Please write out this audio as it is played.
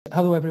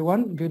hello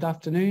everyone, good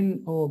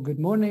afternoon or good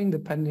morning,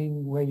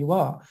 depending where you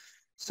are.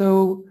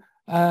 So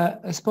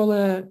as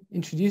Paula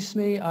introduced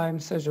me, I'm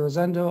Sergio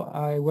Rosendo.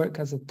 I work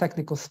as a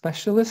technical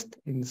specialist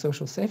in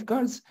social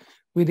safeguards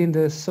within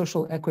the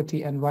social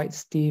equity and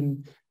rights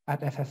team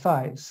at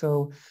FFI.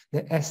 So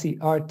the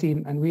SER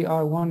team, and we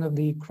are one of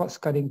the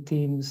cross-cutting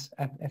teams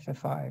at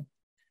FFI.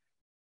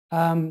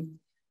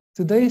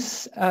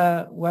 Today's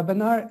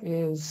webinar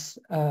is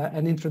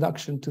an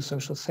introduction to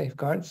social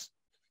safeguards.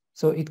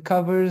 So it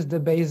covers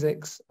the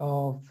basics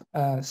of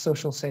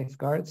social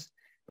safeguards.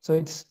 So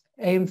it's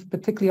aimed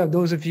particularly at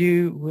those of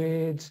you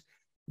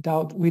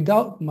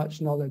without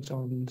much knowledge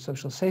on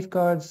social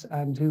safeguards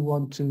and who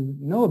want to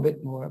know a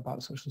bit more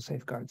about social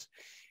safeguards.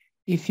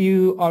 If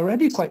you are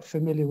already quite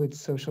familiar with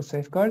social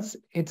safeguards,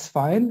 it's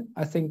fine.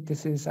 I think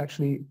this is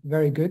actually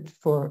very good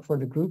for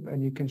the group,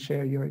 and you can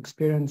share your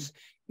experience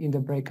in the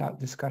breakout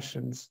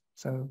discussions.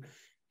 So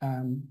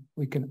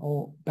we can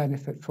all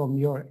benefit from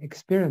your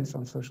experience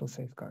on social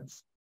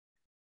safeguards.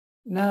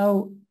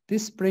 Now,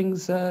 this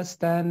brings us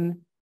then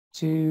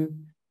to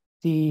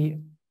the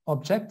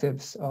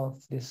objectives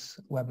of this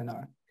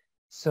webinar.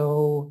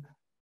 So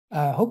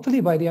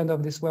hopefully by the end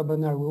of this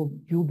webinar,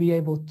 you'll be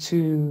able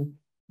to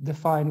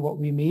define what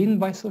we mean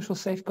by social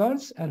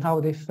safeguards and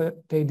how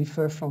they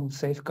differ from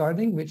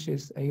safeguarding, which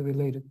is a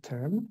related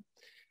term.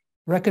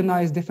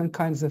 Recognize different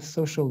kinds of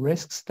social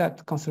risks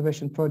that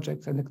conservation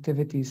projects and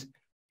activities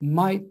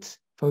might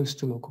pose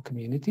to local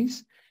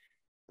communities,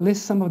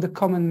 list some of the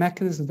common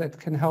mechanisms that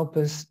can help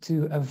us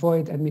to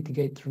avoid and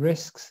mitigate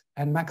risks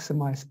and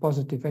maximize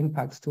positive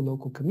impacts to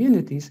local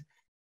communities,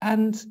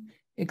 and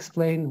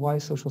explain why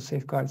social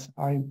safeguards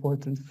are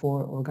important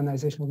for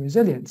organizational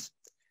resilience.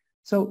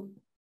 So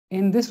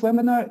in this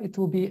webinar, it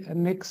will be a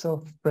mix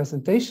of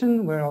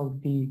presentation where I'll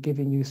be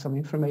giving you some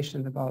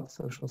information about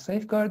social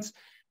safeguards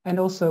and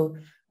also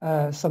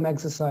some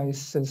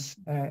exercises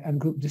and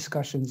group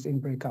discussions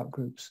in breakout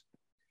groups.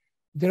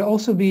 There'll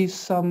also be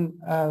some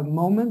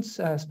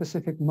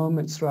specific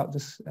moments throughout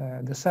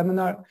the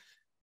seminar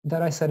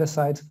that I set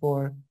aside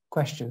for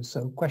questions,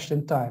 so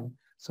question time.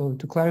 So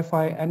to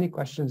clarify any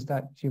questions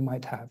that you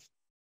might have.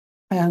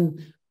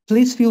 And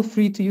please feel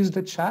free to use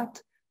the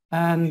chat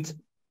and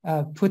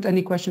put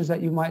any questions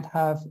that you might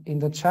have in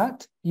the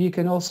chat. You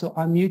can also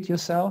unmute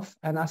yourself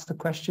and ask the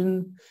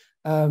question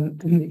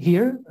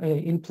here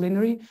in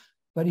plenary.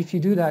 But if you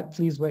do that,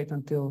 please wait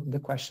until the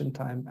question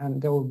time,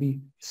 and there will be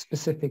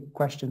specific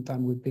question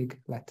time with big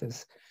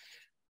letters,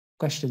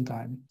 question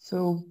time.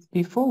 So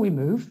before we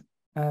move,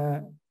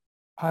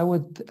 I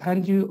would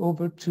hand you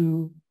over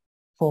to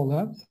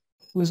Paula,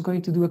 who is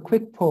going to do a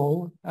quick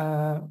poll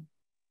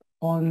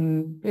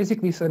on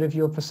basically sort of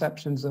your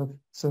perceptions of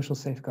social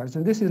safeguards.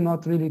 And this is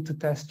not really to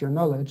test your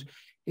knowledge,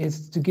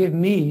 it's to give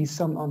me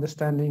some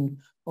understanding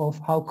of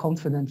how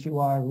confident you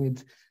are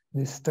with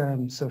this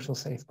term social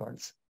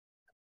safeguards.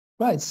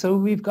 Right, so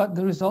we've got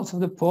the results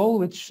of the poll,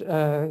 which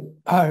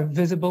are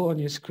visible on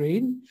your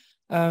screen.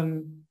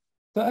 But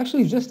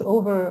actually just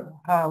over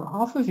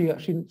half of you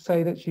actually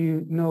say that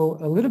you know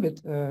a little bit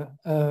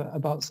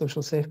about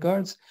social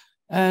safeguards.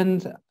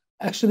 And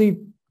actually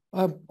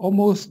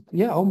almost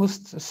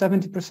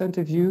 70%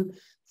 of you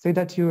say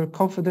that you're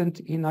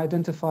confident in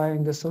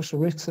identifying the social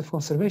risks of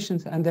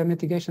conservation and their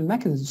mitigation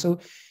mechanisms. So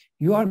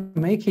you are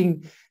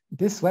making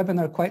this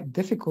webinar quite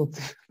difficult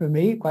for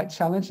me, quite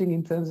challenging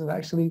in terms of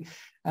actually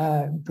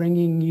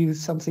bringing you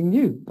something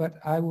new, but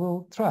I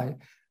will try.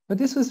 But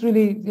this was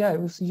really,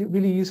 it was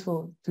really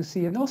useful to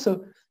see. And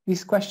also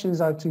these questions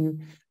are to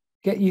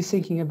get you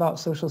thinking about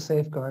social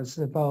safeguards,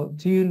 about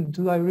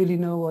do I really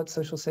know what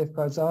social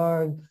safeguards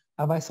are?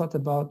 Have I thought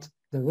about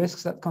the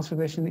risks that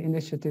conservation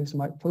initiatives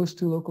might pose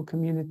to local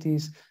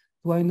communities?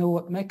 Do I know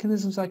what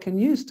mechanisms I can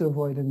use to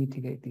avoid and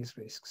mitigate these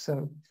risks?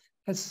 So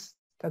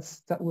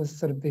that was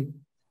sort of the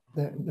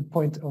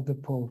point of the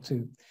poll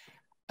too.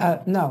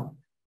 Now,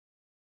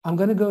 I'm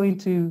going to go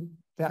into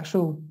the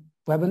actual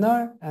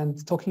webinar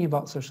and talking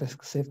about social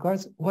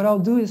safeguards. What I'll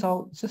do is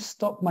I'll just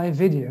stop my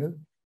video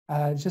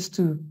just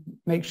to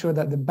make sure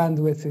that the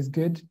bandwidth is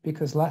good,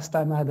 because last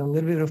time I had a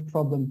little bit of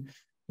problem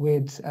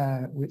with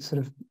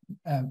sort of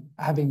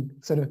having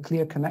sort of a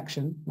clear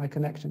connection. My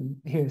connection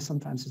here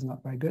sometimes is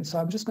not very good. So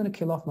I'm just going to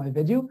kill off my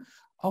video.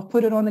 I'll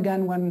put it on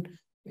again when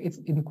it's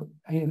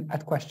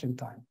at question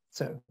time.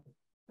 So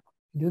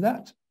do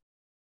that.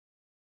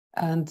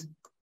 And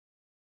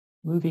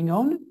moving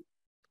on.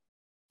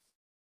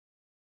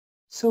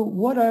 So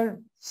what are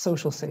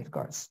social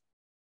safeguards?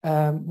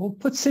 Well,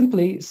 put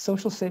simply,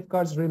 social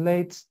safeguards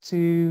relate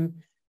to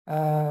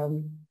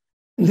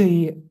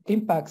the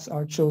impacts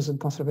our chosen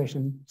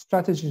conservation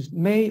strategies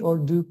may or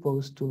do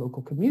pose to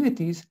local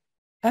communities,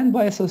 and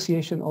by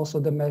association also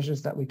the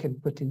measures that we can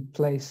put in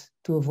place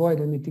to avoid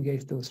and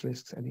mitigate those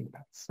risks and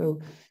impacts. So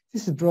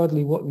this is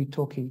broadly what we're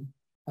talking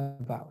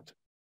about.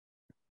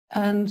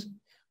 And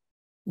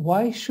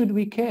why should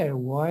we care?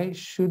 Why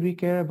should we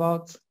care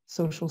about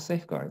social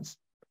safeguards?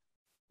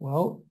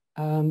 Well,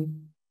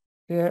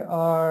 there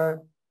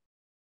are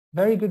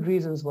very good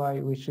reasons why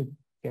we should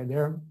care.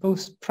 There are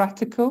both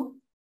practical,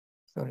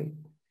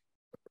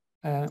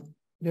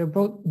 there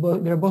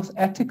are both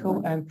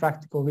ethical and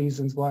practical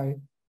reasons why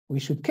we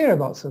should care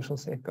about social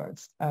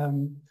safeguards.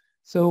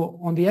 So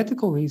on the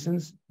ethical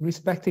reasons,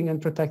 respecting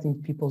and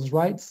protecting people's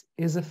rights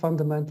is a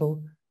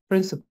fundamental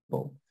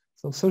principle.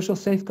 So social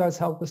safeguards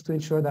help us to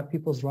ensure that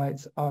people's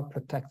rights are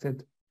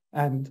protected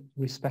and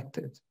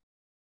respected.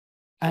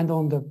 And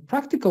on the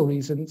practical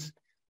reasons,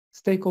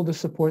 stakeholder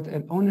support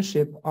and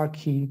ownership are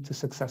key to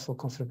successful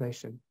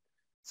conservation.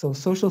 So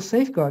social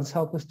safeguards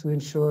help us to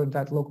ensure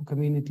that local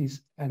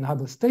communities and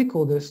other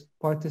stakeholders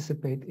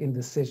participate in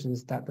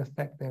decisions that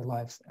affect their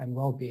lives and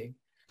well-being.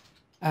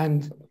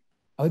 And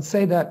I would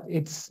say that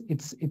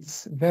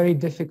it's very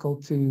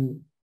difficult to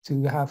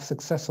have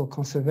successful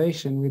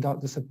conservation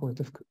without the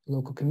support of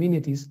local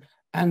communities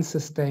and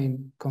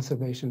sustain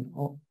conservation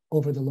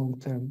over the long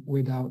term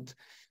without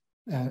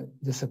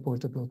the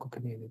support of local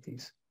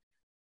communities.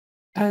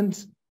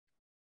 And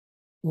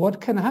what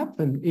can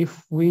happen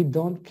if we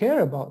don't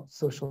care about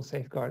social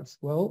safeguards?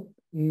 Well,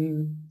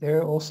 there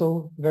are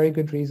also very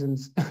good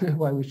reasons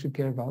why we should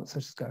care about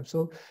social safeguards.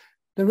 So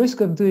the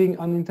risk of doing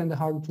unintended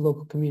harm to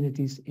local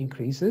communities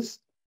increases.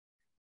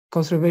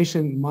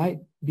 Conservation might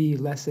be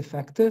less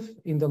effective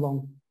in the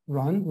long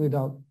run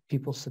without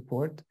people's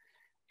support.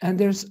 And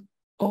there's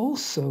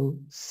also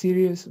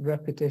serious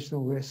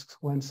reputational risks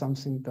when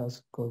something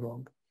does go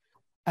wrong.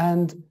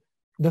 And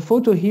the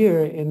photo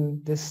here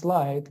in this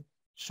slide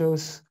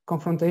shows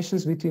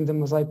confrontations between the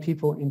Maasai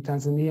people in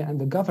Tanzania and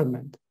the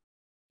government.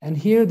 And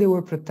here they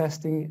were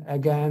protesting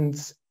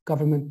against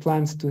government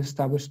plans to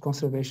establish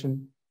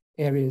conservation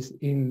areas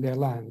in their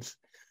lands.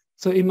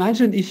 So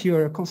imagine if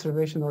you're a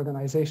conservation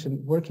organization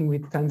working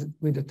with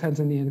the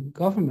Tanzanian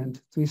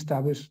government to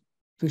establish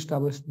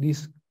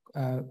these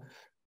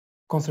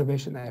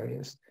conservation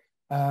areas.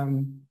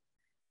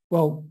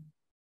 Well,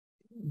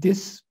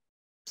 this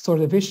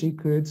sort of issue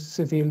could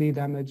severely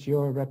damage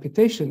your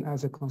reputation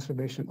as a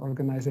conservation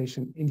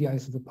organization in the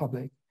eyes of the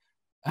public.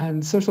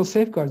 And social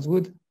safeguards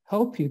would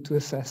help you to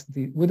assess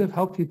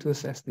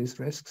these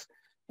risks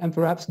and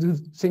perhaps do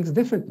things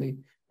differently.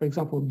 For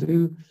example,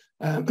 do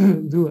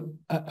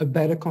a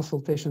better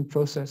consultation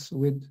process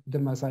with the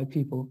Maasai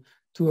people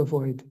to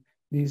avoid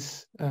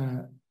these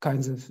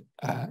kinds of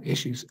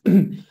issues.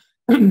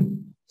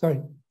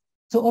 Sorry.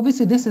 So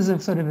obviously this is a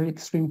sort of an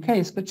extreme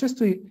case, but just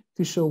to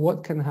show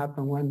what can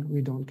happen when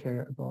we don't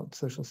care about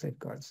social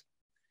safeguards.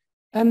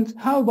 And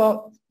how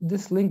about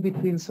this link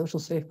between social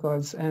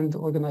safeguards and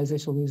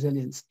organizational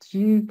resilience?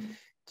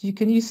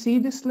 Can you see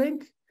this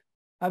link?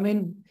 I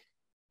mean,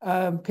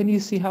 can you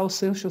see how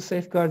social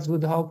safeguards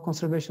would help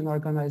conservation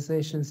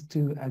organizations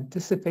to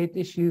anticipate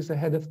issues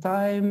ahead of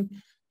time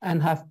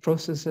and have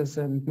processes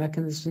and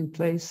mechanisms in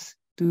place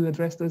to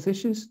address those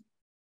issues?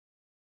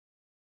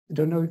 I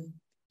don't know.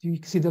 Do you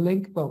see the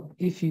link? Well,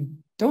 if you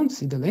don't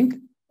see the link,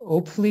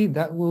 hopefully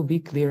that will be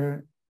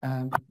clearer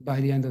by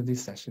the end of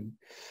this session.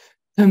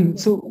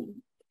 So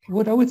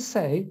what I would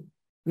say,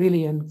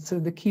 really, and so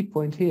the key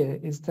point here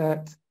is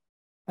that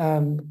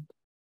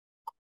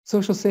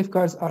social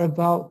safeguards are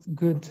about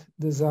good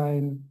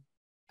design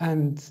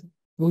and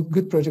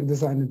good project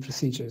design and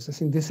procedures. I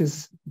think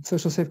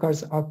social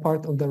safeguards are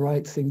part of the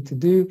right thing to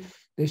do.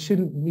 They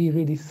shouldn't be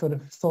really sort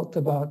of thought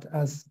about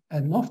as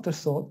an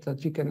afterthought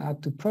that you can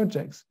add to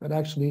projects, but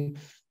actually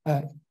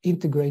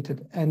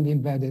integrated and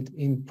embedded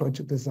in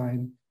project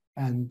design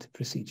and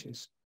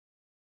procedures.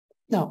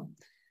 Now,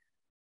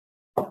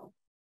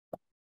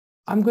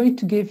 I'm going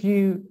to give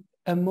you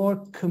a more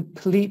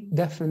complete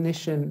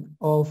definition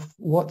of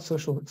what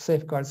social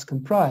safeguards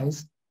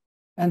comprise,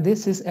 and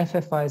this is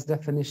FFI's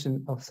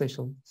definition of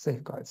social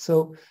safeguards.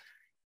 So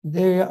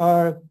they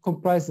are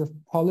comprised of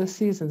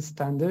policies and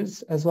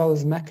standards, as well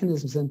as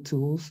mechanisms and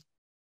tools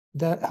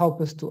that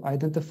help us to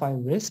identify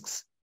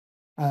risks,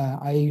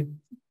 i.e.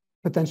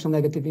 potential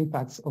negative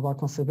impacts of our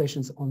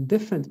conservations on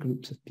different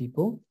groups of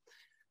people.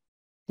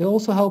 They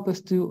also help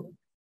us to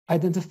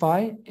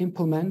identify,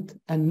 implement,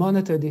 and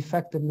monitor the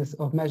effectiveness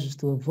of measures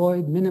to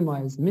avoid,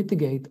 minimize,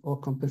 mitigate, or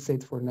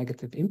compensate for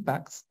negative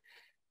impacts,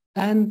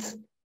 and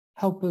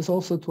help us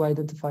also to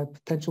identify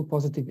potential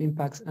positive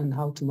impacts and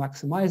how to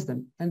maximize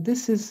them. And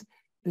this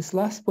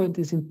last point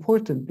is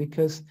important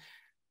because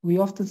we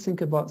often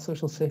think about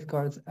social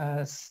safeguards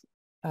as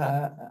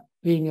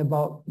being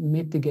about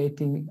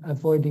mitigating,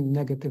 avoiding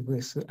negative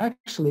risks. So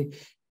actually,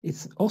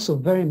 it's also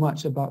very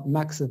much about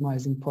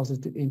maximizing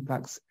positive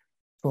impacts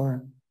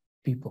for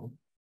people.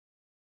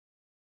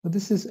 But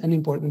this is an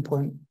important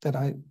point that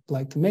I'd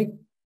like to make.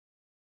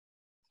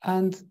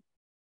 And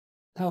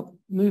now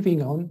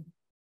moving on,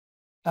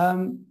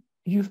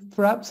 you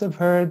perhaps have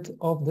heard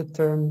of the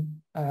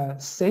term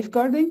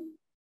safeguarding.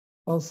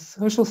 Well,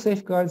 social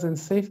safeguards and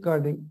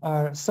safeguarding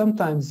are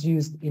sometimes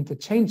used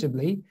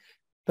interchangeably,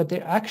 but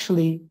they're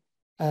actually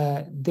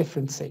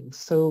different things.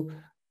 So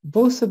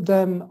both of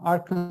them are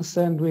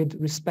concerned with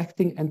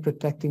respecting and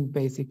protecting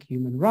basic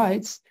human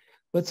rights,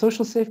 but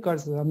social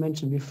safeguards, as I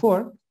mentioned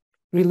before,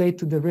 relate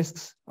to the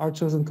risks our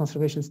chosen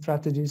conservation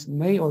strategies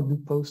may or do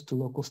pose to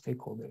local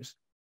stakeholders.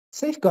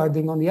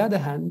 Safeguarding, on the other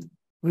hand,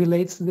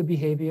 relates to the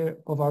behavior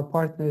of our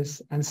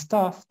partners and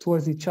staff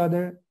towards each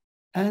other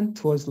and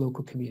towards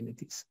local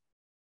communities.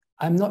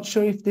 I'm not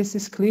sure if this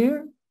is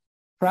clear,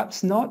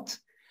 perhaps not,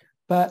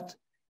 but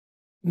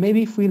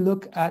maybe if we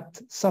look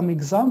at some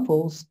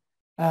examples,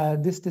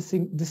 this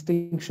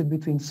distinction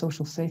between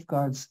social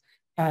safeguards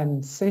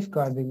and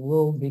safeguarding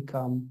will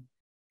become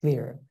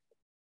clearer.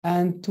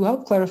 And to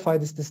help clarify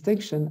this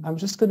distinction, I'm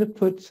just going to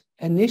put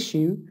an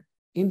issue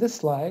in the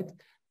slide,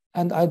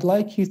 and I'd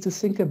like you to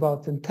think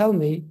about and tell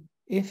me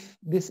if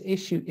this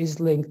issue is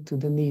linked to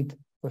the need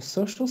for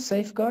social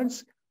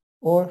safeguards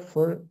or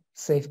for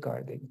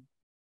safeguarding.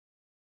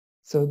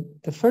 So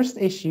the first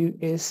issue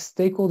is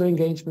stakeholder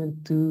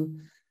engagement to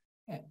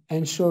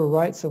ensure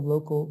rights of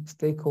local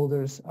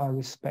stakeholders are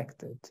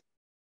respected.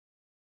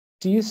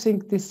 Do you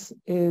think this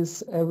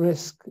is a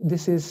risk?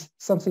 This is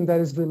something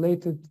that is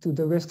related to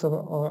the risks of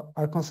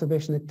our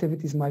conservation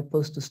activities might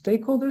pose to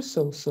stakeholders,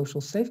 so social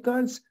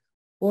safeguards,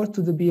 or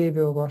to the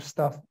behavior of our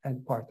staff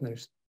and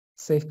partners,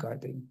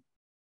 safeguarding?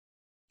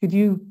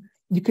 You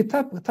could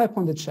type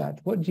on the chat.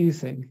 What do you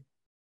think?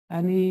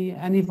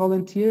 Any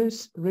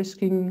volunteers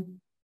risking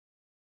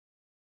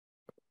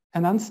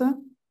an answer?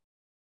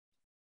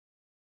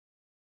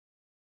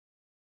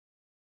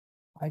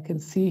 I can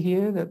see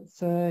here that,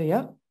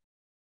 yeah.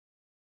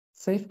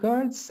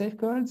 Safeguards,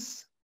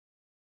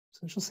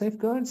 social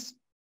safeguards.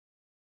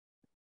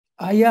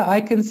 Yeah,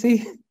 I can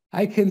see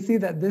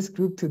that this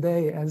group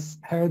today has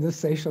heard of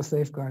social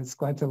safeguards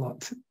quite a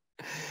lot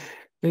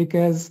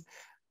because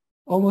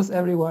almost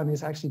everyone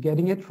is actually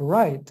getting it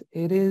right.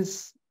 It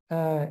is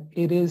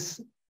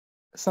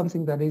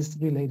something that is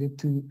related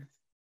to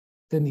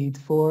the need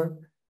for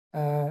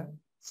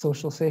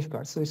social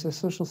safeguards. So it's a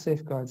social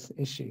safeguards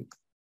issue.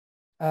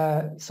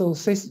 So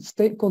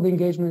stakeholder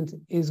engagement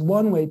is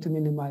one way to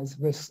minimize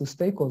risks to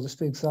stakeholders,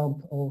 for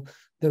example,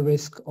 the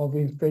risk of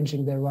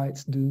infringing their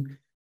rights due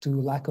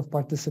to lack of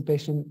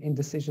participation in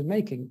decision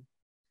making.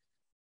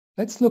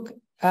 Let's look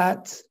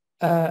at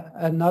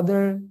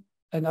another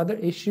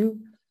issue,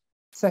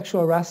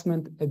 sexual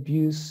harassment,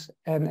 abuse,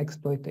 and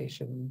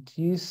exploitation.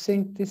 Do you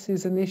think this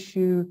is an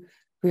issue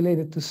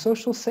related to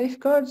social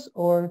safeguards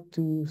or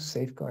to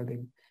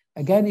safeguarding?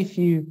 Again, if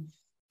you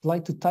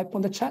like to type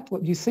on the chat,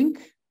 what do you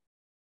think?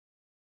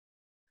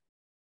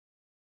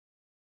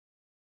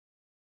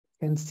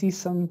 Can see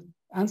some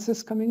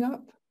answers coming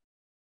up.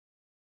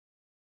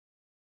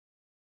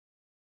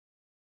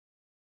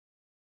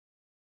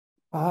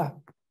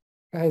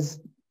 Guys,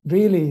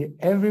 really,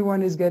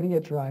 everyone is getting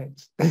it right.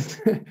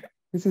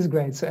 This is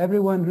great. So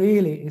everyone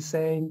really is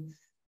saying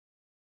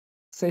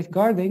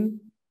safeguarding,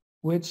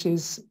 which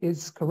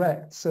is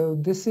correct. So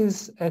this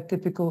is a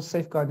typical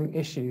safeguarding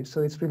issue.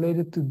 So it's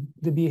related to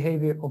the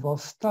behavior of our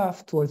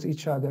staff towards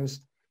each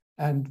other's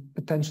and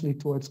potentially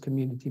towards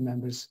community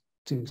members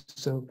too.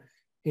 So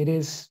it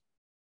is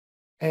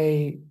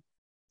a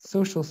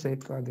social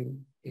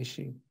safeguarding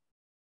issue.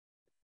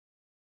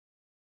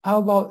 How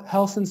about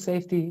health and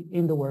safety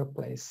in the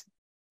workplace?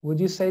 Would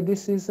you say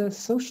this is a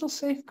social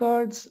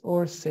safeguards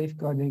or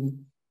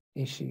safeguarding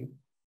issue?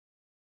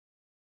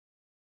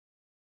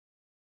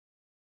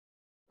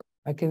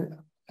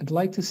 I'd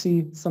like to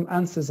see some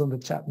answers on the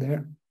chat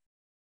there.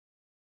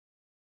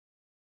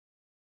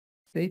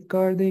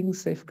 Safeguarding,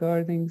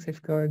 safeguarding,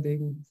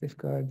 safeguarding,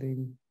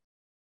 safeguarding.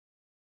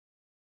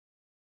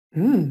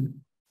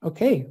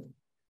 Okay.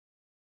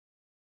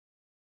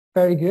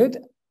 Very good.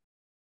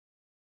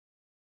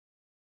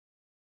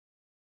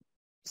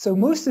 So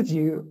most of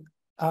you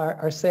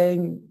are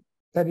saying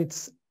that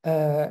it's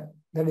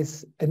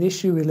an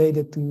issue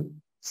related to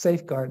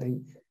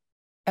safeguarding.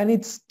 And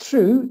it's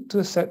true to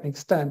a certain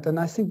extent. And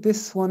I think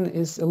this one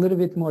is a little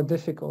bit more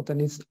difficult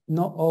and it's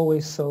not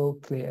always so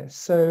clear.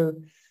 So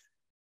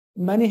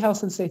many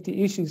health and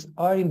safety issues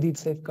are indeed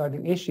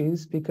safeguarding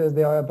issues because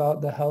they are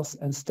about the health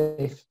and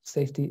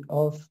safety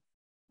of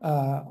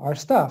our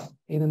staff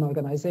in an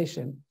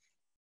organization.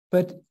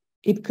 But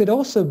it could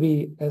also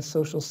be a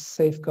social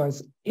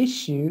safeguards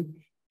issue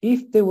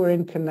if they were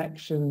in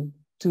connection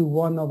to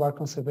one of our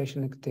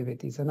conservation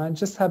activities. And I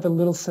just have a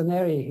little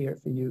scenario here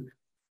for you.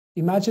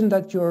 Imagine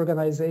that your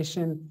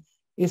organization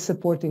is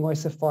supporting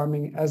oyster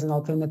farming as an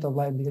alternative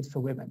livelihood for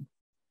women.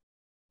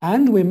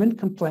 And women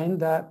complain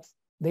that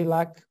they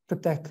lack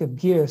protective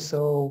gear,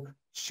 so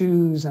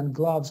shoes and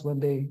gloves when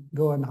they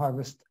go and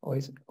harvest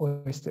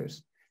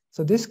oysters.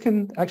 So this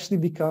can actually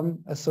become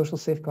a social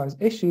safeguards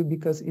issue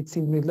because it's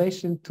in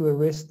relation to a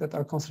risk that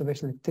our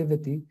conservation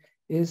activity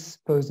is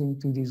posing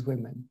to these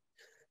women.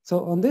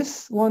 So on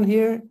this one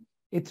here,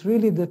 it's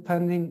really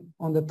depending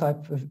on the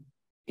type of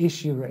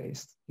issue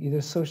raised,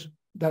 either social,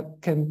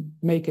 that can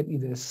make it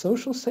either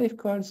social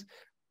safeguards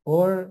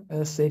or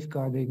a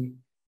safeguarding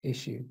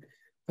issue.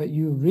 But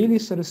you really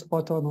sort of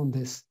spot on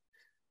this.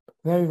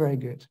 Very, very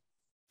good.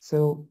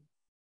 So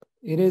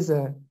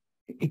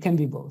it can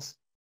be both.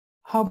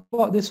 How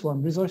about this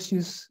one? Resource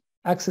use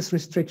access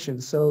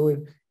restrictions. So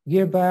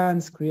gear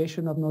bans,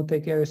 creation of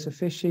no-take areas for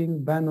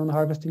fishing, ban on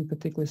harvesting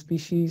particular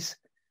species,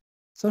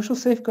 social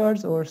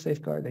safeguards or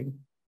safeguarding?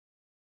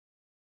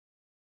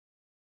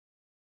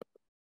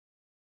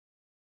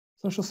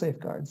 Social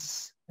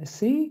safeguards. I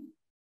see.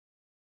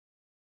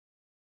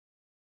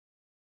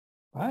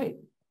 Right.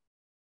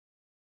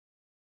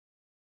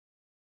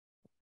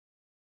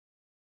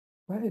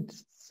 Right.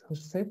 Social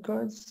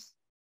safeguards.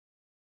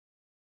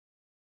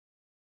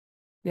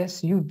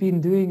 Yes, you've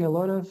been doing a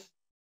lot of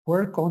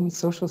work on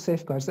social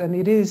safeguards, and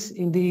it is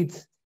indeed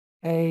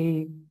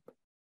a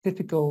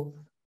typical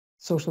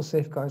social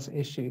safeguards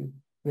issue,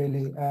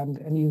 really.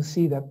 And you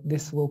see that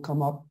this will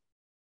come up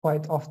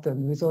quite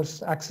often.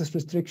 Resource access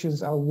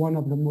restrictions are one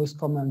of the most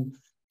common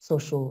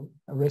social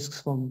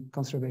risks from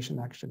conservation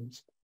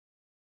actions.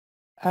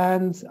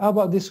 And how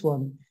about this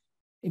one?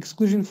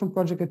 Exclusion from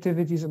project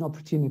activities and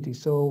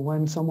opportunities. So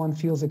when someone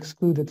feels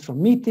excluded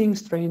from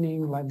meetings,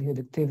 training, livelihood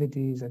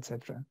activities,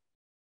 etc.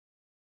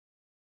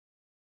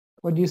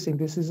 What do you think?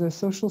 This is a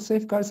social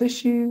safeguards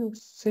issue,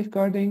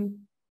 safeguarding?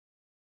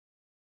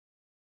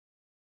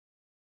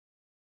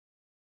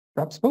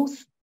 Perhaps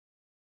both?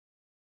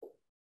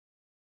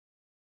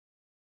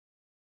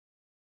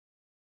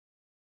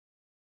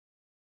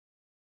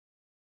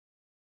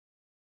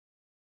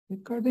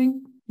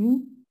 Safeguarding?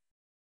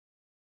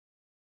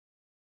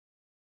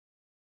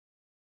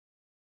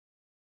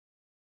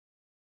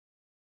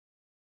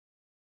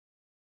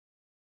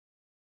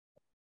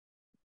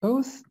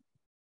 Both?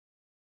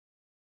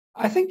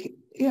 I think,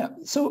 yeah.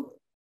 So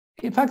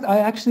in fact, I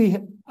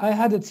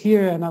had it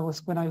here, and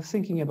when I was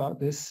thinking about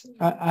this,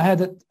 I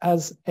had it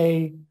as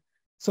a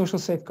social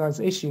safeguards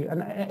issue,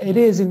 and it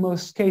is in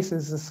most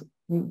cases,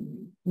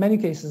 many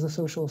cases, a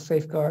social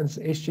safeguards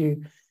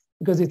issue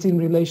because it's in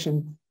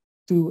relation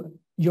to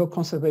your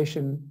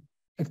conservation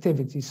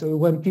activity. So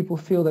when people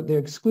feel that they're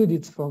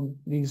excluded from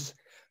these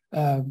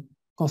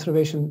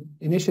conservation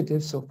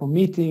initiatives, so from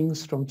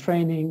meetings, from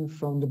training,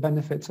 from the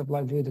benefits of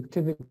livelihood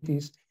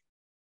activities,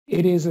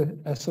 it is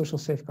a social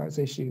safeguards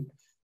issue.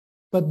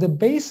 But the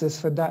basis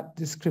for that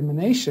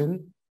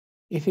discrimination,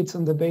 if it's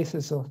on the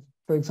basis of,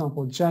 for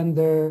example,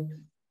 gender,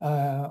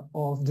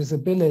 of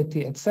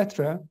disability,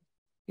 etc.,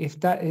 if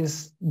that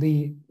is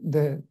the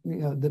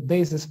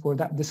basis for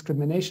that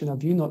discrimination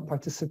of you not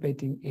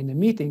participating in a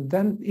meeting,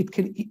 then it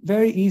can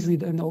very easily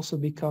then also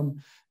become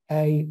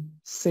a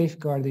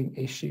safeguarding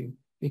issue,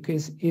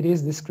 because it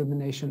is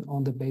discrimination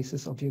on the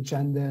basis of your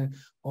gender,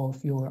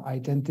 of your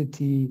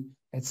identity,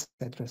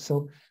 etc.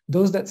 So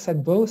those that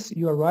said both,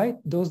 you are right.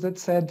 Those that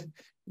said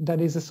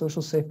that is a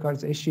social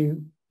safeguards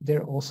issue,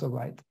 they're also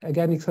right.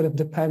 Again, it sort of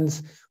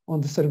depends on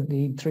the sort of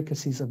the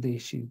intricacies of the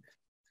issue.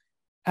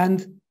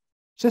 And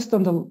just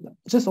on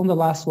the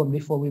last one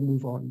before we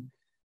move on,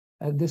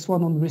 this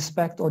one on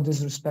respect or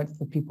disrespect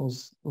for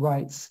people's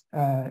rights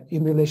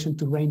in relation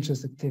to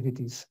rangers'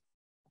 activities.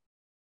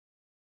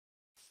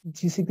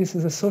 Do you think this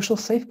is a social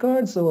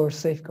safeguards or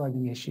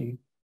safeguarding issue?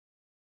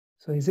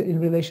 So is it in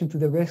relation to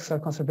the risks our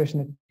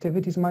conservation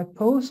activities might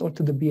pose, or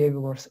to the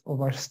behavior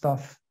of our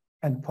staff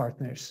and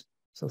partners?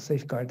 So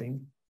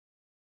safeguarding.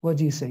 What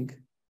do you think?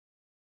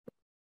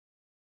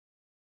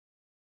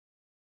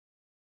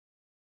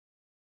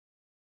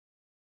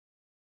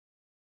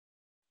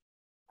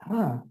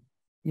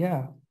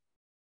 Yeah.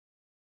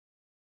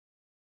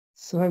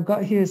 So I've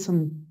got here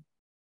some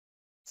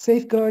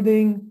safeguards,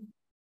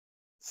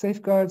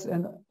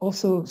 and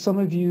also some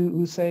of you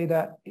who say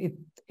that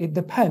it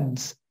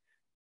depends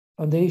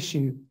on the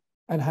issue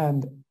at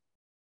hand.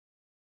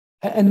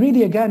 And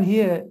really, again,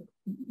 here,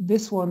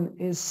 this one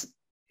is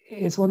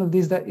one of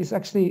these that is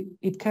actually,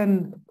 it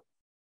can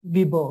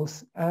be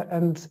both.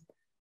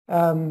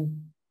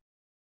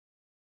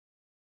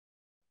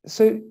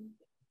 So,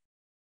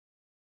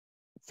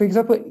 for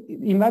example,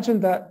 imagine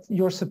that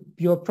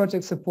your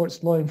project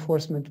supports law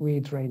enforcement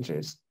with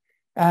rangers,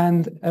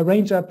 and a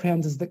ranger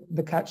apprehends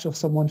the catch of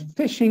someone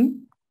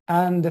fishing,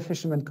 and the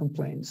fisherman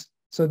complains.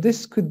 So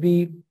this could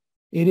be,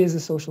 it is a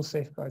social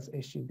safeguards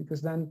issue,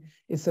 because then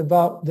it's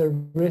about the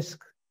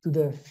risk to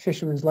the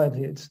fisherman's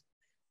livelihoods.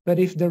 But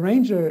if the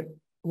ranger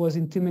was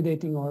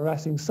intimidating or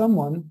harassing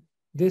someone,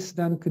 this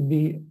then could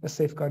be a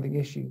safeguarding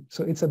issue.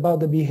 So it's about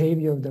the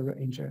behavior of the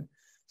ranger.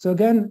 So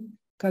again,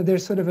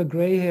 there's sort of a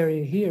gray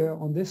area here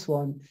on this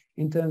one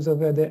in terms of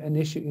whether an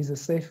issue is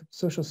a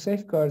social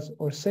safeguards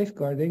or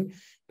safeguarding.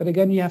 But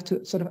again, you have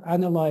to sort of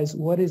analyze,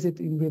 what is it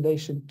in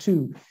relation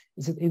to?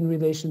 Is it in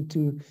relation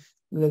to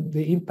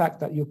the impact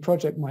that your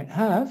project might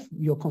have,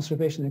 your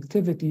conservation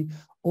activity,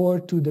 or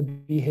to the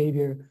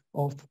behavior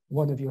of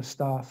one of your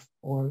staff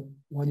or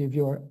one of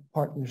your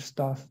partner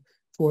staff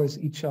towards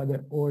each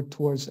other or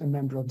towards a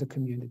member of the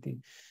community?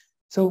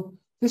 So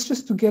this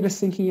just to get us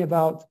thinking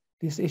about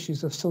these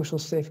issues of social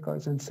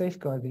safeguards and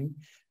safeguarding.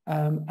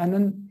 And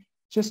then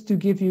just to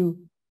give you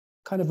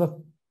kind of a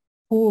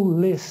full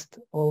list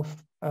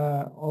of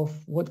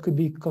what could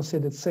be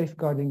considered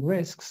safeguarding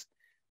risks.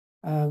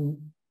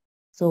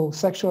 So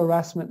sexual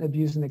harassment,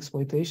 abuse, and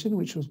exploitation,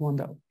 which was one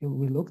that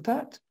we looked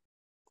at.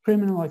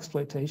 Criminal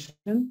exploitation,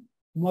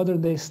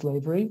 modern-day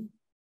slavery,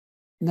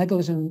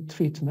 negligent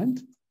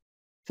treatment,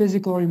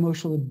 physical or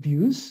emotional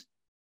abuse,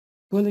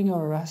 bullying or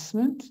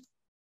harassment,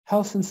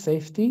 health and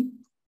safety,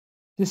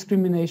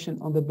 discrimination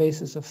on the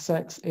basis of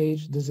sex,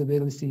 age,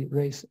 disability,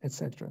 race,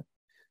 etc.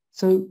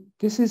 So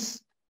this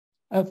is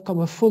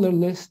a fuller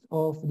list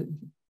of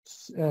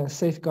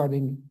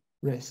safeguarding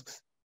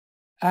risks.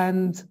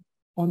 And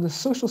on the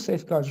social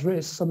safeguards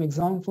risks, some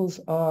examples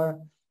are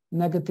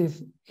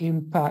negative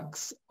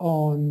impacts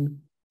on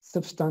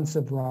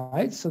substantive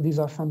rights. So these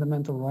are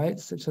fundamental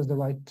rights, such as the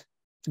right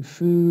to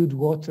food,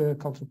 water,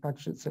 cultural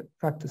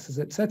practices,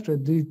 etc.,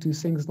 due to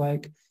things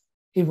like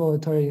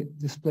involuntary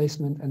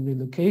displacement and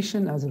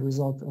relocation as a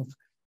result of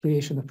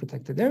creation of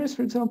protected areas,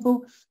 for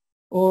example,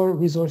 or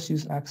resource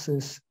use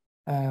access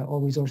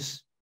or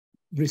resource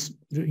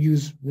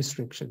use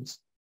restrictions.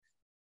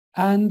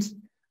 And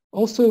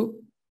also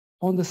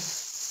on the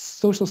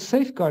social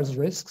safeguards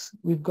risks,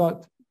 we've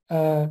got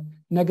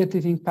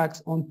negative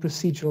impacts on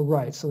procedural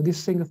rights. So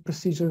this thing of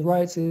procedural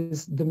rights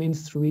is the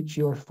means through which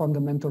your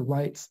fundamental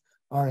rights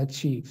are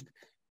achieved.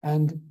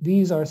 And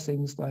these are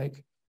things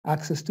like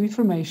access to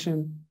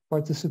information,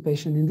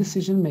 participation in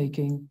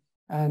decision-making,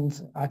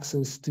 and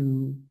access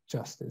to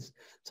justice.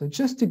 So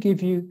just to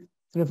give you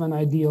sort of an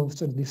idea of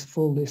sort of this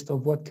full list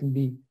of what can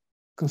be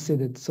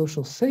considered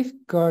social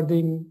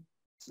safeguarding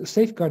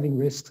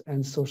risks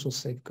and social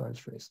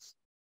safeguards risks.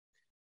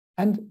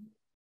 And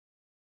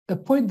a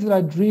point that I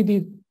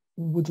really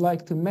would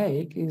like to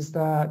make is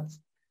that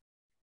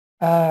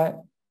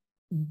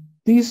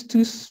these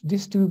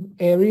two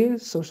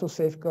areas, social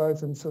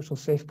safeguards and social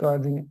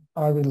safeguarding,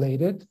 are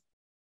related.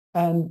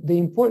 And the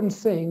important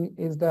thing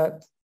is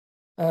that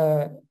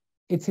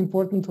it's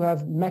important to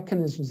have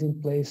mechanisms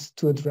in place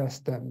to address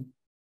them.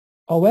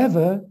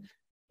 However,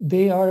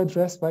 they are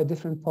addressed by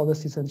different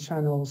policies and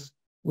channels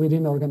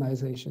within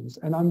organizations.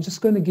 And I'm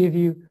just going to give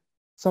you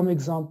some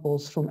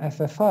examples from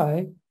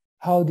FFI,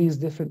 how these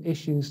different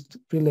issues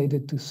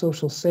related to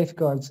social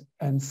safeguards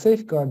and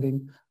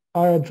safeguarding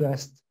are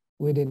addressed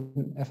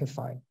within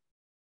FFI.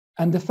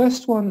 And the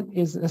first one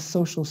is a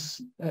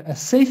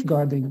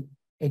safeguarding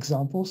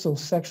example, so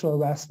sexual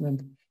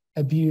harassment,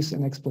 abuse,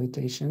 and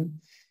exploitation.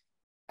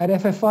 At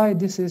FFI,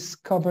 this is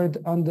covered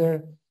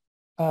under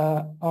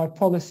our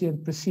policy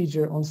and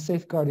procedure on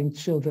safeguarding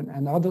children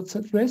and adults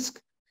at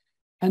risk.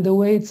 And the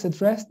way it's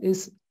addressed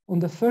is, on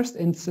the first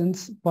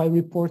instance, by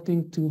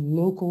reporting to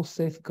local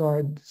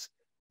safeguarding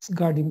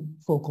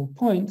focal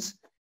points.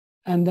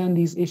 And then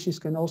these issues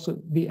can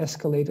also be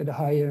escalated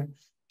higher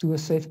to a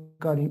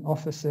safeguarding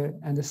officer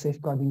and a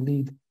safeguarding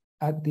lead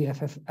at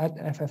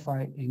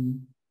FFI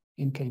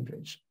in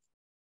Cambridge.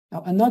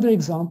 Now, another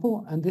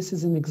example, and this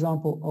is an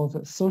example of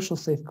a social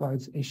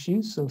safeguards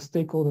issue, so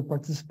stakeholder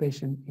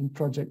participation in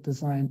project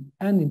design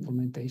and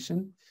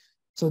implementation.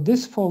 So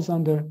this falls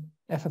under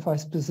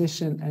FFI's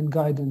position and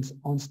guidance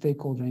on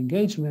stakeholder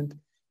engagement,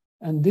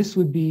 and this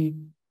would be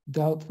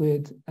dealt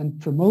with and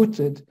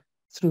promoted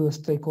through a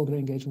stakeholder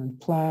engagement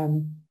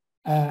plan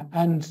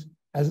and,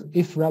 as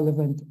if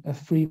relevant, a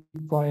free,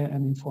 prior,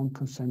 and informed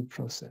consent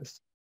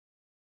process.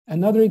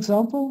 Another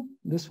example,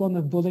 this one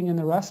of bullying and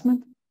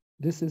harassment.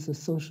 This is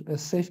a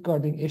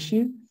safeguarding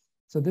issue.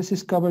 So this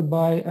is covered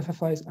by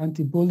FFI's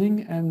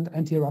anti-bullying and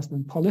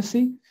anti-harassment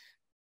policy.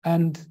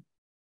 And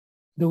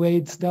the way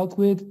it's dealt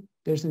with,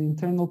 there's an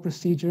internal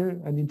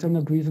procedure, an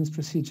internal grievance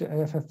procedure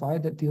at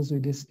FFI that deals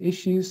with these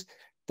issues,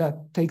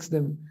 that takes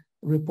them,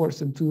 reports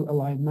them to a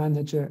line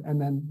manager, and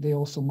then they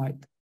also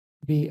might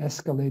be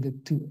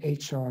escalated to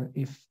HR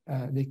if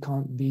they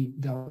can't be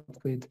dealt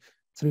with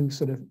through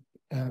sort of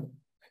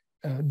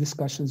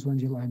discussions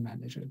with your line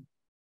manager.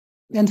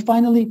 And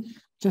finally,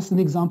 just an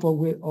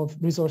example of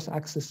resource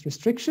access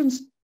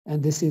restrictions,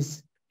 and this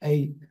is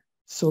a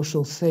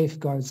social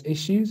safeguards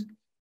issues.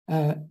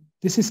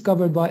 This is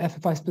covered by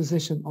FFI's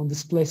position on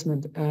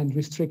displacement and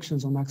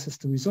restrictions on access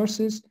to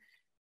resources.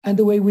 And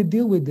the way we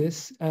deal with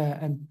this,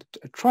 and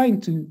trying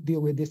to deal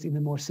with this in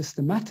a more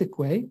systematic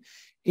way,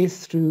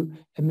 is through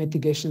a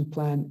mitigation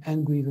plan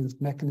and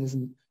grievance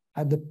mechanism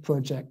at the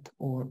project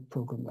or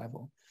program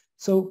level.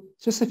 So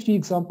just a few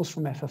examples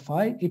from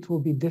FFI. It will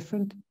be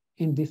different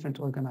in different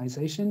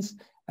organizations,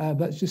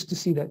 but just to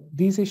see that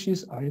these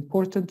issues are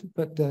important,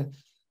 but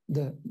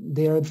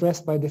they are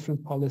addressed by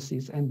different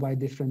policies and by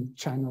different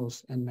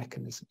channels and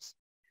mechanisms.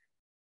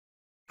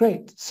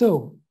 Great,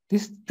 so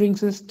this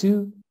brings us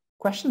to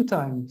question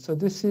time. So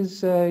this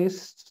is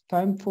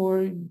time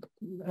for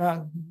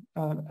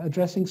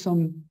addressing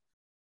some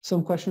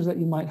questions that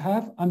you might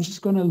have. I'm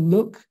just going to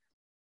look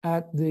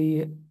at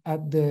the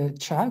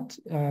chat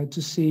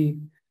to see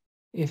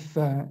if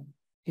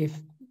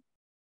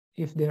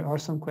there are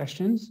some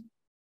questions.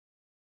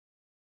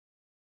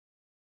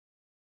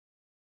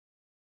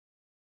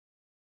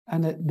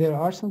 And there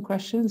are some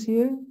questions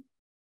here.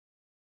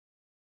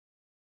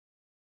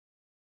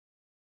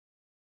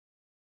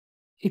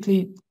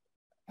 Ikli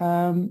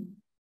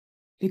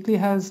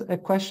has a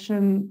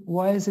question: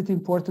 why is it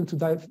important to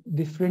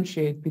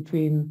differentiate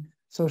between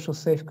social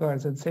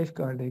safeguards and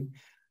safeguarding?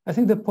 I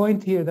think the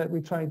point here that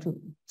we're trying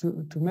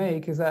to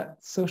make is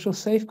that social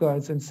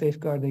safeguards and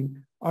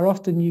safeguarding are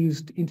often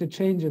used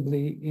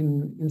interchangeably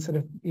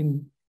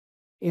in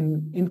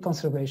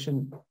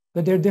conservation,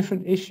 but they're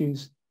different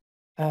issues.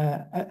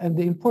 And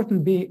the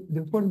important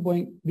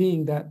point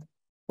being that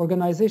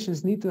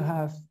organizations need to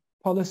have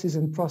policies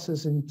and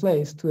processes in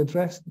place to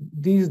address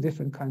these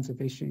different kinds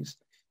of issues.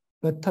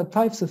 But the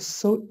types of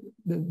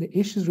the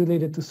issues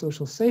related to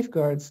social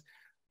safeguards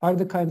are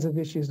the kinds of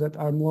issues that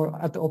are more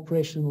at the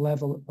operational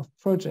level of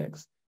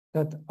projects,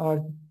 that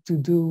are to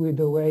do with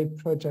the way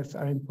projects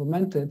are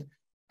implemented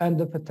and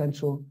the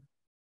potential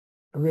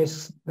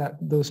risks that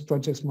those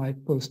projects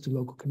might pose to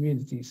local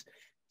communities.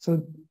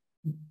 So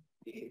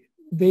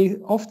they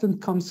often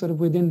come sort of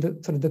within the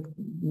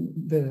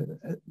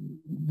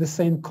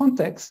same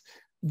context,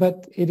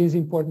 but it is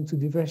important to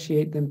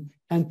differentiate them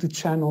and to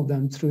channel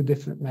them through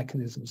different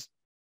mechanisms.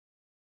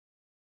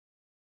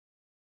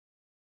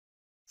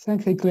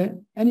 Thank you, Claire.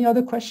 Any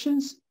other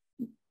questions?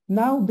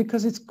 Now,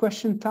 because it's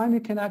question time,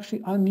 you can actually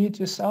unmute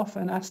yourself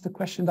and ask the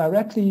question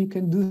directly. You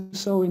can do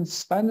so in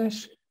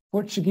Spanish,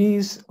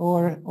 Portuguese,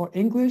 or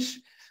English.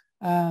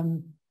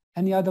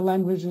 Any other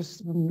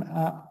languages,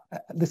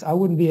 this I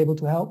wouldn't be able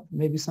to help.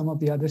 Maybe some of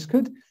the others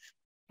could.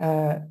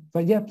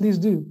 But yeah, please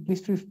do.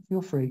 Please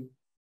feel free.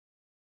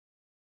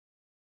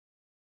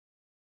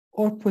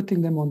 Or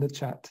putting them on the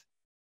chat.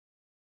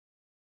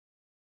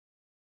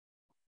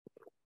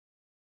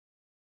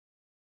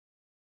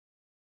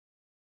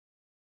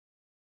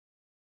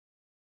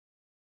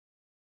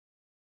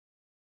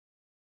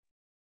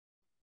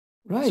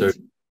 Right. Sir,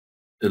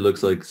 it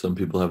looks like some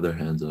people have their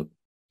hands up.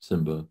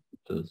 Simba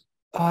does.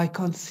 I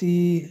can't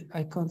see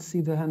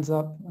the hands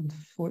up,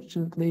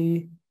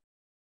 unfortunately.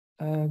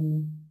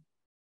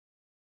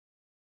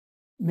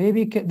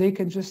 Maybe they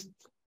can just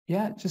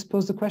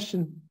pose the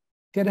question.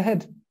 Get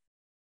ahead.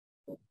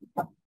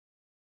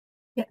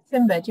 Yeah,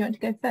 Simba, do you want to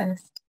go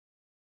first?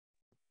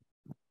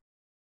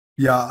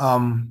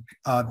 Yeah,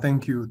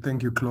 thank you,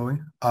 Chloe.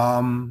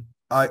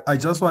 I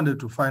just wanted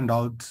to find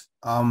out,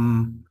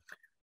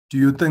 do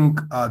you think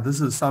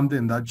this is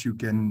something that you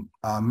can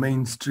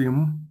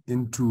mainstream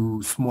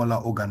into smaller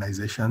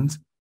organizations?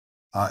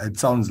 It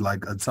sounds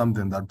like it's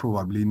something that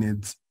probably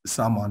needs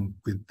someone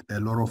with a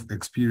lot of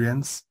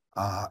experience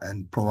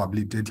and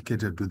probably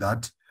dedicated to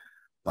that.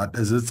 But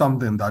is it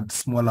something that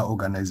smaller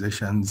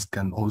organizations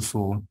can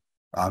also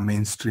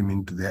mainstream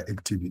into their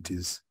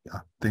activities?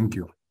 Yeah, thank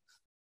you.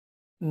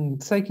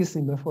 Thank you,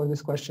 Simba, for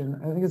this question.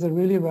 I think it's a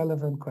really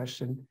relevant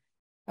question.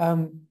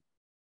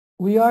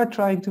 We are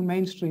trying to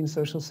mainstream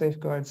social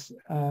safeguards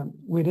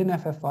within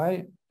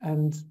FFI,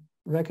 and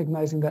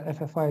recognizing that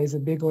FFI is a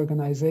big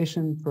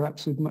organization,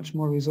 perhaps with much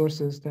more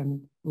resources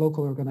than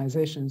local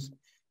organizations.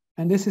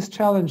 And this is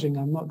challenging.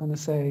 I'm not going to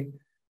say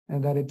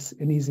that it's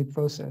an easy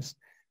process.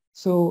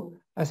 So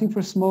I think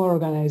for smaller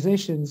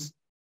organizations,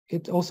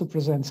 it also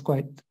presents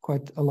quite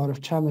a lot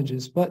of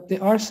challenges. But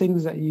there are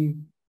things that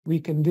we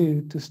can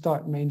do to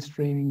start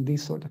mainstreaming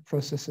these sort of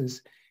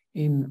processes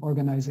in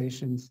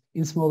organizations,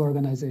 in small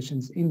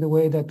organizations, in the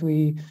way that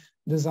we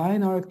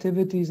design our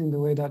activities, in the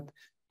way that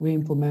we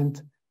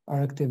implement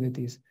our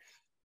activities.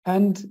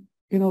 And,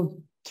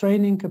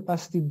 training,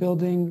 capacity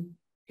building,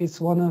 it's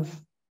one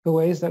of the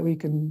ways that we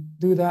can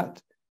do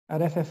that.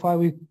 At FFI,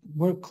 we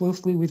work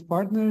closely with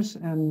partners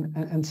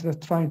and sort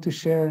of trying to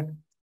share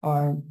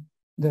our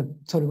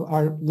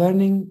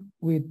learning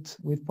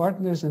with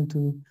partners, and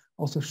to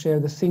also share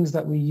the things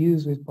that we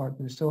use with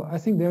partners. So I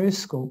think there is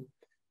scope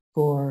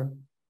for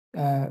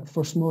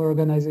smaller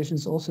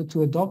organizations also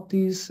to adopt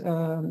these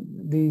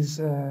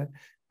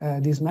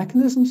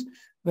mechanisms,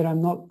 but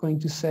I'm not going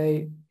to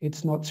say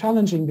it's not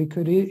challenging,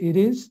 because it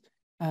is,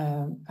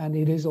 and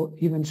it is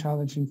even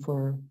challenging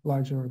for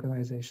larger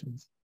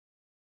organizations.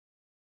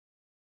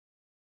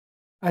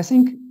 I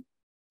think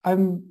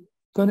I'm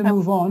going to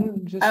move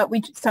on.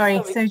 Sorry,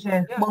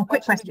 Sergio, one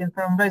quick question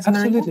from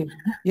Rosemary. Absolutely,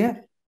 yeah.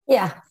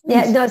 Yeah,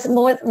 no, it's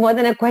more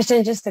than a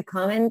question, just a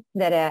comment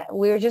that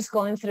we were just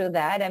going through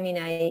that. I mean,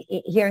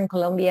 here in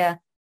Colombia,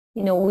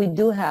 we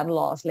do have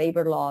laws,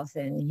 labor laws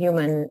and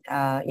human,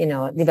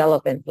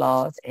 development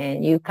laws,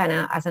 and you kind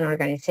of, as an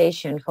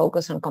organization,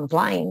 focus on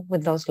complying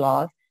with those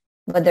laws,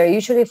 but they're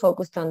usually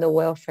focused on the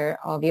welfare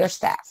of your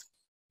staff.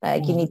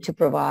 Like you need to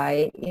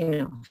provide,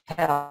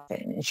 health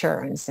and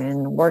insurance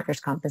and workers'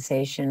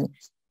 compensation,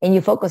 and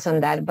you focus on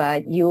that,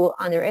 but you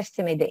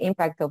underestimate the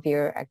impact of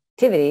your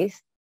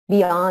activities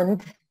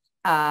beyond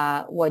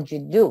what you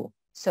do.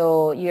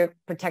 So you're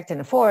protecting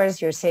the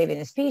forest, you're saving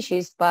a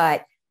species,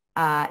 but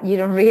you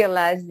don't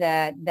realize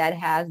that that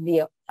has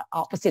the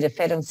opposite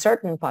effect on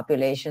certain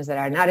populations that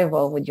are not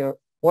involved with your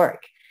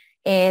work.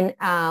 And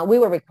we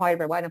were required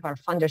by one of our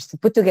funders to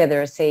put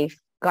together a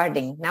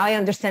safeguarding. Now I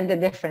understand the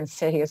difference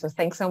here, so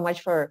thanks so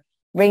much for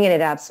bringing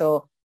it up.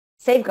 So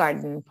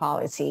safeguarding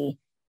policy,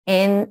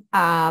 and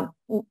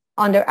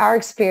under our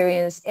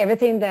experience,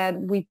 everything that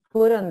we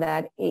put on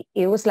that,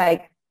 it was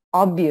like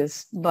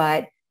obvious,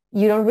 but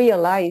you don't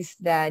realize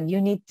that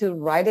you need to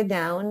write it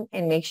down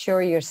and make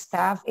sure your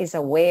staff is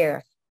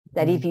aware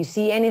that if you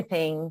see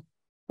anything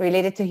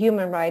related to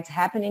human rights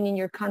happening in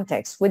your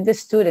context with the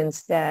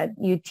students that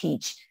you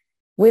teach,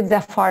 with the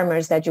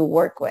farmers that you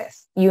work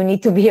with, you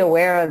need to be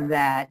aware of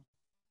that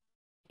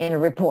and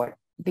report,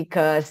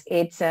 because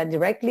it's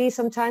directly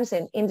sometimes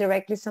and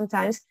indirectly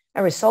sometimes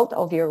a result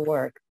of your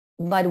work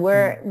but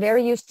we're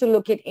very used to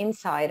looking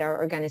inside our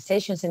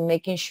organizations and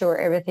making sure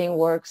everything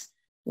works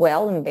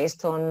well and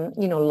based on,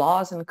 you know,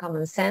 laws and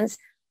common sense.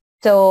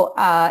 So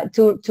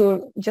to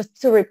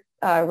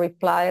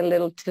reply a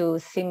little to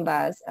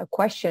Simba's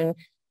question,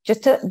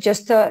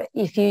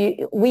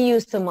 we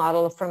used a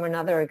model from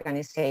another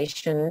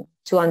organization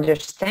to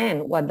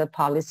understand what the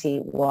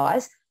policy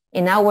was.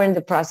 And now we're in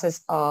the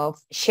process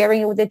of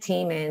sharing it with the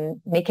team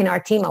and making our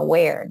team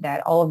aware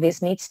that all of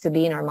this needs to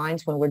be in our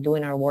minds when we're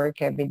doing our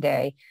work every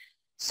day.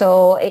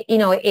 So, you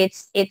know, it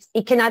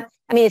cannot,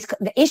 I mean,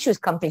 the issue is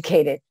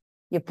complicated.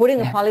 You're putting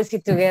the policy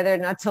together,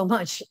 not so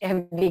much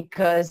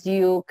because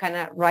you kind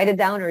of write it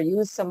down or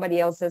use somebody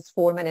else's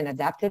format and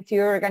adapt it to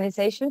your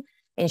organization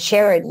and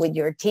share it with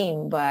your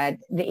team. But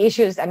the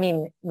issues, I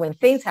mean, when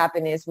things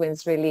happen is when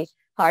it's really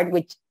hard,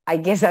 which I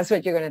guess that's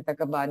what you're going to talk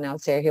about now,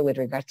 Sergio, with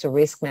regards to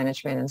risk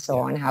management and so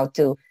on, how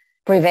to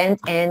prevent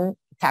and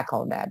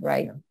tackle that,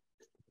 right?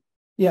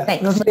 Yeah.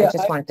 Thanks. I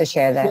just wanted to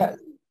share that. Yeah.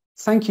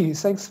 Thank you.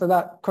 Thanks for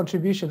that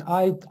contribution.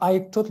 I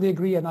totally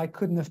agree, and I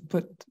couldn't have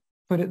put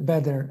it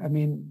better. I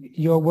mean,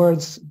 your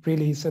words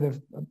really sort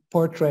of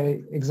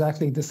portray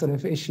exactly the sort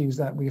of issues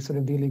that we're sort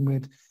of dealing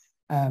with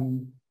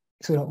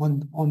sort of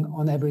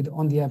on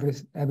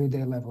the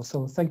everyday level.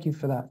 So thank you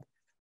for that.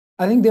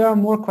 I think there are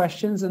more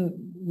questions, and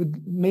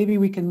maybe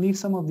we can leave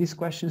some of these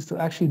questions to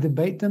actually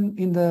debate them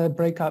in the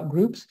breakout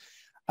groups.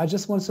 I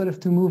just want sort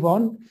of to move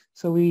on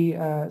so we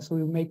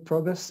make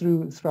progress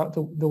throughout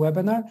the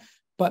webinar.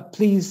 But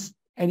please,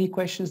 any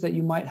questions that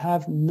you might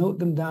have, note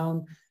them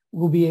down.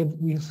 We'll be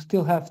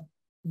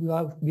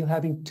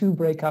having 2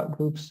 breakout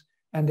groups,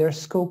 and there's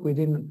scope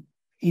within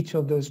each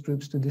of those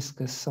groups to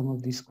discuss some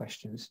of these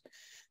questions.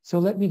 So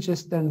let me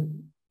just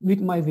then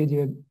mute my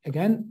video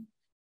again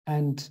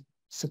and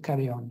so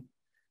carry on.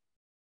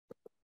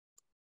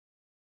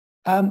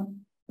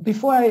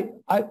 Before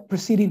I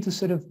proceed into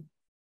sort of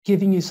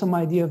giving you some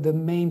idea of the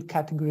main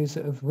categories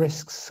of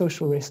risks,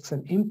 social risks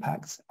and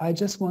impacts, I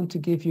just want to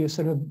give you a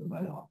sort of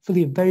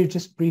hopefully a very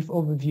just brief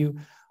overview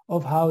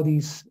of how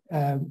these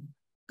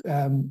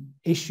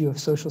issue of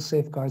social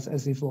safeguards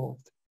has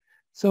evolved.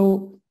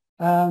 So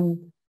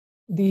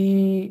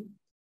the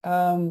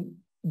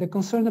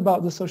concern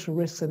about the social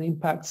risks and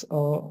impacts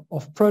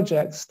of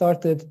projects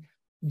started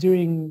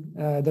during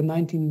the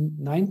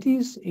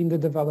 1990s in the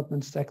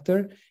development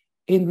sector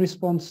in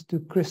response to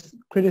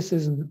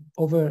criticism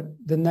over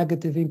the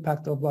negative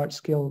impact of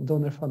large-scale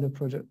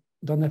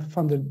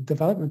donor-funded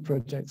development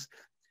projects.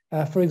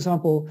 For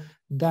example,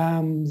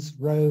 dams,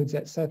 roads,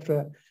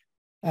 etc.,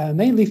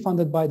 mainly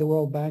funded by the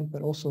World Bank,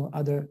 but also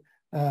other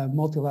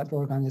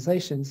multilateral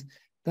organizations,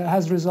 that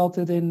has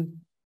resulted in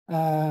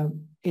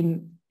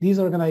these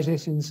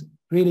organizations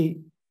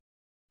really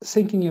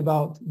thinking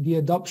about the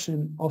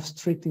adoption of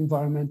strict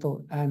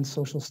environmental and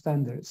social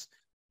standards.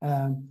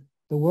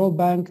 The World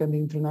Bank and the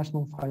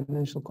International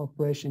Financial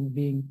Corporation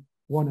being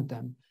one of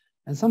them.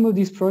 And some of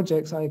these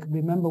projects, I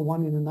remember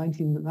one in the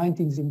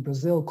 1990s in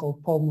Brazil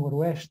called Polo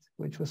Noroeste,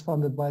 which was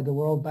funded by the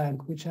World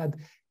Bank, which had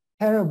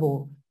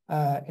terrible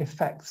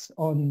effects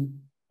on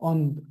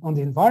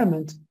the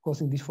environment,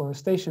 causing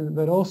deforestation,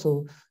 but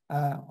also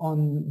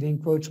on the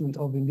encroachment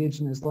of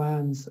indigenous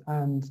lands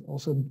and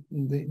also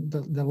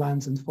the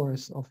lands and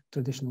forests of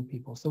traditional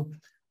people. So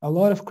a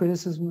lot of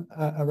criticism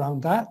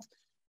around that,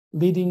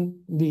 leading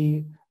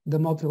the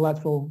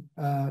multilateral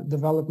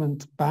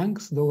development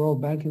banks, the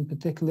World Bank in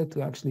particular,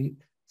 to actually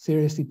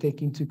seriously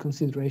take into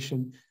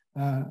consideration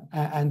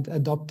and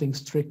adopting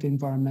strict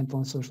environmental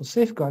and social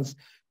safeguards,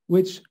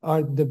 which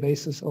are the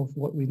basis of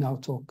what we now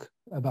talk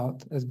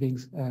about as being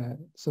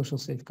social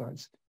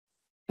safeguards.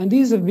 And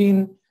these have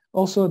been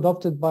also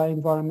adopted by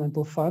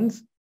environmental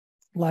funds,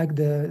 like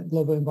the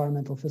Global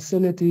Environmental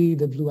Facility,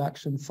 the Blue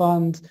Action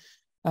Fund.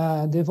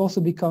 They've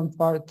also become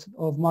part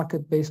of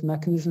market-based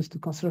mechanisms to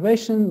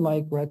conservation,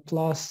 like REDD+,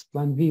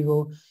 Plan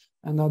Vivo,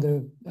 and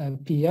other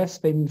PES,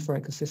 Payment for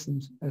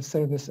Ecosystem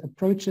Service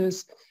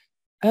approaches.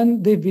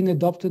 And they've been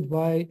adopted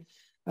by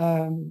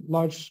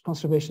large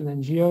conservation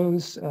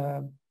NGOs,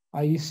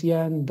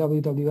 IUCN,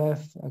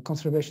 WWF,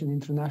 Conservation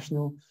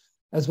International,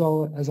 as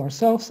well as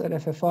ourselves at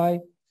FFI,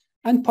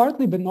 and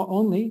partly, but not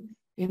only,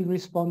 in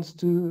response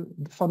to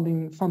the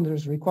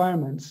funders'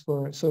 requirements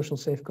for social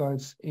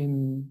safeguards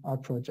in our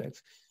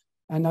projects.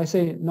 And I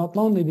say not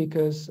only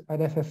because at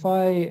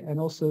FFI and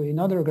also in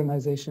other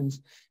organizations,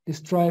 this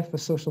drive for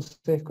social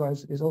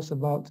safeguards is also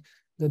about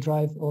the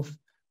drive of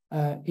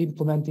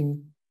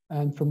implementing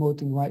and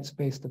promoting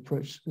rights-based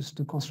approaches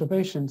to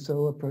conservation,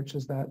 so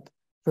approaches that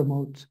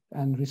promote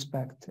and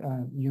respect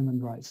human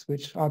rights,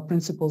 which are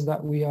principles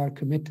that we are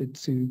committed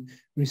to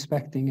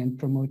respecting and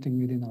promoting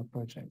within our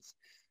projects.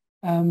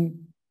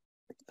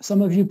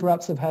 Some of you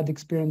perhaps have had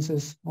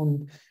experiences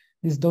on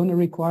these donor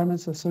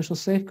requirements of social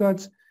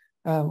safeguards.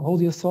 Hold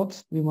your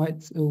thoughts.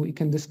 We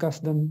can discuss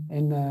them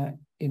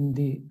in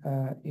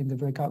the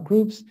breakout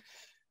groups.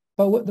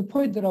 But the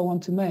point that I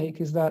want to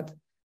make is that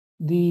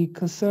the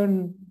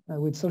concern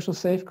with social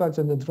safeguards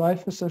and the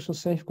drive for social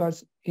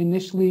safeguards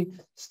initially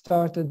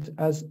started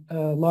as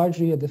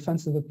largely a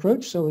defensive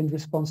approach, so in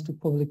response to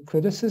public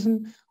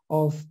criticism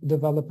of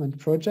development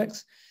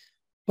projects.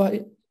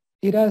 But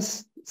it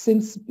has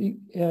since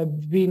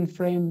been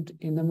framed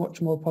in a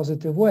much more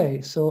positive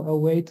way, so a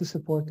way to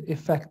support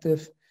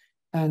effective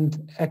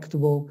and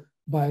equitable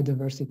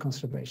biodiversity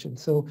conservation.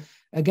 So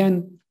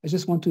again, I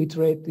just want to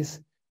iterate this,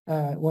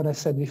 what I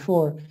said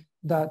before,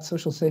 that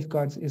social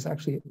safeguards is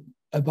actually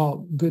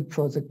about good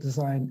project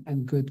design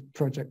and good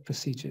project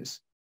procedures.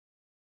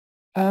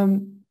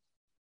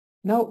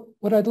 Now,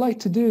 what I'd like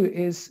to do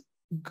is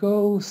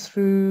go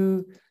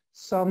through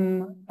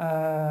some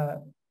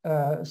of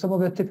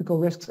the typical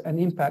risks and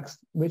impacts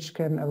which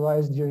can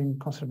arise during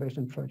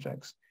conservation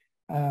projects.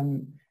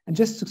 And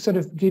just to sort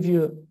of give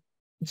you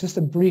just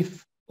a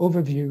brief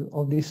overview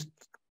of these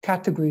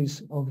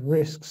categories of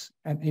risks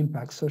and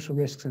impacts, social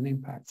risks and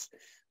impacts,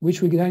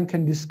 which we then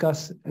can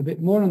discuss a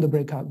bit more on the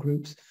breakout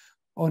groups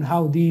on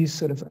how these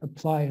sort of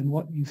apply and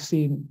what you've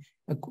seen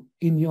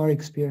in your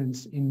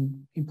experience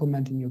in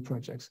implementing your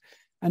projects.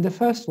 And the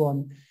first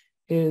one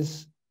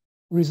is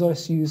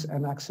resource use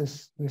and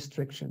access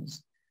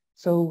restrictions.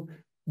 So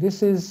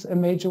this is a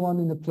major one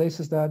in the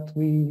places that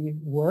we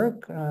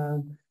work.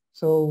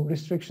 So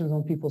restrictions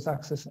on people's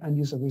access and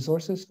use of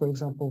resources, for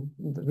example,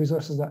 the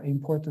resources that are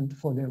important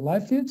for their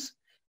livelihoods.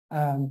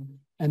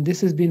 And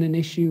this has been an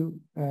issue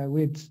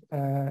with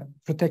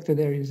protected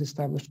areas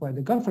established by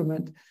the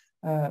government,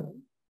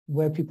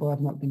 where people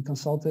have not been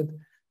consulted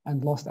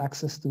and lost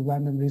access to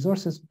land and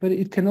resources. But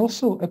it can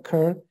also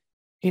occur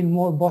in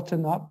more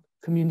bottom-up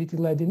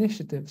community-led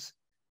initiatives.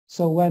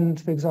 So when,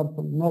 for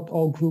example, not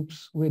all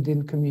groups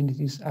within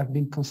communities have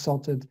been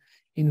consulted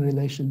in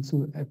relation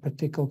to a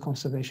particular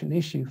conservation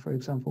issue, for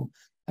example,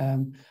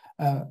 an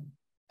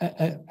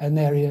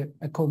area,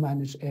 a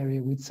co-managed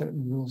area with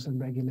certain rules and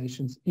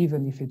regulations,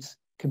 even if it's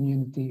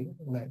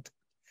community-led.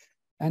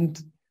 And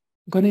I'm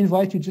going to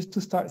invite you just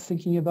to start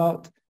thinking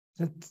about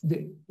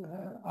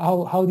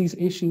how these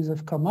issues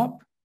have come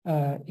up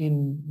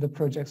in the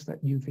projects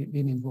that you've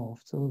been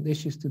involved. So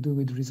issues to do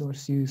with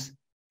resource use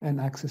and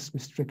access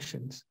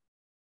restrictions.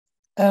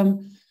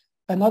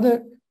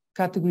 Another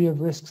category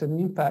of risks and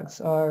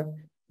impacts are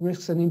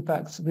risks and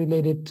impacts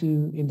related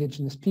to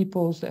indigenous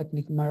peoples,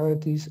 ethnic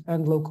minorities,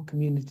 and local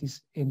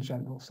communities in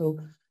general. So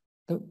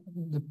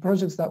the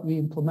projects that we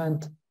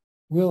implement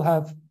will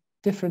have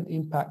different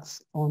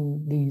impacts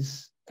on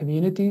these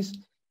communities.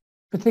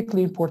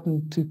 Particularly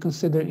important to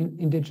consider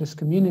indigenous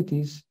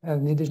communities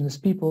and indigenous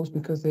peoples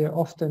because they are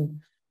often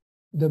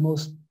the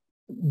most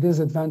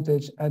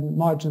disadvantaged and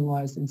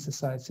marginalized in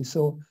society.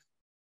 So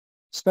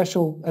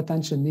special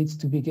attention needs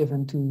to be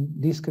given to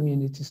these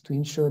communities to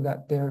ensure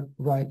that their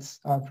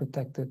rights are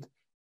protected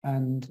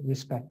and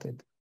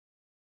respected.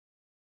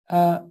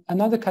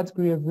 Another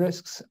category of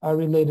risks are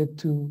related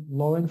to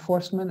law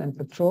enforcement and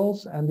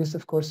patrols, and this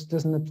of course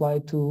doesn't apply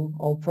to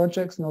all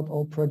projects. Not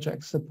all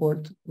projects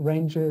support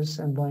rangers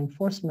and law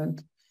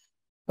enforcement,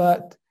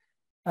 but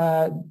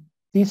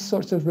these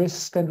sorts of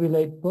risks can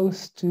relate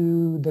both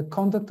to the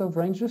conduct of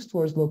rangers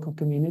towards local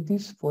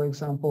communities, for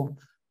example,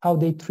 how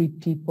they treat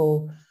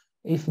people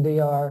if they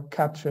are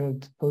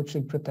captured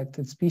poaching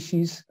protected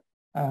species.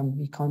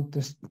 You can't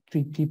just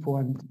treat people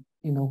and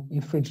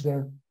infringe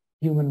their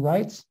human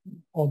rights,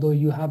 although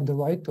you have the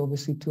right,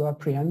 obviously, to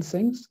apprehend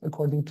things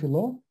according to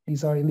law.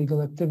 These are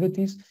illegal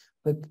activities,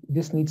 but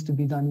this needs to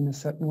be done in a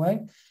certain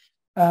way.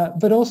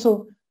 But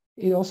also,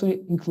 it also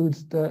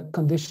includes the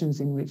conditions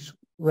in which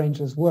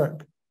rangers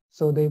work,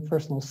 so their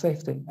personal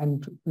safety.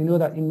 And we know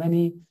that in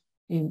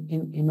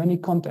many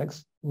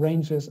contexts,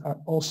 rangers are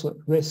also at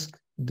risk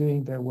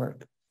doing their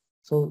work.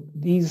 So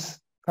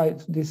these are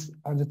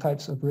the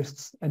types of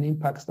risks and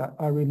impacts that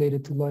are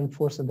related to law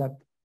enforcement that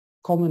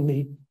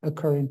commonly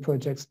occur in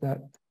projects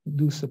that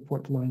do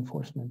support law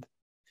enforcement.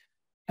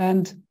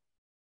 And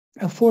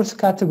a fourth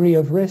category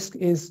of risk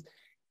is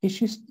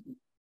issues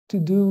to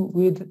do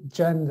with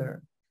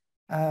gender.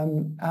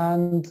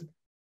 And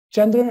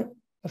gender,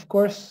 of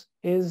course,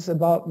 is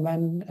about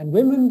men and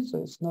women,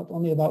 so it's not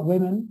only about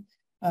women,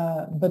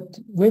 but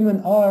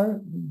women are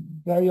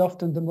very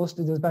often the most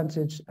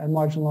disadvantaged and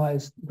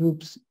marginalized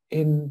groups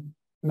in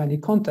many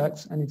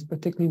contexts, and it's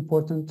particularly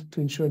important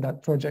to ensure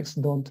that projects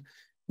don't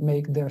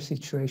make their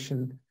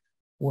situation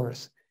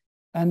worse.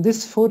 And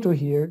this photo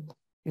here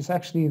is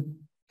actually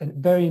a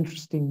very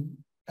interesting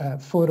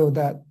photo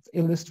that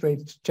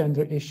illustrates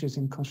gender issues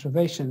in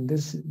conservation.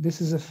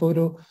 This is a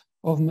photo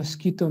of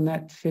mosquito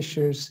net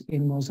fishers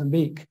in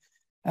Mozambique.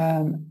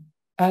 There's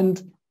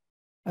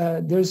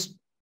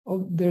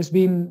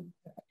been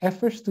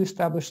efforts to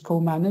establish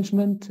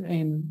co-management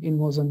in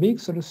Mozambique,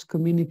 sort of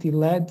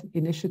community-led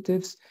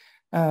initiatives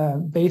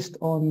based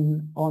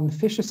on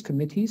fishers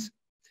committees.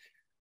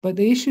 But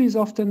the issue is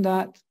often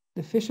that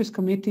the fishers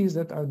committees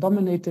that are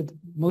dominated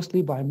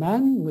mostly by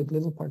men with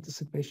little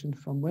participation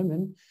from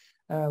women,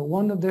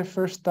 one of their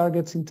first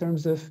targets in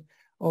terms of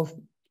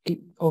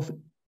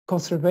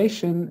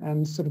conservation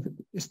and sort of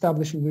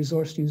establishing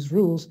resource use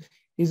rules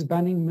is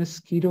banning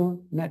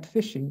mosquito net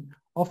fishing,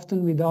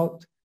 often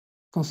without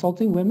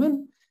consulting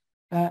women,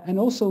 and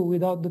also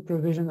without the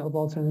provision of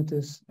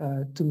alternatives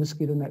to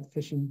mosquito net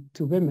fishing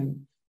to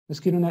women.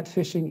 Mosquito net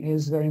fishing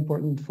is very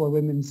important for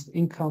women's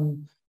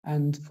income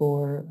and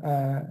for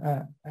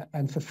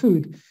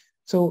food.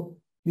 So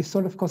these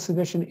sort of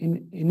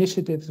conservation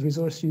initiatives,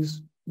 resource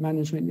use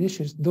management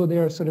initiatives, though they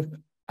are sort of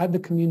at the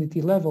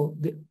community level,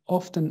 they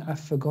often have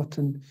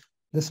forgotten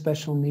the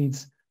special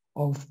needs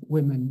of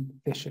women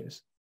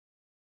fishers.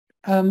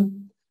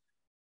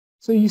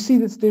 So you see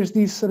that there's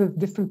these sort of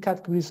different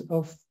categories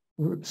of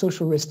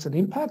social risks and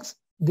impacts.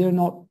 They're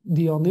not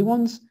the only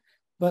ones,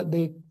 but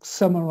they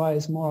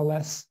summarize more or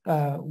less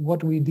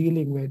what we're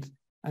dealing with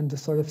and the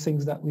sort of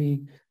things that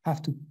we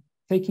have to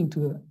take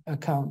into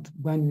account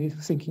when we're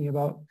thinking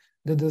about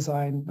the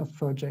design of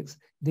projects,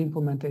 the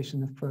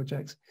implementation of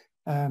projects.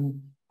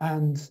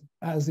 And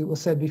as it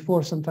was said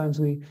before, sometimes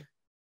we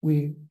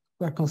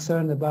are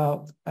concerned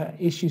about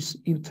issues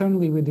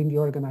internally within the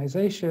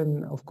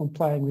organization of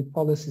complying with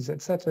policies,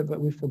 etc., but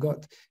we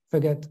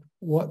forget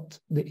what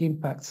the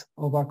impacts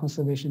of our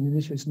conservation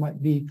initiatives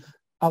might be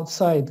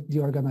outside the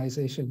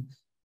organization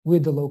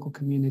with the local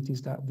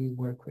communities that we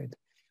work with.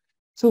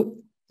 So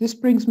this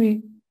brings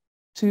me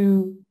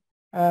to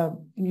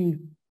new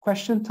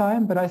question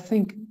time, but I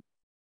think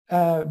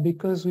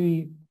because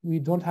we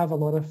don't have a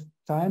lot of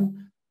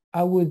time,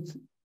 I would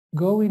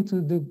go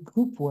into the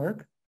group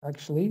work,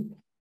 actually,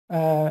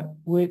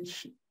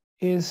 which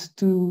is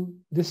to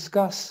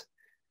discuss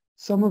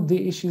some of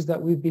the issues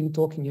that we've been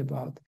talking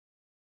about.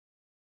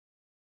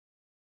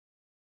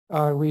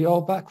 Are we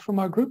all back from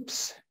our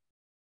groups?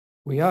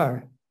 We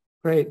are.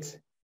 Great.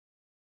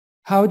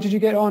 How did you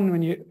get on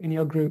when you in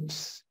your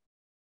groups?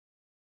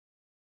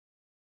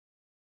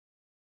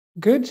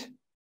 Good?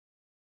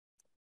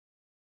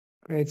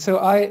 Great. So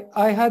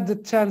I had the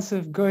chance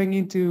of going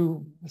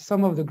into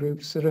some of the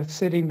groups, sort of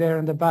sitting there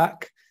in the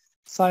back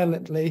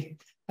silently,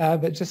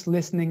 but just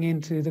listening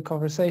into the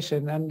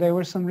conversation. And there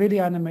were some really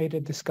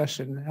animated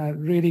discussion,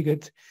 really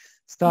good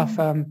stuff.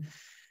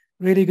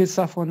 Really good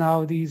stuff on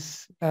how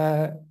these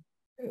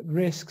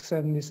risks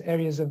and these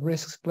areas of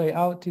risks play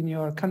out in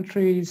your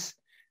countries.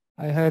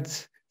 I had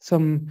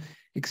some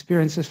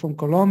experiences from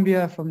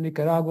Colombia, from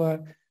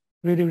Nicaragua,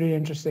 really, really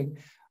interesting.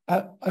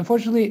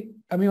 Unfortunately,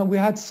 I mean, we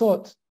had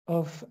thought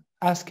of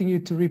asking you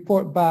to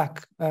report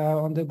back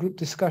on the group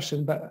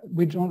discussion, but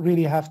we don't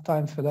really have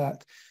time for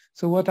that.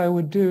 So what I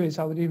would do is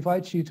I would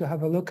invite you to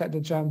have a look at the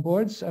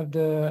Jamboards of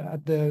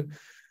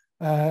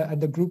at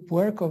the group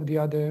work of the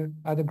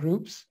other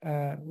groups,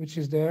 which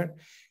is there.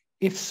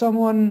 If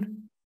someone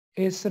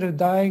is sort of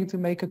dying to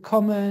make a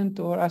comment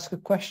or ask a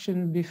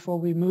question before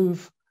we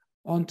move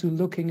on to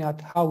looking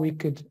at how we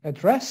could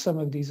address some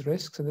of these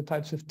risks and the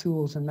types of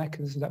tools and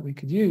mechanisms that we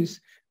could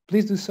use,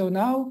 please do so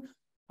now.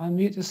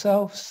 Unmute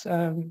yourselves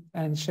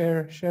and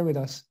share with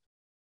us.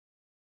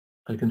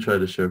 I can try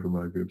to share from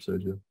our group,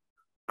 Sergio.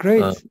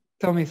 Great.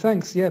 Tommy,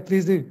 thanks. Yeah,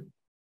 please do.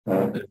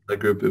 In that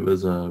group, it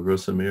was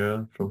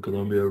Rosamira from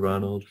Colombia,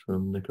 Ronald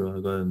from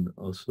Nicaragua, and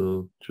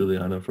also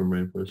Juliana from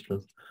Rainforest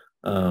Trust.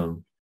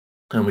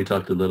 And we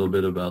talked a little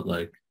bit about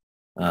like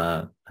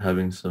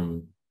having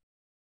some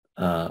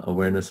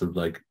awareness of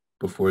like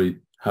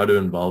how to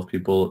involve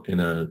people in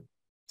a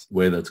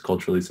way that's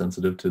culturally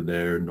sensitive to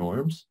their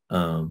norms.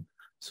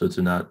 So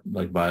to not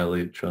like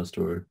violate trust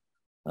or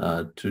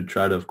to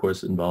try to, of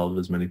course, involve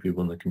as many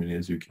people in the community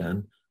as you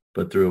can,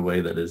 but through a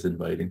way that is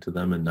inviting to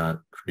them and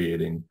not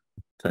creating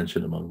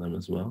tension among them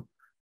as well.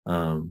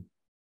 And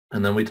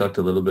then we talked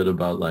a little bit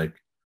about like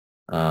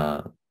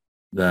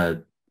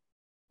that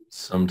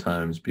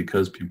sometimes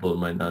because people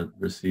might not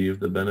receive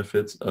the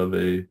benefits of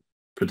a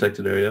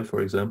protected area,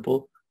 for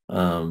example,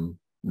 to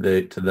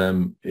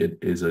them it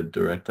is a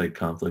direct like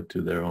conflict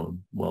to their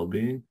own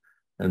well-being.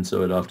 And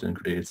so it often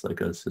creates like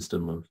a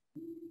system of,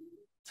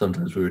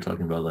 sometimes we were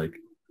talking about like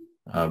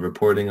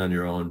reporting on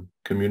your own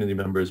community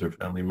members or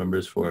family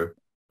members for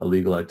a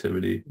legal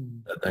activity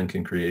that then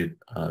can create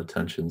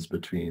tensions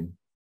between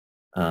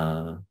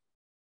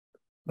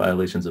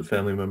violations of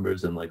family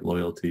members and like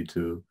loyalty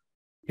to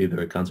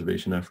either a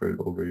conservation effort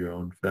over your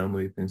own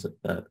family, things like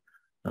that.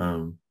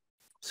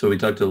 So we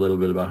talked a little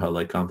bit about how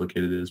like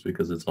complicated it is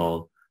because it's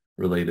all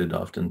related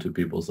often to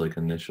people's like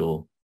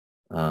initial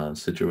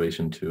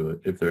situation to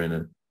if they're in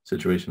a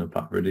situation of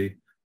poverty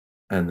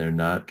and they're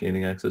not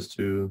gaining access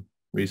to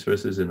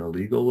resources in a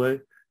legal way,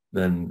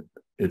 then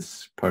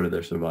it's part of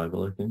their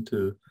survival, I think,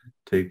 to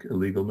take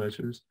illegal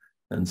measures.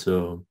 And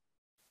so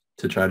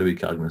to try to be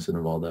cognizant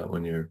of all that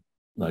when you're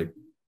like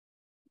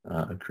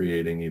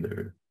creating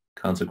either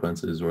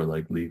consequences or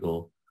like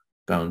legal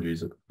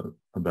boundaries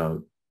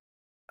about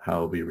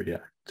how we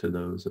react to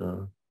those,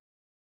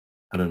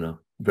 I don't know,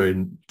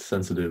 very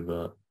sensitive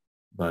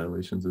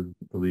violations of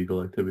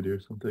illegal activity or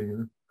something. You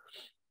know?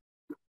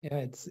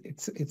 Yeah,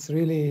 it's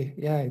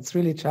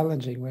really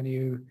challenging when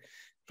you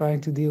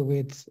trying to deal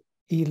with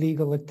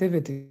illegal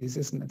activities,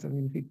 isn't it? I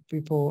mean,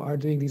 people are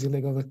doing these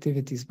illegal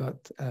activities,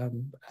 but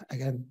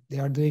again, they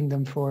are doing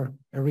them for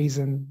a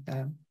reason,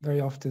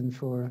 very often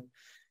for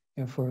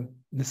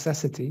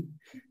necessity.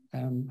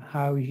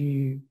 how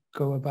you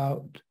go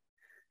about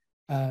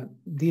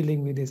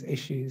dealing with these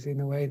issues in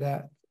a way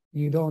that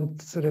you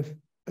don't sort of,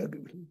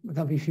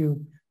 if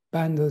you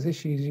ban those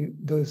issues,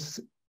 those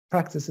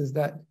practices,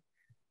 that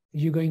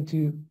you're going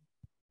to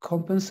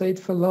compensate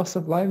for loss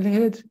of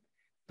livelihood.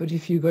 But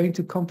if you're going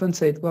to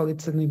compensate, well,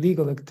 it's an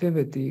illegal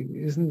activity.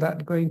 Isn't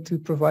that going to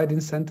provide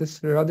incentives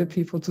for other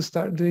people to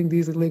start doing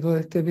these illegal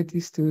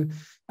activities to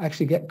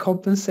actually get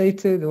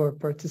compensated or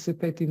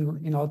participate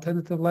in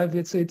alternative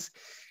livelihoods? So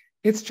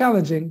it's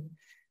challenging.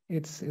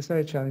 It's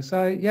very challenging.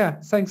 So yeah,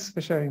 thanks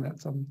for sharing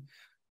that.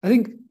 I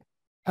think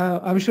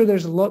I'm sure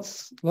there's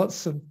lots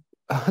of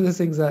other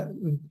things that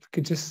we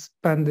could just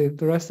spend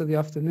the rest of the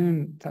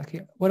afternoon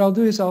talking. What I'll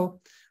do is I'll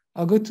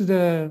go to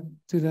the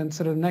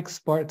sort of next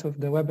part of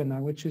the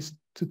webinar, which is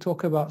to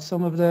talk about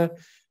some of the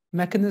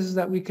mechanisms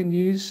that we can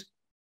use,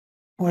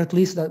 or at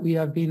least that we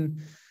have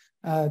been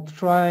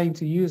trying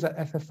to use at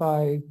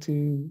FFI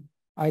to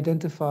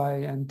identify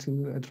and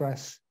to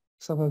address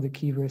some of the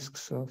key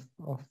risks of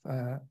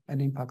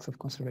and impacts of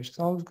conservation.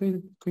 So I was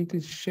going to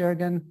share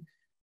again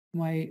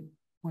my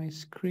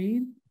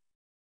screen.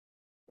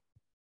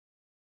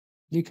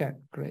 You can,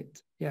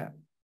 great, yeah,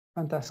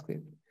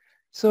 fantastic.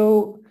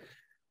 So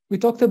we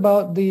talked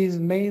about these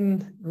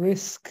main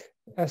risk,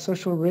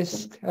 social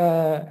risk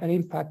and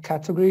impact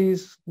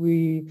categories.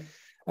 We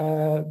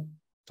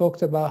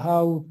talked about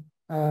how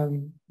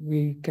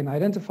we can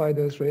identify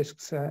those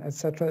risks,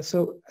 etc.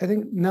 So I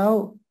think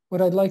now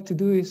what I'd like to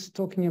do is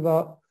talking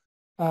about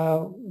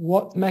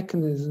what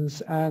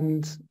mechanisms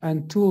and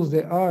tools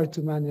there are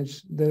to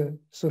manage the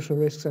social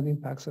risks and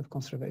impacts of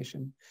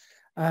conservation.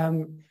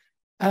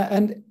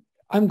 And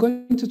I'm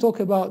going to talk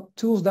about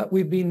tools that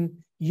we've been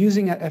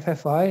using at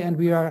FFI, and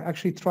we are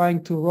actually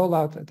trying to roll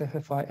out at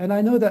FFI. And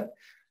I know that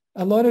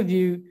a lot of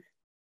you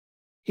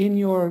in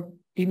your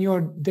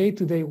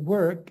day-to-day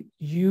work,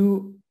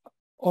 you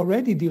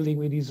already dealing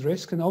with these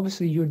risks, and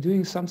obviously you're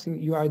doing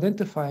something, you're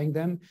identifying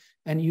them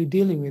and you're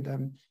dealing with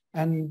them.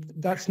 And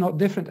that's not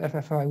different at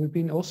FFI. We've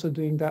been also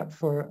doing that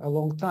for a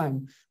long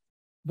time.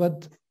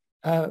 But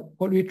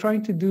what we're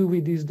trying to do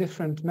with these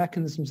different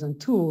mechanisms and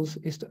tools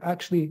is to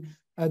actually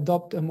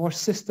adopt a more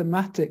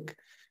systematic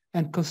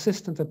and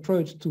consistent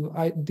approach to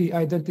the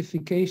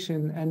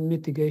identification and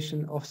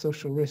mitigation of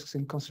social risks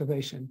in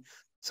conservation.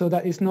 So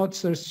that it's not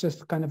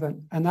just kind of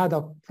an ad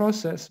hoc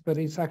process, but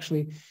it's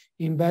actually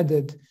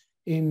embedded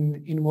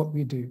in what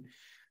we do.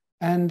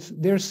 And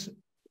there's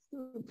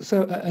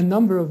a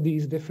number of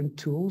these different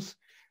tools.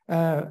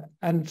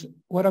 And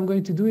what I'm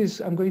going to do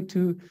is I'm going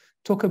to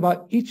talk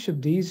about each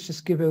of these,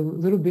 just give a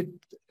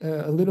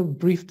little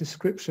brief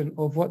description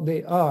of what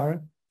they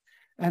are,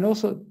 and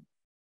also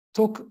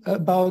talk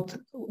about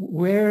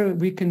where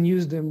we can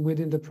use them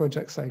within the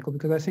project cycle,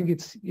 because I think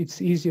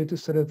it's easier to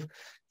sort of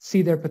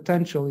see their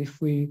potential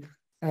if we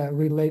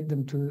relate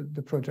them to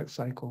the project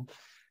cycle.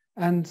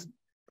 And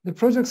the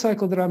project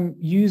cycle that I'm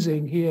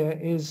using here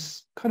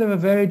is kind of a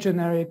very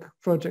generic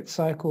project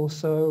cycle.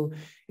 So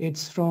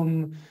it's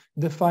from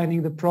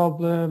defining the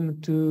problem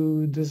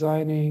to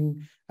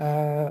designing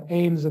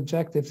aims,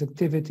 objectives,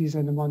 activities,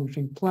 and a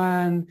monitoring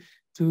plan,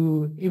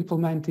 to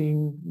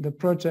implementing the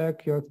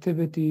project, your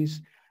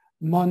activities,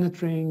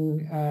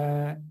 monitoring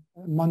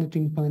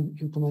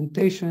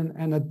implementation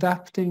and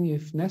adapting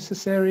if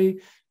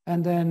necessary,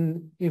 and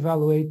then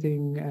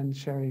evaluating and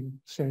sharing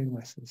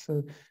lessons.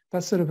 So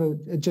that's sort of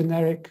a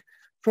generic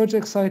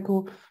project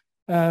cycle.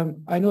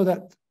 I know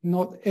that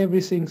not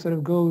everything sort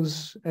of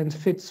goes and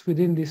fits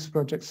within this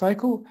project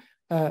cycle,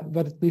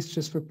 but at least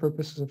just for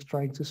purposes of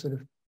trying to sort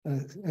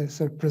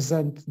of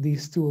present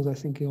these tools, I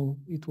think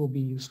it will be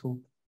useful.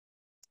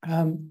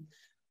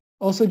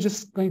 Also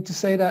just going to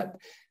say that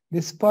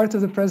this part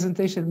of the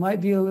presentation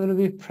might be a little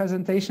bit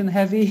presentation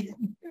heavy,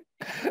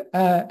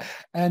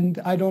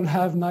 and I don't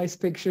have nice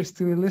pictures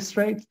to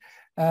illustrate,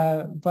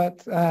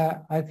 but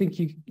I think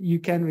you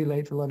can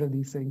relate a lot of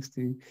these things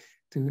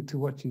to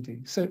what you do.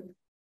 So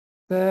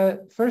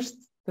the first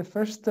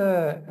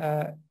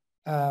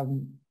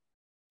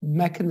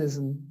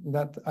mechanism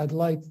that I'd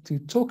like to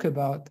talk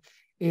about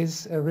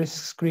is a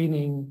risk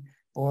screening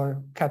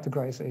or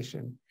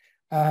categorization.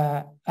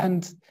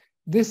 And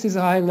this is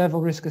a high-level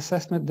risk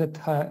assessment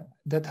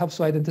that helps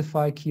to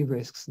identify key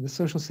risks. The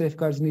social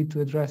safeguards needed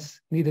to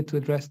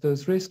address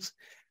those risks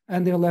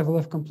and their level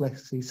of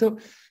complexity. So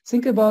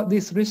think about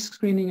this risk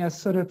screening as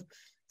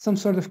some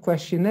sort of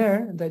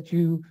questionnaire that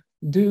you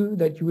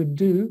would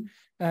do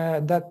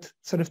that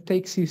sort of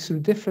takes you through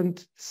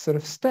different sort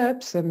of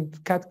steps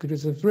and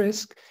categories of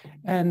risk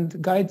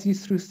and guides you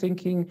through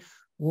thinking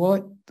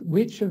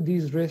which of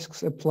these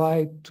risks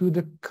apply to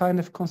the kind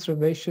of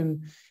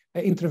conservation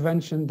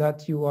intervention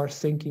that you are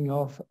thinking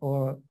of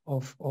or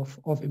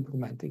of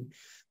implementing.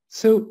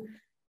 So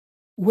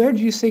where do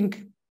you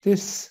think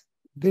this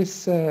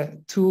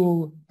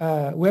tool,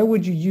 where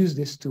would you use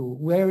this tool?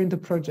 Where in the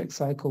project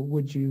cycle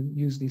would you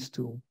use this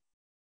tool?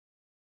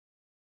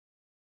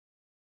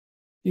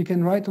 You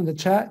can write on the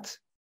chat.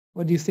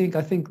 What do you think?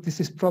 I think this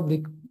is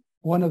probably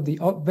one of the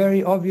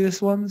very obvious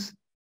ones.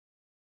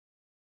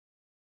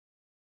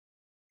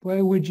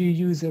 where would you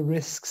use a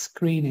risk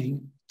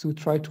screening to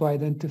try to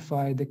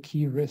identify the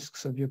key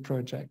risks of your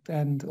project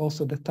and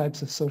also the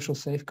types of social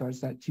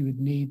safeguards that you would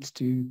need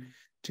to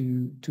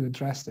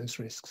address those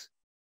risks?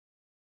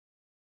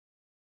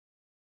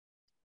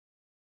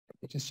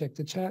 Just check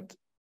the chat.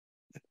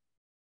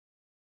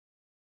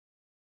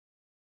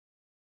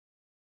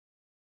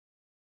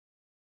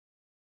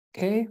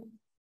 Okay,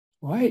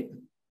 right.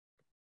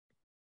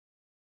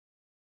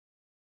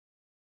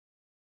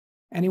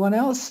 Anyone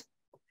else?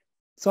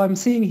 So I'm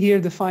seeing here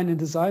define and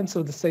design.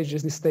 So the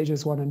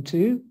stages 1 and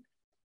 2.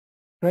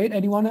 Great.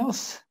 Anyone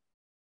else?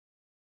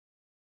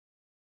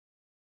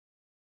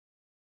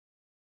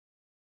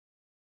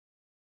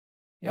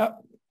 Yeah,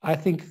 I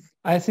think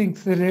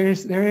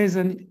that there is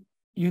an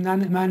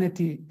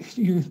unanimity.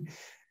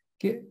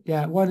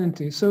 Yeah, 1 and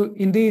 2. So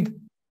indeed,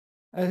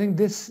 I think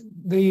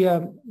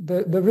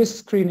the risk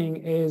screening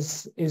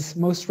is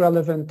most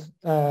relevant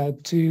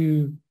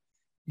to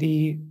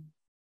the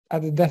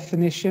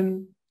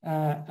definition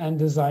and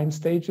design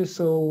stages.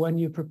 So when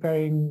you're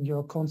preparing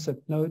your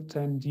concept note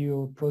and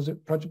your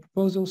project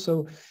proposal,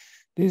 so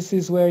this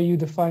is where you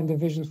define the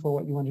vision for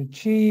what you want to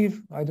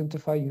achieve,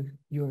 identify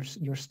your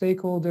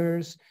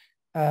stakeholders,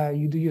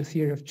 you do your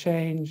theory of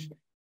change,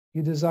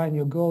 you design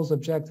your goals,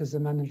 objectives,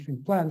 and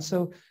management plan.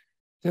 So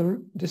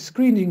the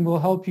screening will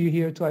help you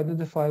here to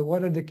identify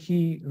what are the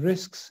key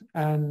risks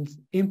and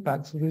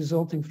impacts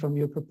resulting from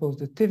your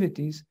proposed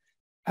activities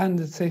and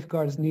the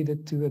safeguards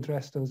needed to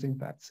address those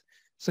impacts.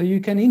 So you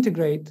can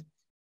integrate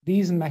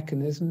these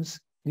mechanisms,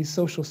 these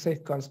social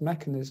safeguards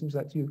mechanisms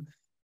that you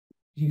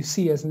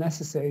see as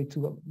necessary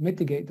to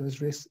mitigate those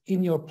risks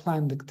in your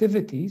planned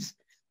activities,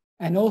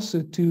 and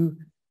also to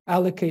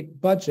allocate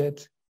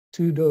budget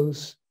to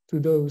those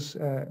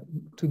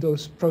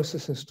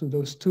processes, to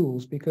those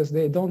tools, because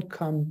they don't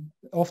come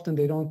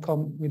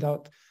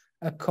without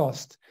a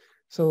cost.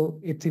 So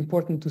it's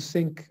important to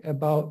think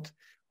about,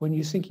 when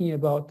you're thinking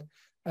about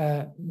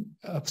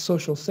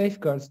social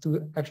safeguards,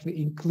 to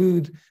actually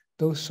include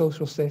those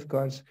social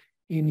safeguards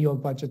in your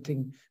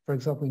budgeting, for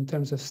example, in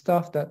terms of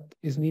staff that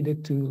is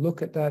needed to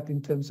look at that,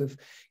 in terms of,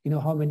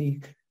 how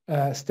many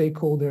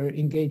stakeholder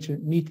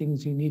engagement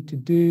meetings you need to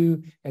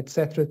do,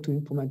 etc., to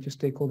implement your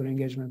stakeholder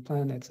engagement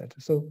plan, etc.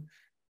 So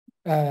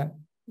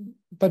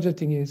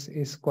budgeting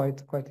is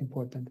quite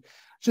important.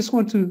 Just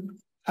want to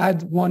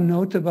add one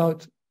note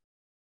about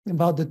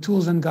the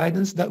tools and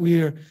guidance that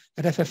we're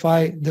at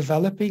FFI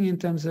developing in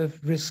terms of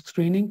risk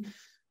screening.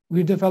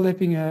 We're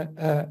developing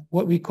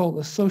what we call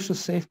a social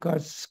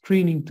safeguards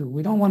screening tool.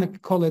 We don't want to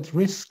call it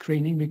risk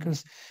screening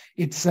because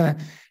it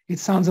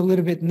sounds a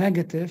little bit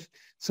negative.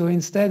 So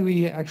instead,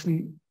 we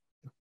actually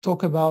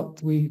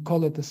we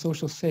call it the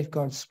social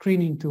safeguards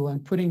screening tool,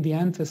 and putting the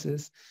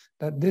emphasis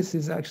that this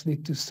is actually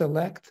to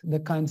select the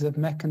kinds of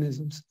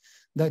mechanisms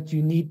that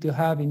you need to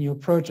have in your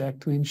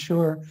project to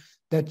ensure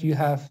that you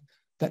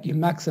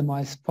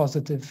maximize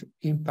positive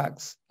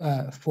impacts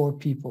for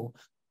people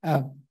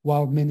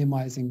while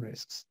minimizing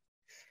risks.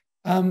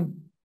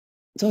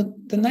 So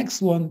the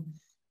next one,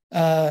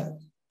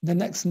 the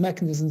next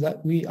mechanism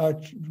that we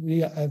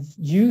have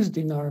used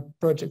in our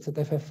projects at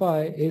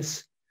FFI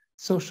is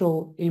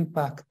social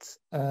impact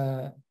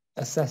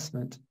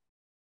assessment.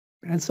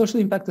 And social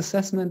impact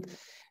assessment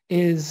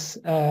is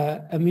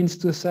a means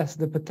to assess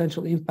the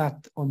potential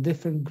impact on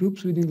different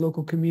groups within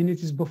local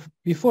communities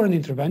before an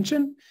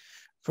intervention,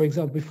 for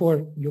example,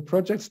 before your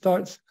project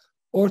starts,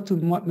 or to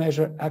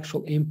measure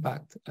actual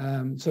impact,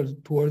 sort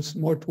of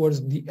more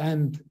towards the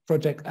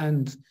project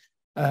end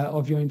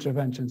of your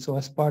intervention. So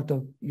as part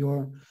of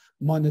your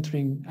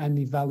monitoring and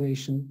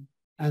evaluation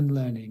and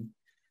learning.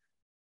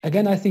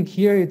 Again, I think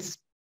here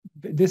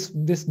this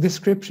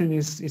description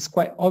is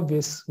quite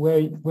obvious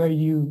where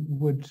you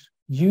would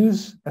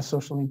use a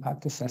social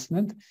impact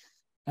assessment.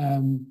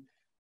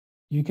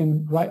 You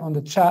can write on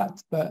the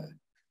chat, but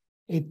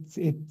it's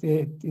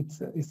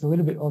a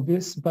little bit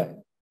obvious.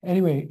 But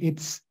anyway,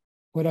 it's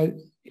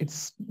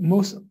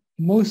most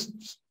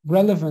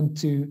relevant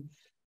to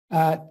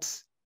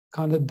at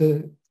kind of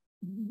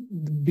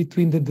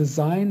between the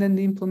design and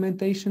the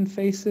implementation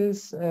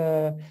phases,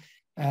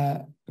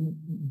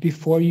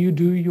 before you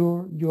do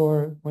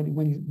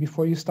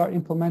before you start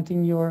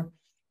implementing your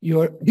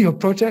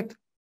project.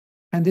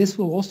 And this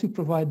will also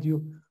provide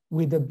you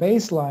with a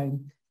baseline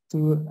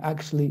to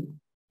actually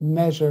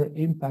measure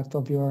impact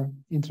of your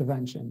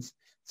interventions.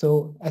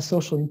 So a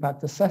social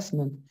impact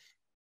assessment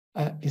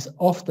is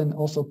often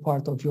also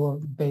part of your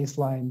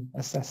baseline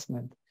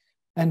assessment.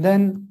 And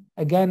then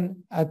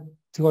again,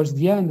 towards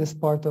the end, as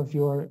part of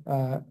your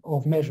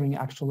of measuring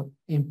actual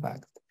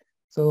impact.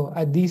 So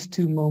at these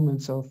two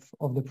moments of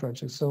the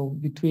project, so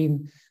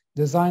between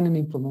design and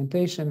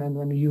implementation, and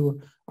when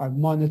you are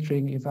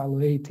monitoring,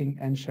 evaluating,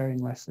 and sharing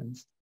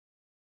lessons.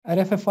 At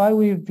FFI,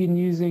 we've been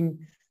using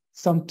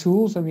some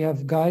tools, and we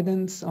have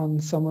guidance on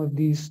some of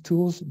these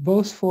tools,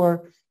 both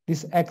for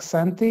this ex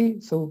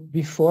ante, so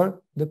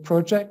before the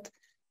project,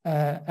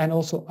 and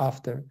also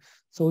after.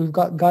 So we've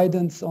got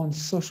guidance on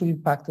social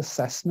impact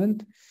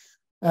assessment.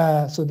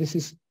 So this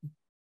is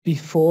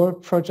before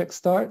project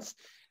starts.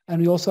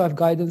 And we also have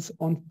guidance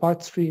on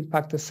Part 3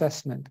 impact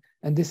assessment.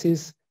 And this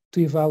is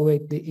to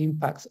evaluate the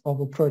impacts of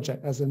a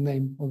project, as the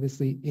name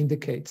obviously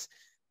indicates.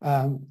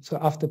 So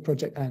after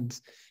project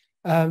ends.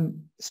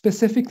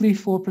 Specifically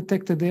for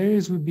protected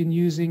areas, we've been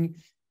using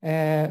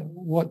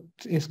what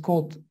is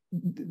called,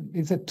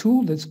 it's a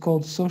tool that's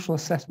called Social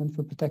Assessment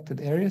for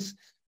Protected Areas,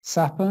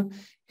 SAPA.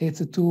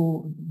 It's a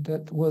tool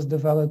that was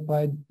developed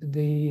by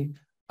the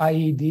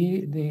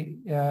IED, the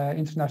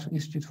International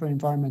Institute for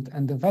Environment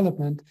and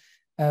Development.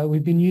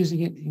 We've been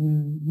using it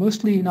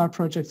mostly in our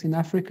projects in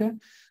Africa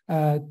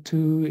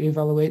to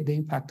evaluate the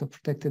impact of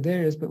protected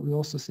areas, but we're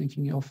also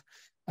thinking of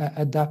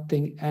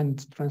adapting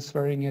and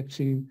transferring it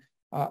to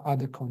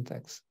other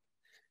contexts.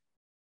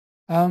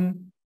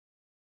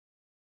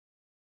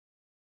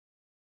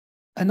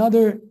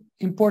 Another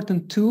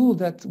important tool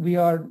that we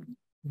are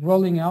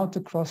rolling out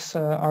across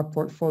our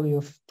portfolio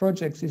of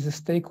projects is a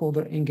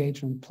stakeholder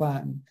engagement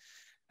plan.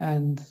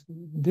 And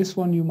this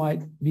one you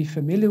might be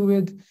familiar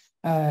with.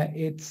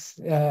 It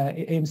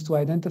aims to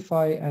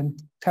identify and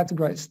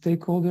categorize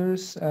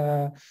stakeholders,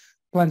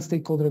 plan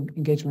stakeholder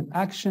engagement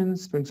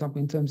actions, for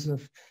example, in terms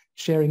of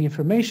sharing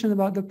information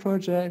about the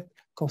project,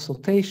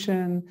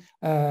 consultation,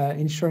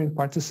 ensuring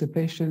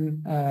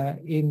participation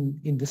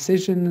in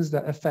decisions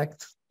that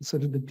affect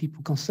sort of the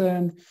people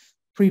concerned,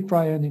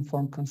 pre-prior and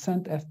informed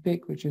consent,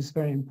 FPIC, which is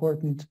very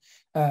important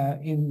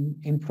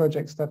in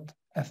projects that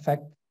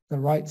affect the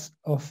rights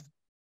of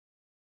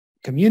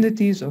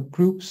communities or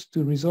groups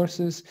to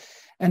resources.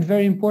 And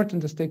very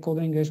important, the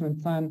stakeholder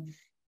engagement plan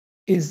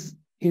is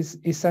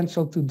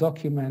essential to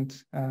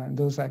document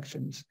those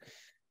actions.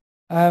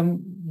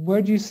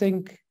 Where do you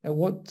think, at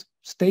what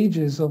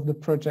stages of the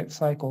project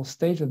cycle,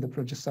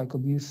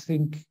 do you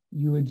think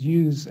you would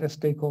use a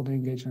stakeholder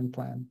engagement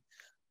plan?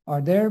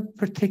 Are there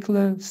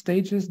particular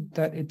stages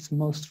that it's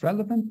most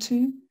relevant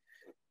to?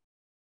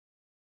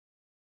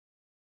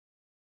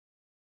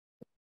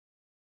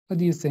 What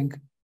do you think?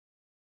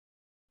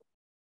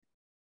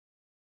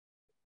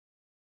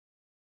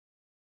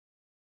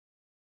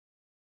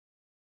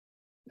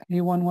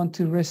 Anyone want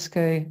to risk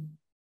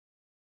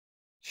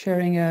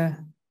sharing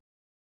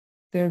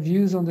their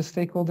views on the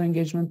stakeholder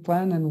engagement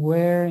plan and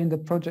where in the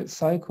project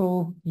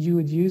cycle you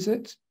would use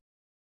it?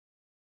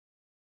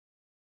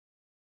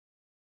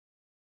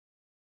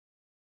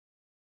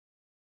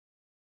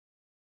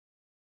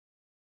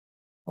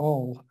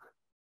 All.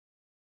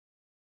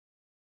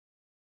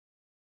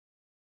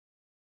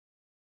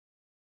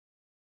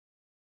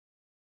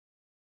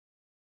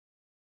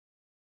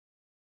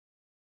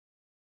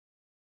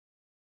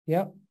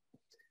 Yeah.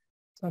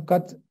 So I've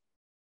got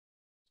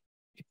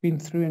between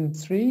 3 and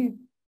 3.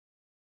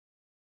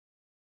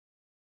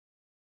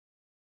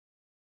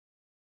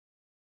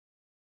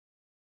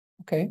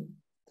 Okay.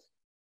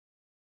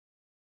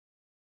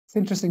 It's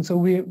interesting.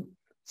 So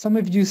some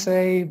of you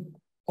say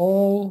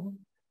all,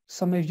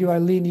 some of you are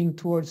leaning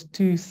towards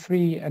 2,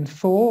 3, and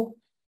 4.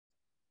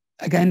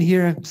 Again,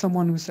 here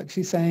someone who's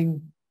actually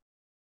saying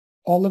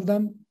all of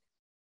them.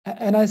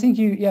 And I think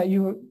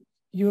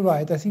you're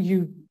right. I think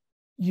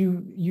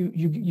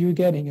you're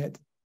getting it.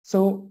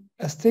 So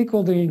a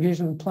stakeholder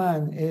engagement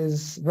plan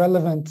is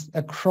relevant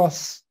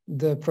across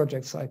the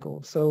project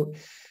cycle. So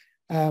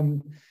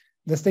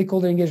the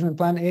stakeholder engagement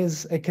plan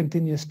is a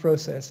continuous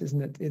process,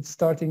 isn't it? It's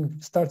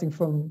starting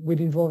from with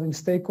involving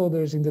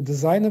stakeholders in the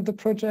design of the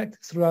project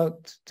through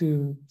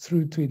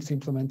to its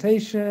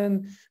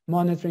implementation,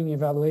 monitoring,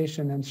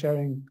 evaluation, and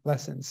sharing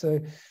lessons.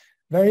 So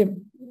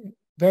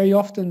very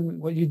often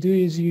what you do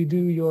is you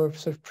do your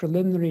sort of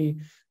preliminary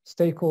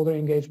stakeholder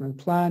engagement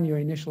plan, your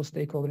initial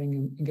stakeholder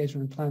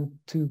engagement plan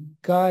to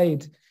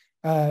guide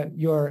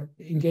your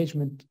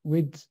engagement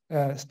with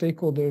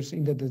stakeholders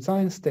in the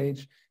design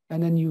stage.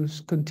 And then you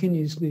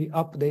continuously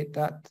update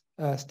that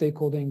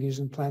stakeholder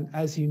engagement plan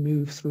as you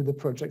move through the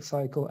project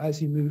cycle,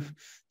 as you move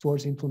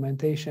towards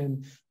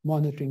implementation,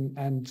 monitoring,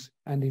 and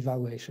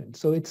evaluation.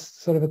 So it's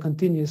sort of a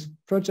continuous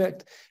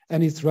project,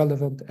 and it's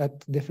relevant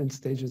at different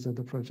stages of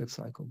the project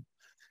cycle.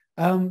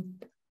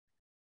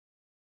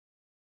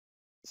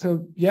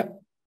 So yeah,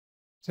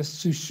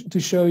 just to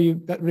show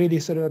you that really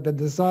sort of the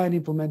design,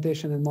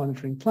 implementation, and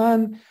monitoring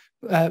plan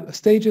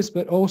stages,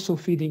 but also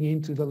feeding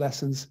into the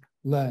lessons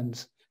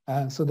learned.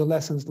 So the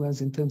lessons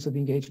learned in terms of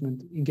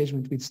engagement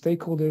with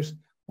stakeholders,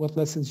 what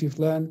lessons you've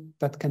learned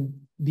that can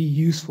be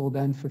useful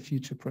then for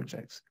future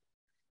projects.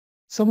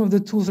 Some of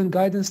the tools and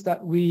guidance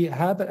that we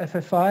have at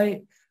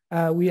FFI,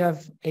 we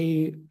have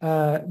a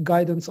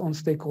guidance on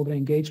stakeholder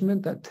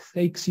engagement that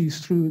takes you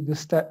through the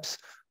steps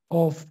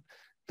of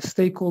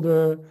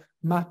stakeholder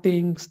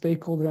mapping,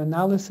 stakeholder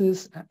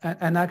analysis,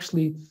 and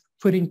actually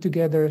putting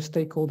together a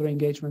stakeholder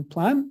engagement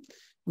plan,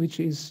 which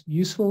is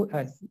useful.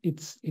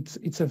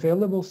 It's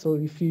available. So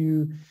if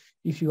you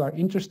are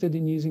interested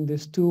in using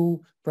this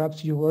tool,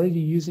 perhaps you're already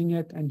using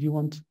it and you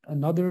want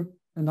another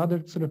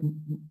sort of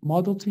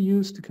model to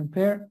use to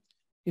compare,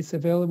 it's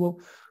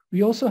available.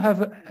 We also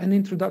have an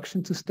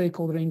introduction to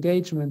stakeholder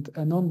engagement,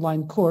 an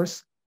online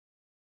course,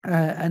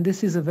 and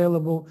this is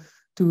available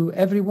to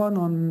everyone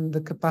on the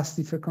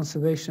Capacity for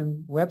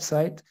Conservation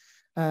website.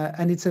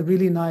 And it's a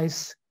really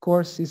nice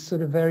course. It's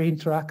sort of very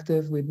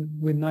interactive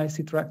with nice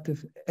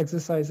interactive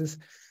exercises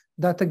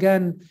that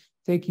again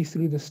take you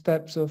through the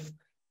steps of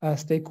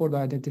stakeholder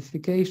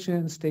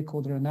identification,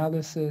 stakeholder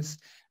analysis,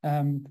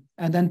 and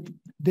then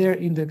there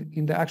in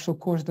the actual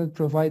course that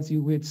provides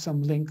you with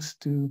some links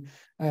to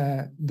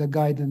the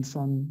guidance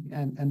on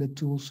and the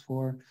tools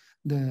for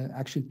the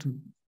actually to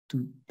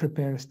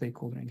prepare a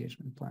stakeholder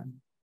engagement plan.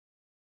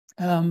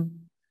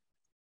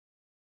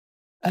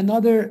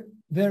 Another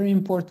very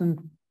important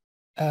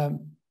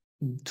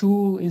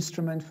tool,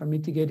 instrument for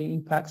mitigating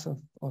impacts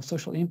of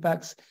social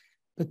impacts,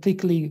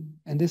 particularly,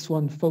 and this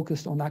one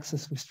focused on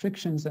access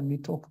restrictions, and we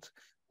talked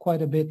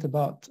quite a bit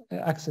about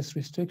access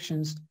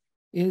restrictions,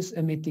 is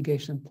a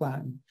mitigation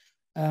plan.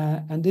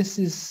 And this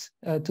is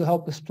to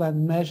help us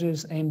plan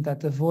measures aimed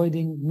at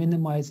avoiding,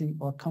 minimizing,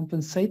 or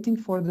compensating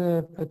for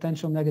the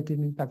potential negative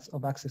impacts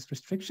of access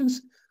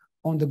restrictions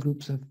on the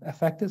groups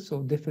affected,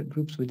 so different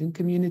groups within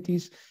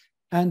communities,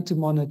 and to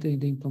monitor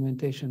the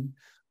implementation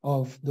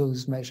of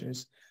those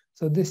measures.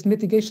 So this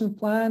mitigation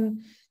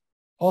plan,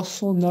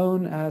 also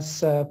known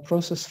as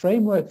process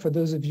framework, for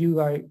those of you who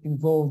are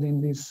involved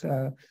in these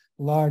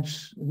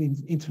large,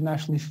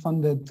 internationally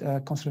funded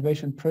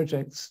conservation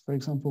projects, for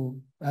example,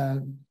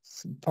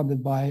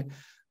 funded by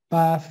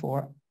BAF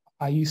or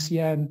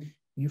IUCN,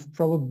 you've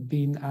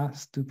probably been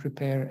asked to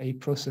prepare a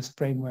process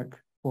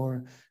framework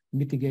for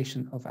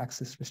mitigation of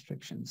access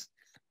restrictions.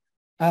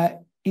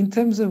 In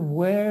terms of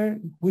where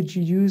would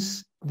you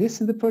use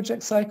this in the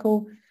project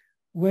cycle,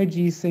 where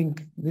do you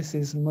think this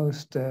is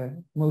most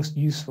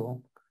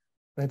useful,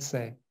 let's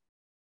say?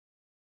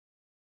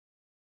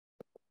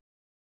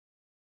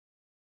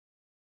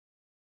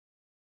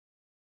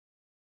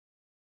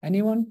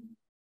 Anyone?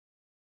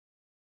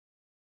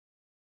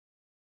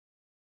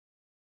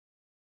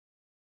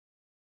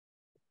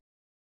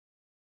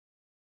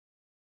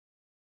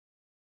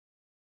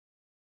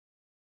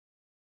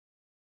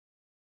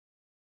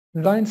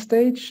 Design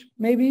stage,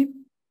 maybe?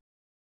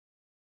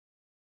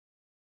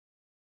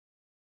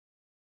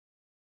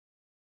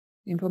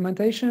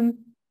 Implementation,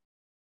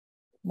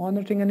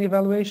 monitoring and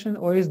evaluation,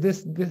 or is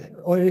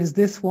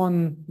this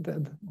one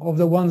of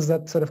the ones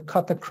that sort of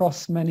cut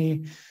across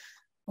many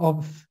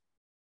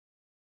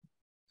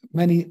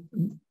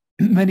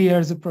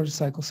areas of project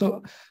cycle?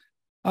 So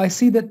I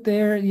see that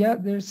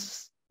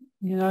there's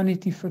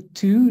unanimity for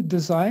 2,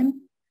 design.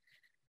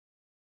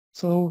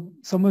 So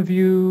some of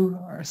you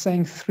are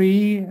saying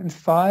 3 and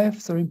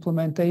 5, so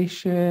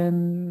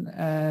implementation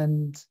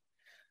and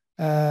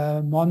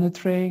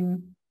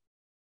monitoring.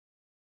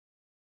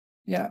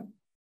 Yeah,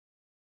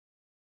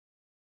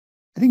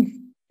 I think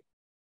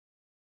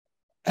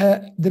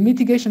the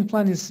mitigation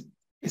plan is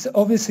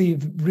obviously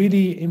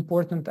really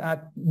important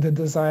at the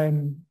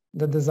design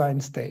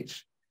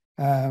stage.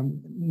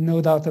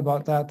 No doubt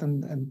about that,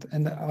 and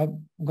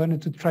I'm going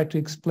to try to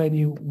explain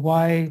you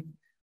why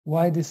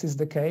this is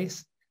the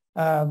case.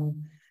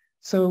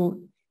 So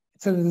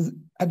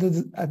at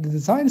the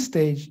design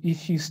stage,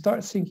 if you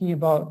start thinking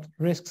about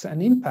risks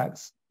and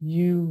impacts,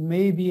 you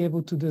may be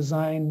able to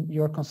design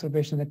your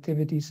conservation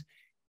activities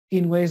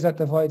in ways that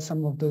avoid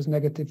some of those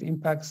negative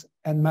impacts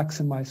and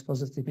maximize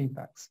positive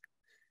impacts.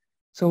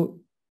 So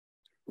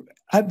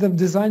at the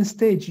design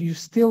stage, you're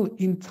still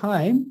in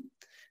time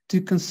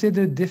to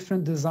consider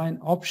different design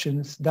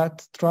options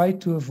that try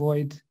to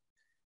avoid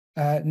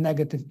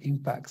negative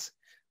impacts.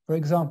 For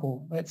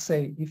example, let's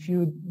say if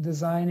you're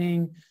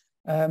designing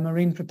a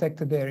marine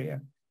protected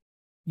area,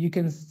 you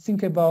can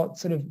think about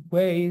sort of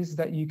ways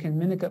that you can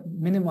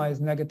minimize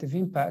negative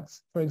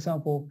impacts. For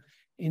example,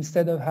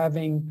 instead of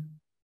having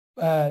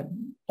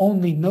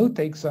only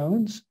no-take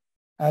zones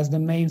as the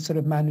main sort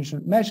of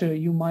management measure,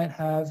 you might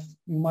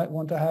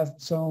want to have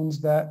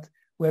zones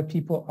where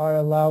people are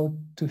allowed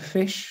to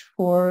fish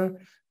for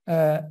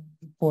a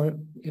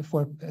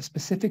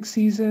specific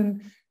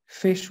season,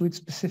 fish with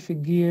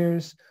specific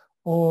gears,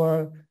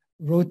 or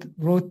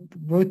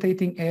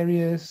rotating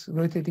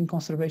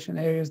conservation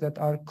areas that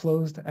are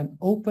closed and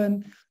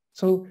open.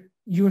 So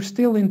you're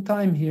still in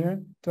time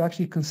here to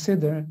actually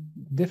consider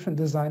different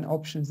design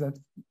options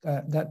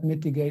that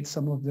mitigate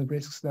some of the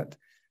risks that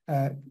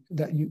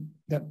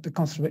the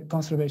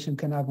conservation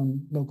can have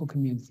on local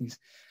communities.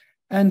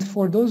 And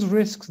for those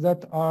risks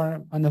that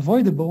are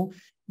unavoidable,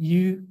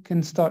 you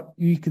can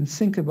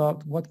think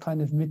about what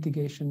kind of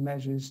mitigation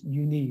measures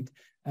you need.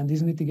 And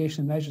these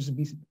mitigation measures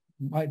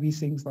might be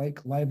things like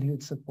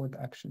livelihood support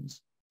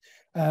actions.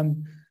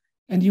 And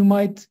you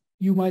might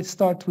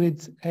start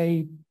with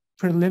a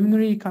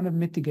preliminary kind of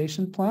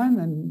mitigation plan,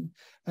 and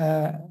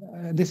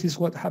this is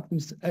what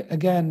happens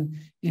again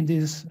in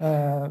these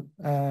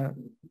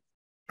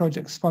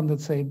projects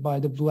funded, say, by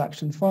the Blue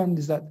Action Fund,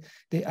 is that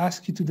they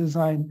ask you to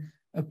design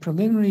a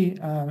preliminary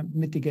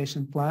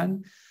mitigation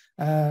plan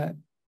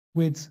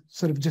with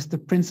sort of just the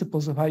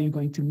principles of how you're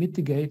going to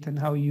mitigate and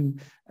how you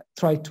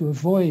try to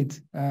avoid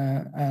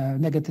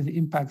negative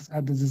impacts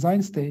at the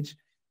design stage,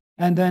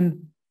 and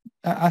then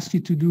ask you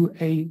to do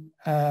a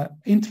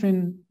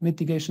interim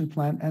mitigation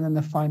plan and then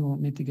a final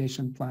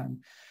mitigation plan.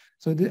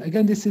 So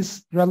again, this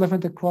is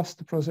relevant across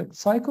the project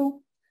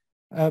cycle,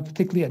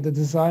 particularly at the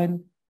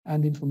design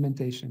and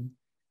implementation.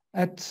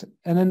 And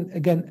then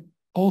again,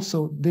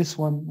 also this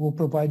one will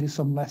provide you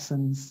some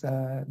lessons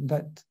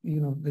that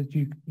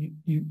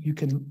you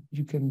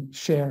can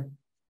share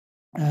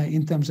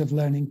in terms of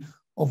learning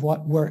of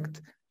what worked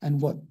and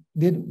what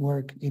didn't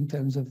work in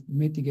terms of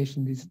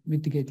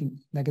mitigating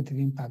negative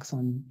impacts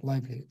on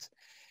livelihoods.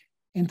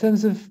 In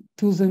terms of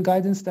tools and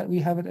guidance that we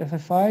have at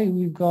FFI,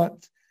 we've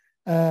got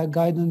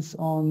guidance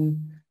on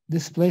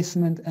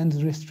displacement and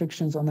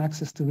restrictions on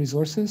access to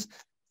resources.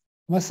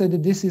 I must say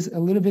that this is a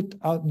little bit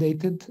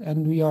outdated,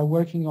 and we are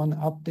working on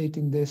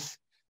updating this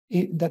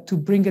to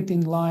bring it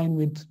in line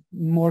with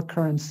more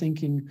current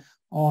thinking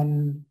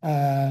on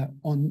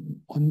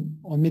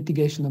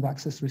mitigation of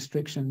access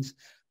restrictions,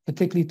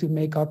 particularly to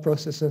make our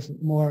processes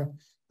more,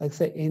 let's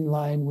say, in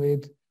line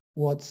with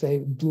what, say,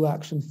 Blue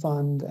Action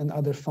Fund and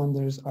other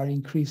funders are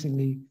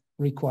increasingly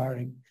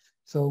requiring.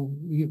 So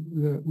we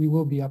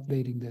will be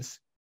updating this.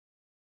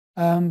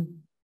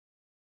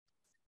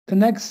 The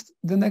next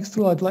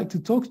tool I'd like to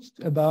talk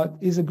about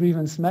is a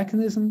grievance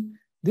mechanism.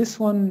 This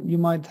one you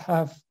might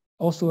have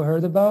also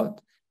heard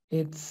about.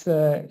 It's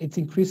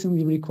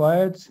increasingly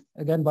required,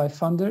 again, by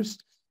funders.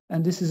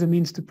 And this is a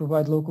means to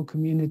provide local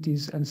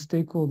communities and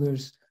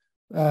stakeholders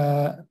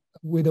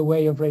with a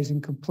way of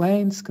raising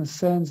complaints,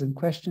 concerns, and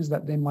questions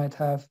that they might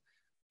have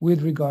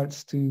with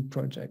regards to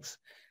projects.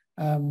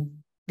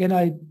 Again,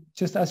 I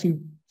just ask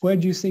you, where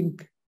do you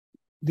think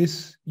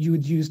you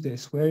would use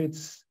this? Where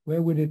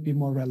would it be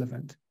more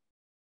relevant?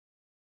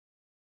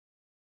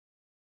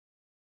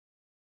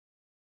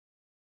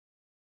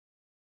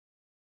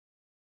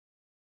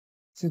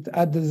 Is it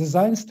at the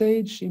design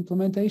stage,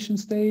 implementation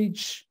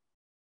stage?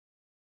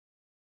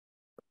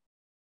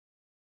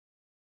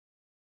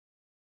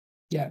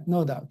 Yeah,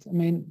 no doubt. I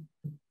mean,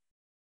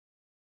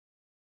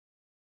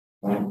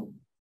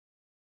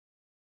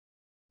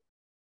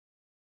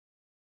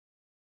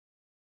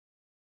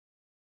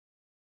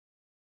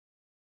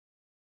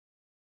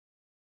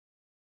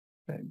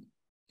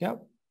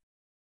 yep.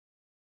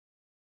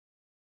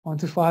 1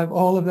 to 5,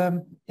 all of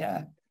them.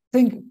 Yeah. I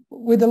think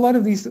with a lot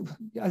of these,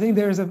 I think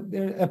there's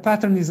a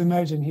pattern is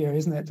emerging here,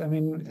 isn't it? I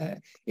mean,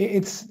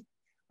 it's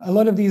a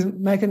lot of these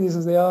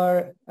mechanisms. They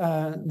are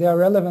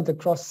relevant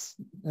across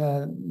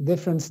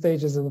different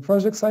stages of the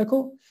project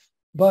cycle,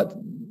 but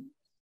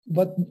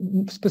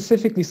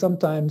specifically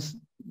sometimes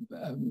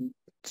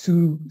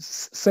to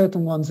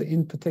certain ones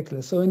in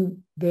particular. So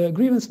in the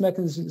grievance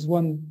mechanism is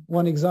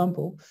one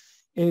example.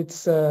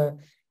 It's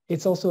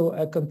also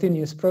a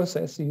continuous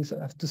process. You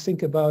have to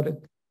think about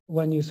it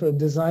when you're sort of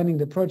designing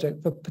the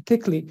project, but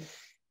particularly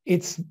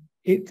it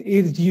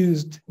is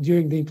used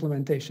during the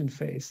implementation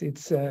phase.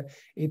 It's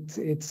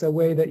a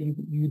way that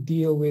you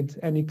deal with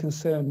any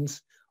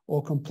concerns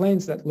or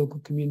complaints that local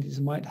communities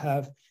might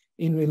have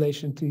in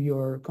relation to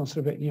your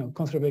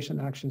conservation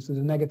actions, to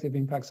the negative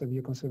impacts of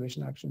your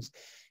conservation actions.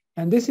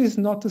 And this is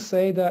not to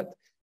say that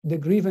the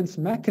grievance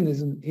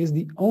mechanism is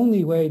the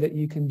only way that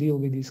you can deal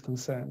with these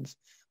concerns.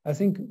 I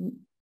think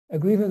a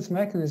grievance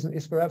mechanism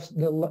is perhaps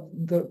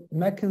the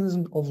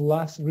mechanism of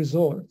last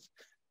resort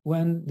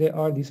when there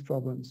are these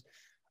problems.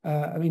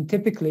 I mean,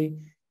 typically,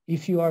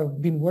 if you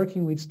have been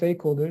working with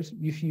stakeholders,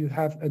 if you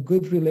have a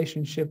good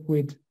relationship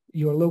with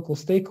your local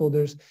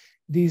stakeholders,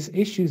 these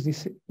issues,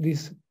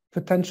 these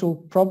potential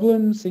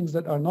problems, things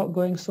that are not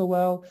going so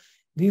well,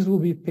 these will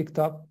be picked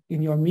up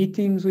in your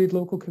meetings with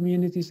local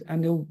communities,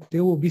 and they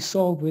will be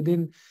solved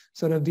within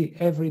sort of the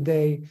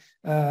everyday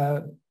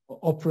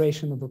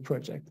operation of a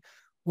project.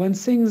 When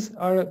things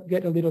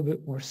get a little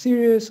bit more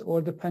serious,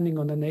 or depending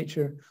on the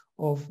nature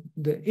of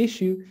the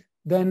issue,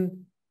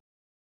 then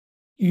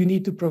you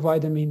need to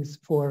provide a means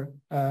for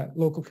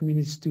local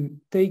communities to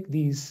take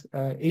these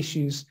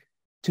issues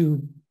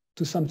to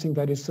something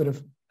that is sort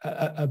of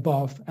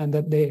above, and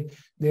that there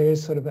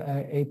is sort of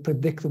a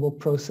predictable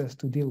process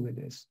to deal with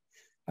this.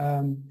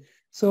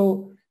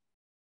 So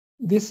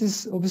this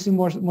is obviously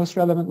most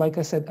relevant, like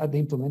I said, at the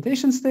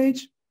implementation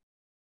stage,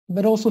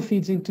 but also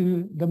feeds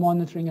into the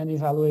monitoring and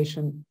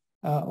evaluation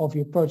of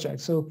your project.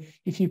 So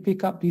if you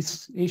pick up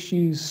these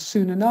issues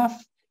soon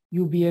enough,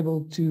 you'll be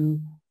able to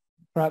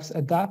perhaps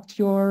adapt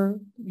your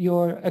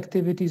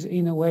activities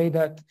in a way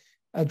that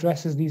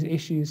addresses these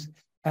issues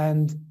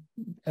and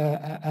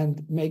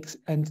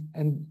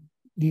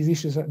these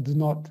issues do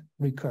not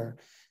recur.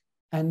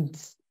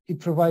 And it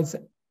provides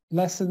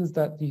lessons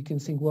that you can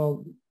think,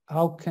 well,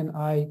 how can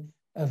I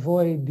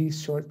avoid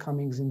these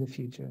shortcomings in the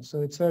future?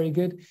 So it's very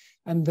good.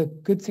 And the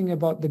good thing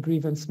about the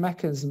grievance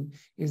mechanism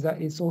is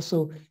that it's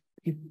also,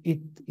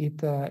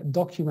 it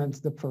documents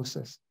the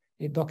process.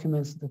 It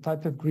documents the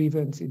type of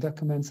grievance, it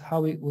documents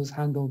how it was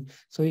handled.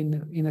 So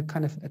in a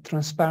kind of a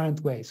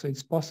transparent way. So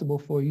it's possible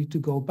for you to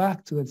go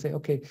back to and say,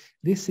 okay,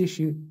 this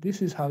issue,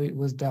 this is how it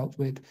was dealt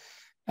with.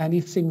 And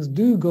if things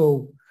do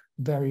go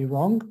very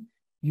wrong,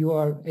 you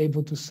are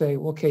able to say,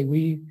 okay,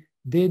 we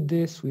did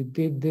this,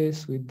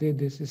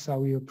 this is how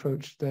we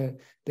approached the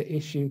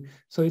issue.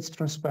 So it's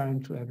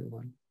transparent to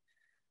everyone.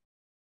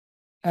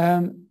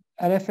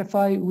 at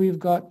FFI, we've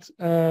got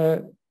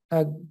a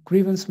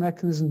grievance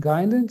mechanism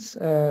guidance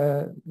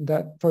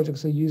that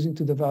projects are using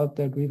to develop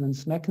their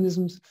grievance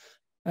mechanisms.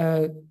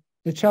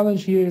 The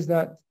challenge here is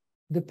that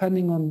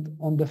depending on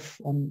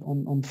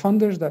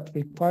funders that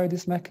require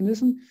this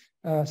mechanism,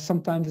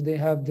 sometimes they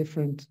have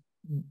different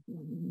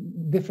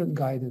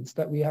guidance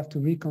that we have to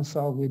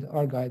reconcile with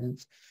our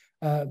guidance.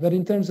 But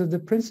in terms of the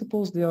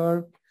principles, they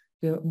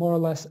more or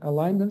less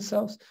align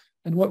themselves.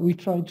 And what we're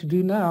trying to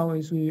do now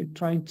is we're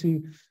trying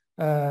to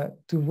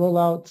roll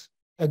out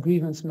a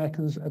grievance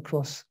mechanism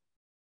across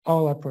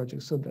all our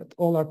projects so that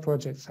all our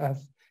projects have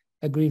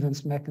a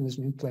grievance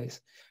mechanism in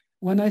place.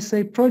 When I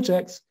say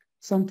projects,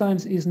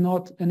 sometimes is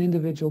not an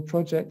individual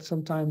project,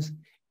 sometimes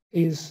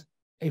is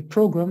a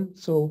program,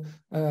 so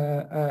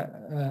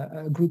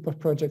a group of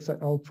projects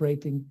that are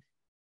operating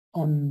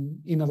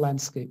in a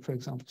landscape, for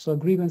example. So a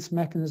grievance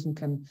mechanism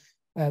can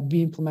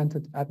be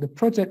implemented at the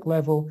project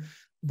level,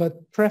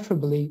 but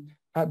preferably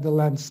at the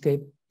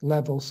landscape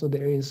level, so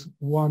there is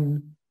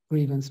one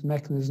grievance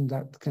mechanism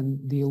that can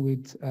deal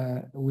with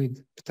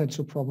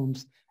potential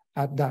problems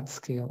at that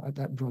scale, at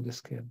that broader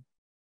scale.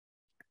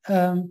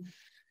 And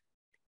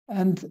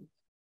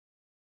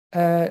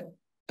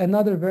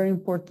another very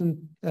important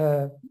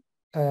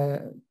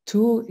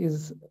tool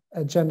is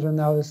a gender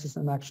analysis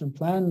and action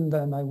plan.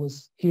 And I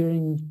was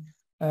hearing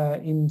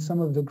in some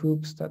of the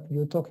groups that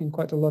you're talking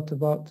quite a lot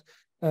about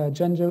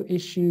gender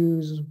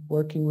issues,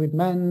 working with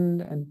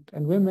men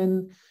and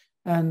women,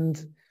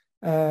 and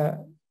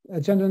a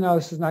gender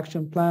analysis and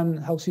action plan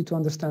helps you to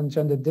understand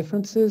gender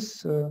differences,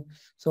 so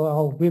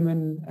how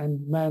women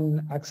and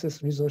men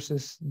access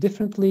resources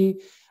differently,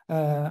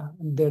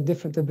 their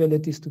different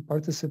abilities to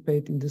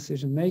participate in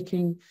decision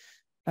making.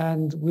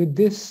 And with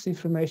this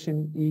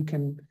information, you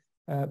can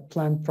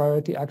plan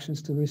priority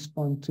actions to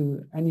respond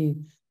to any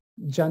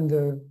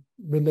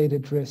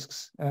gender-related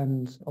risks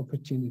and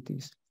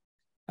opportunities.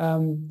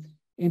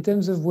 In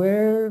terms of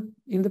where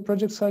in the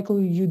project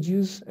cycle you'd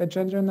use a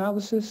gender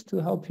analysis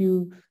to help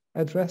you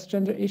address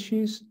gender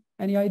issues,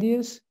 any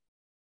ideas?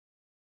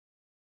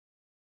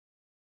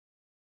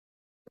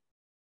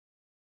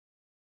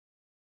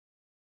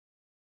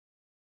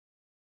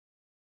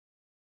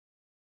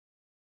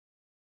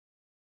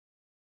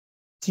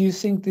 Do you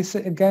think this,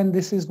 again,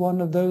 this is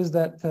one of those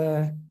that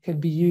can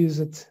be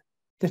used at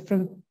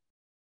different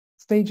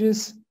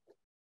stages?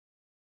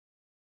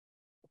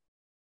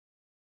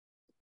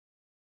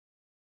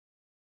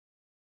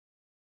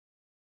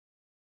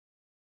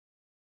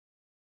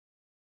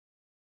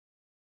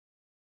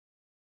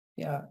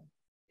 Yeah,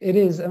 it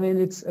is. I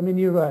mean,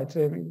 you're right.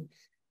 I mean,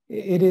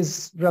 it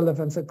is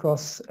relevant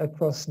across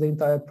the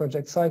entire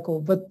project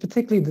cycle, but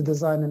particularly the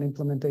design and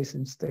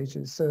implementation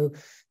stages. So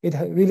it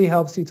really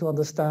helps you to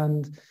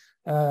understand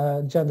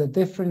gender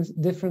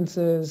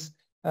differences,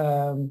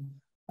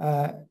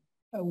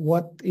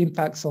 what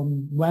impacts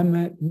on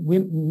men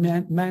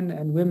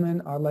and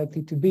women are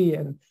likely to be.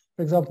 And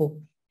for example,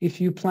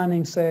 if you're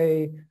planning,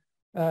 say,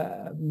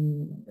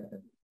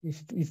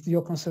 if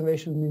your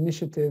conservation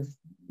initiative,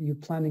 you're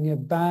planning a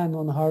ban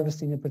on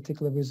harvesting a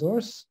particular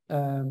resource,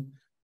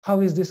 how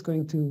is this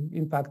going to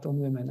impact on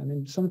women? I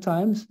mean,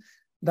 sometimes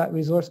that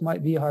resource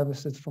might be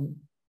harvested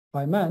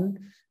by men,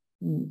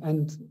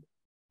 and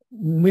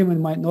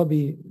women might not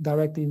be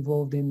directly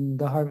involved in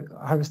the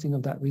harvesting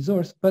of that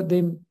resource, but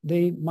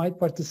they might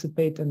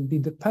participate and be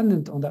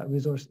dependent on that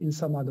resource in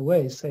some other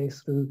way, say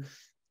through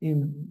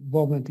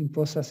involvement in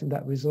processing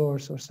that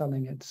resource or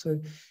selling it.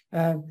 So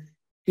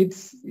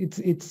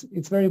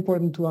it's very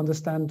important to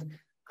understand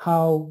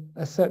how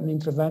a certain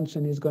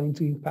intervention is going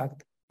to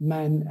impact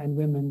men and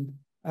women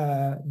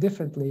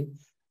differently,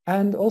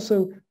 and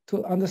also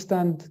to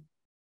understand,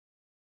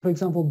 for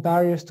example,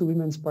 barriers to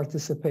women's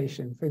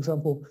participation. For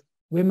example,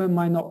 women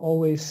might not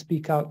always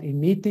speak out in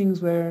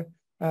meetings where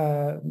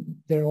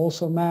they're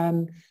also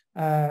men,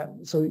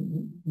 so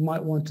you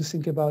might want to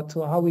think about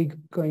how are we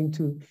going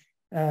to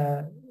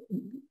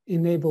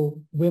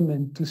enable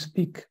women to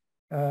speak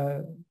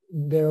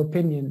their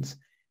opinions,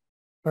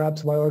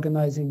 perhaps by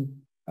organizing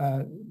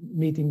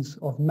meetings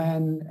of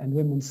men and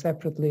women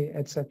separately,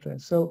 etc.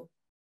 So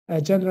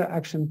a gender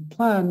action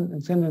plan, a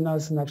gender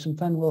analysis and action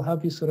plan will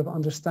help you sort of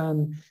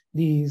understand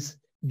these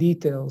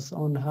details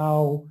on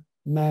how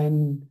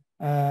men,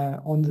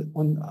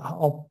 on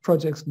how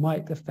projects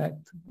might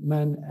affect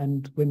men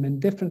and women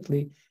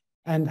differently,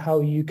 and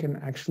how you can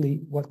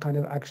actually, what kind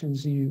of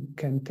actions you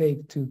can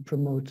take to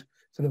promote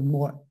sort of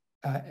more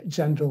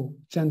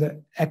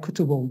gender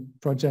equitable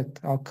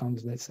project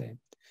outcomes, let's say.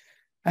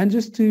 And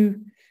just to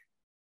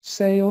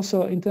say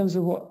also, in terms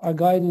of what our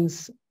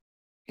guidance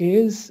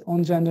is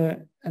on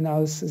gender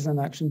analysis and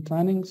action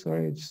planning,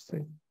 sorry, just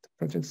the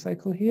project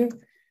cycle here.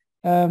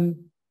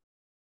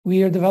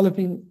 We are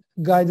developing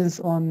guidance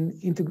on,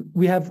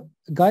 we have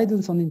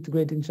guidance on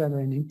integrating gender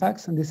and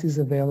impacts, and this is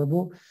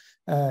available.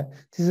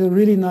 This is a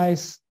really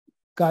nice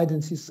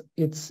guidance.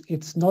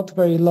 It's not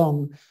very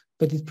long,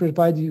 but it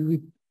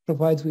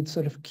provides with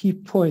sort of key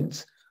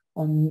points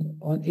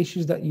on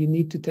issues that you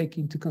need to take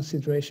into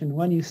consideration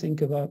when you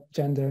think about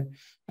gender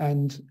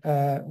and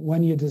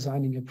when you're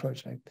designing a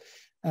project.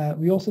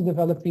 We're also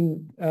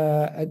developing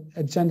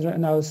a gender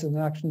analysis and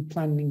action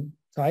planning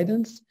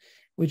guidance,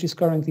 which is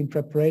currently in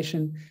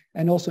preparation,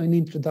 and also an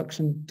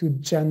introduction to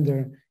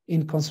gender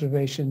in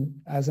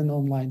conservation as an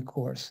online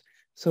course.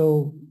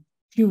 So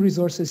few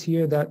resources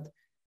here that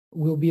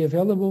will be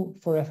available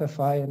for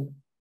FFI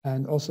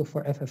and also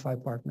for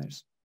FFI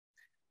partners.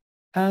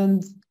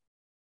 And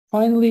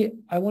finally,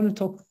 I want to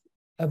talk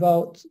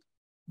about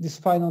this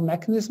final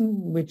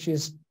mechanism, which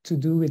is to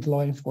do with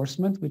law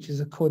enforcement, which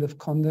is a code of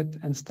conduct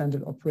and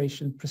standard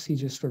operation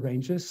procedures for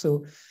rangers.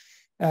 So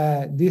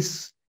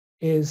these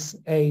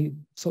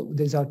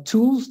are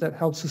tools that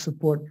help to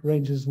support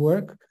rangers'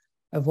 work,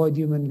 avoid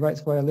human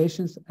rights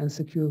violations, and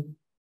secure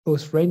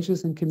both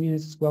rangers and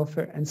communities'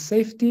 welfare and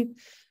safety.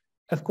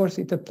 Of course,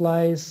 it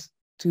applies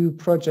to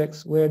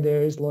projects where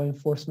there is law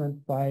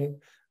enforcement by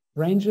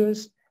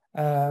rangers.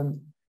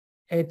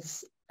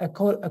 It's a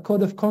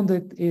code of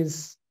conduct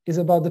is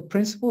about the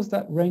principles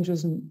that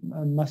rangers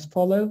must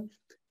follow,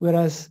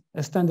 whereas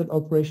a standard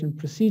operation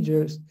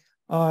procedures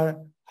are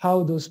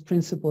how those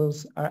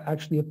principles are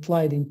actually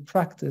applied in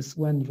practice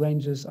when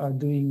rangers are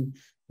doing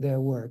their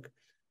work.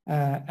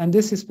 And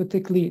this is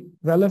particularly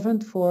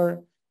relevant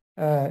for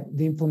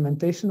the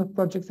implementation of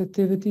project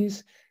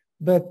activities,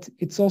 but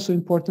it's also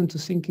important to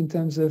think in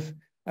terms of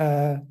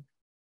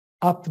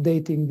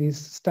updating these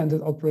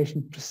standard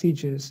operation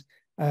procedures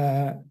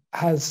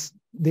as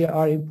they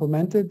are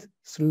implemented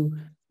through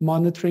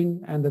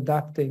monitoring and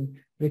adapting,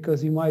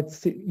 because you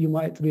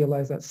might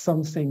realize that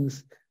some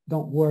things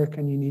don't work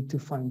and you need to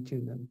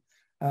fine-tune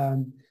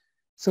them.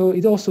 So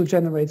it also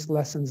generates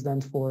lessons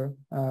then for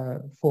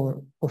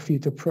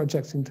future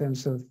projects in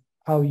terms of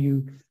how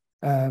you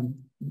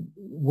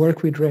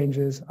work with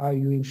rangers, how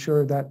you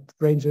ensure that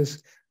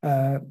rangers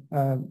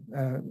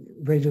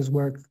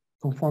work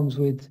conforms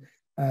with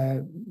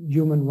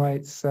human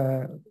rights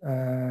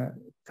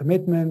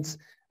commitments,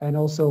 and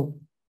also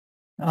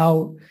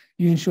how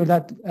you ensure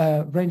that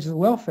rangers'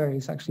 welfare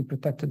is actually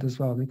protected as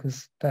well,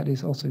 because that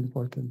is also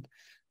important.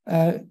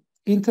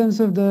 In terms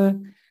of the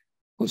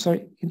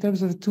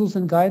tools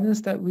and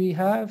guidance that we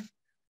have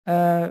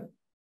at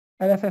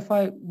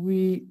FFI,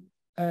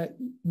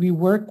 we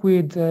work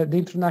with the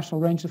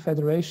International Ranger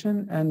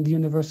Federation and the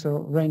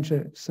Universal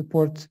Ranger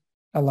Support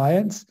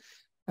Alliance.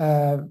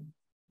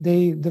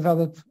 They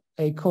developed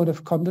a code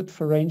of conduct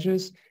for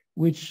rangers,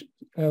 which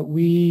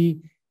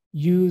we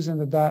use and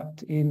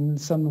adapt in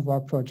some of our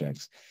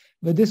projects.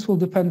 But this will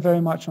depend very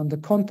much on the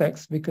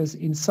context, because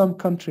in some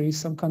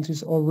countries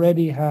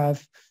already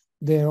have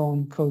their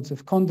own codes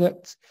of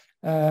conduct.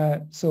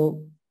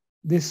 So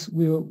this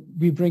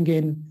we bring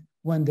in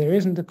when there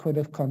isn't a code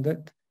of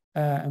conduct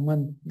and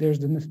when there's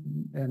the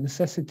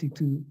necessity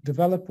to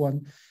develop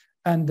one.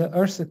 And the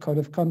URSA code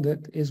of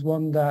conduct is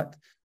one that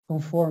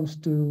conforms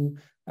to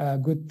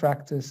good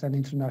practice and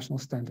international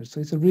standards. So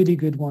it's a really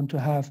good one to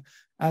have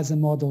as a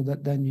model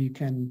that then you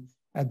can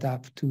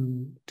adapt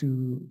to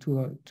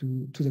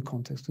the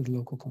context, to the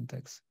local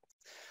context.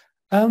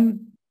 So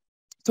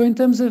in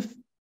terms of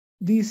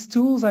these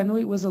tools, I know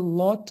it was a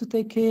lot to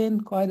take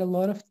in, quite a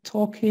lot of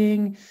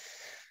talking.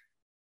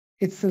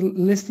 It's a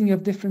listing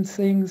of different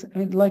things.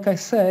 And like I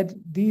said,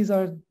 these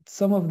are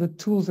some of the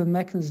tools and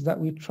mechanisms that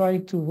we try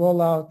to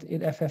roll out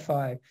in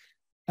FFI.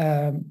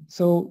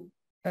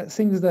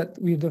 Things that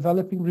we're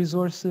developing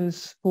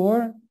resources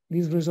for.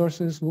 These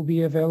resources will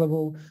be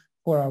available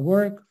for our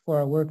work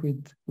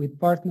with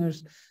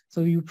partners.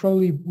 So you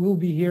probably will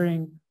be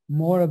hearing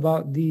more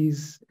about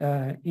these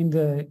in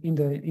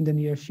the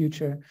near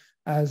future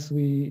as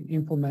we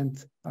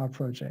implement our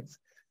projects.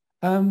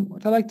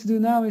 What I'd like to do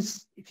now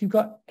is, if you've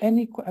got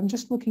any, I'm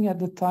just looking at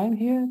the time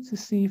here to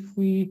see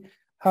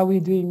how we're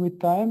doing with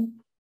time.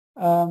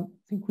 I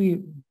think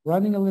we're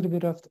running a little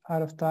bit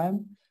out of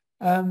time.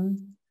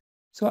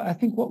 So I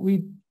think what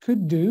we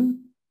could do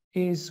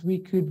is we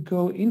could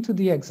go into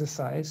the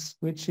exercise,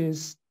 which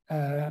is,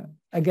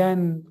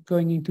 again,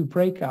 going into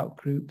breakout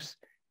groups,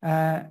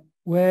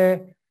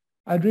 where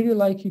I'd really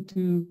like you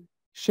to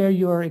share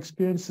your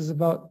experiences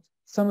about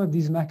some of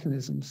these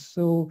mechanisms.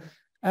 So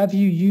have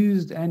you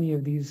used any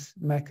of these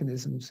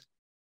mechanisms?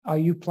 Are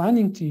you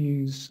planning to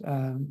use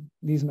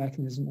these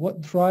mechanisms?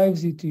 What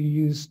drives you to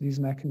use these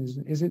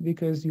mechanisms? Is it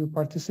because you're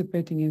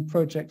participating in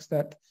projects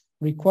that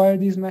require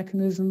these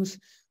mechanisms?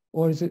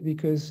 Or is it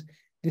because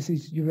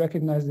you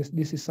recognize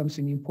this is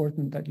something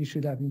important that you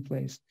should have in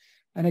place?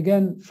 And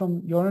again,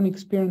 from your own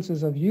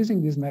experiences of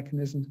using these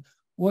mechanisms,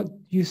 what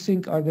you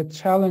think are the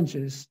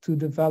challenges to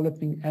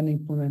developing and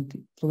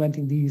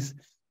implementing these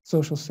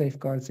social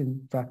safeguards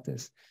in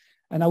practice?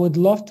 And I would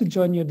love to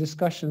join your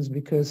discussions,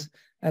 because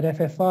at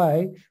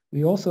FFI,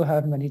 we also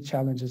have many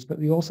challenges, but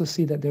we also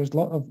see that there's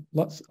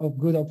lots of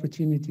good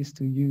opportunities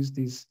to use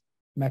these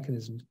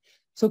mechanisms.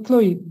 So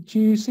Chloe, do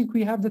you think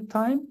we have the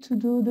time to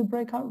do the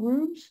breakout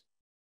rooms?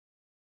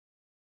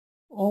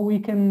 Or we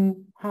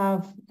can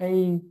have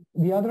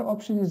the other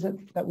option is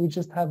that we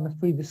just have a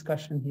free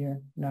discussion here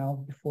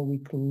now before we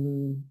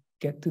conclude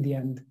get to the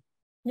end.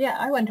 Yeah,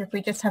 I wonder if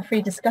we just have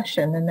free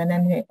discussion and then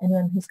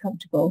anyone who's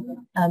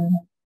comfortable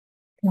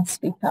can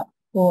speak up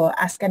or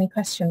ask any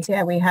questions.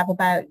 Yeah, we have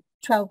about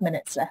 12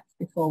 minutes left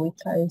before we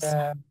close.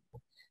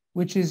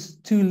 Which is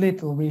too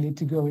little really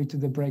to go into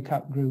the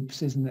breakout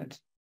groups, isn't it?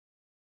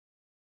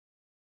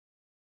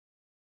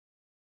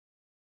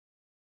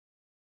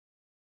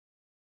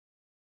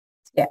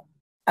 Yeah.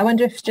 I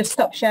wonder if just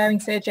stop sharing,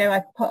 Sergio.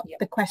 I've put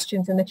the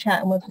questions in the chat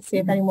and we'll see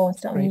if anyone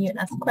wants to unmute and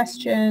ask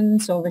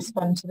questions or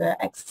respond to the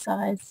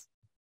exercise.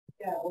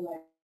 Yeah, all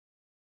right.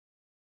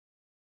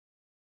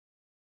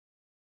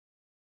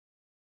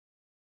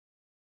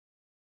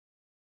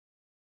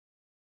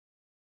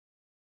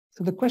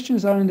 So the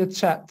questions are in the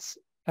chat.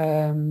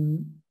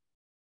 And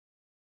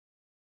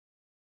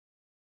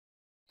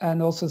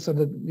also sort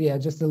of, yeah,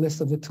 just the list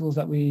of the tools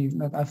that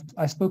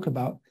I spoke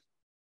about.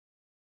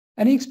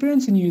 Any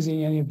experience in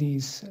using any of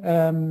these?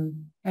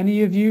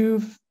 Any of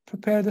you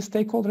prepared a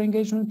stakeholder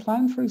engagement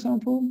plan, for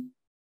example?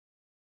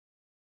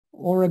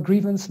 Or a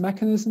grievance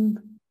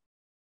mechanism?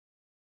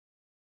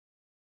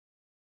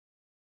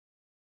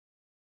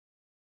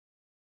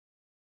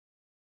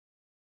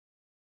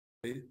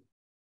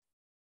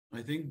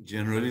 I think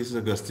generally this is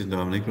Augustine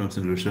Dominic from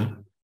St. Lucia.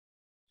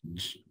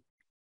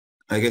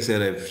 Like I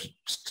said, I've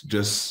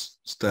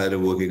just started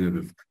working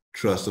with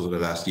trust over the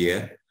last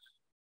year.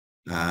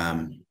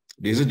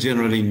 These are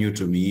generally new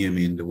to me. I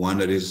mean, the one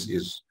that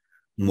is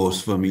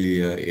most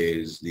familiar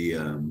is the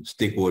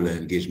stakeholder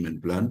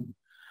engagement plan.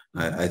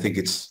 I think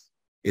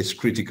it's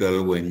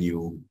critical when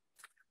you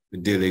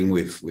dealing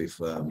with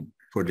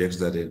projects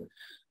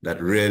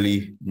that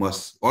really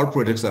must. All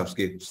projects have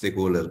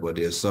stakeholders, but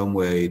there's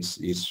somewhere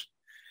it's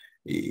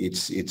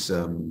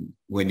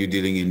when you're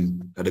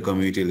dealing at the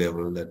community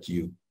level that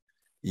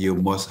you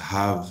must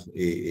have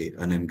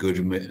an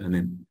engagement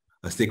and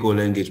a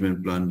stakeholder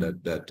engagement plan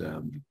that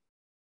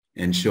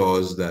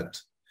ensures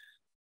that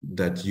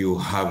you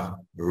have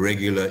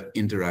regular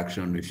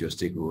interaction with your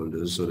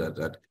stakeholders, so that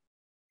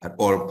at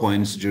all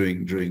points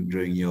during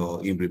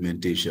your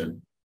implementation,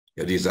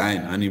 your design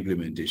and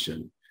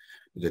implementation,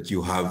 that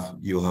you have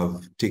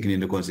taken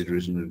into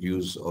consideration the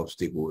views of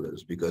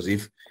stakeholders. Because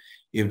if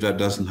that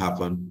doesn't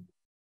happen,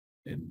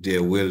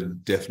 there will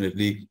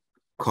definitely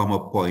come a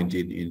point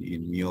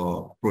in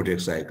your project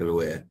cycle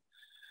where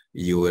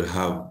you will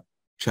have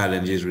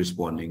challenges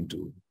responding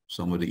to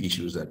some of the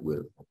issues that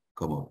will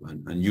come up.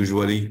 And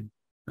usually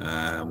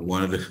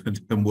one of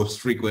the most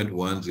frequent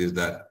ones is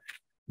that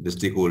the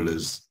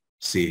stakeholders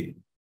say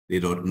they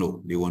don't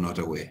know, they were not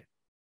aware.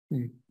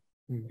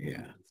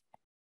 Yeah.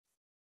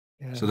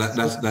 So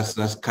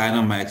that's kind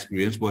of my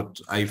experience, but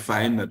I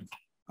find that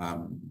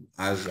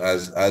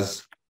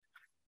as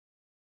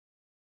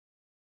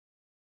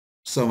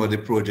some of the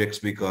projects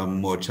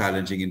become more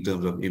challenging in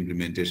terms of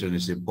implementation,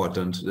 it's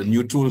important. The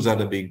new tools that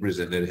are being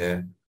presented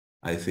here,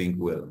 I think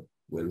will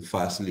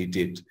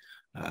facilitate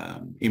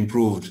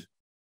improved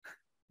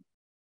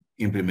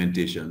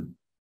implementation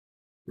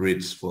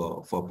rates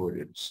for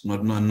projects.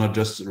 Not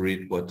just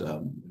rate, but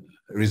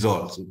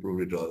results,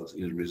 improved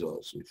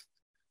results with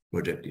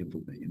project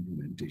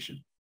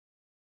implementation.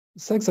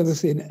 Thanks,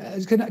 Augustine.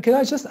 Can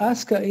I just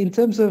ask in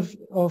terms of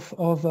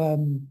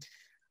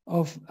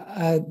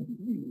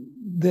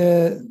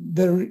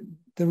the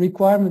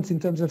requirements in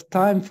terms of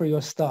time for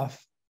your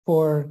staff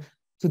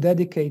to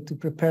dedicate to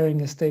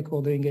preparing a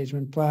stakeholder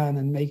engagement plan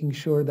and making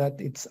sure that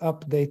it's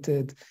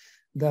updated,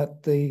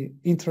 that the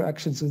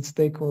interactions with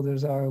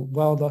stakeholders are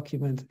well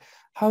documented?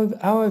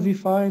 How have you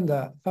found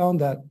that?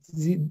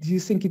 Do you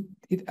think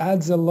it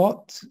adds a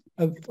lot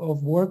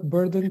of work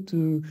burden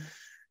to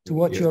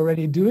what you're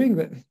already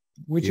doing,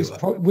 which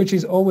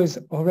is always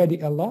already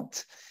a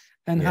lot,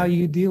 and how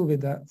you deal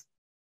with that?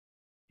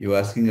 You're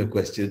asking a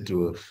question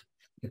to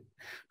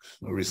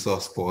a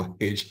resource poor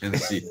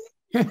agency.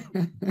 I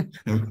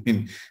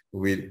mean,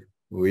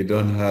 we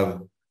don't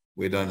have.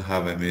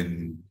 I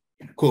mean,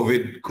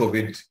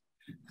 COVID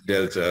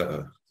dealt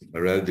a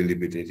real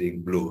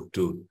debilitating blow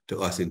to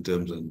us in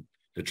terms, and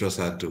the trust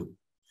had to.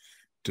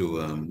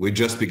 We're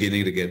just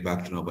beginning to get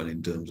back to normal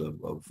in terms of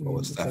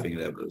our staffing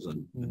levels,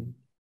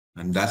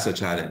 and that's a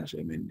challenge.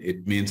 I mean,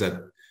 it means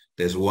that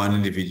there's one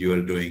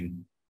individual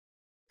doing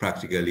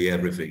practically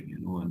everything, you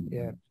know, and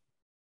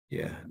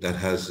that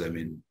has, I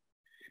mean,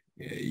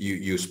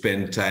 you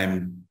spend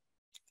time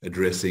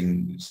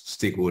addressing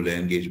stakeholder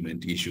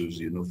engagement issues,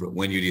 you know, from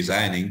when you're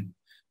designing.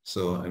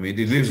 So, I mean,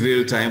 it leaves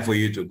little time for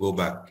you to go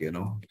back, you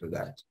know, to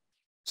that.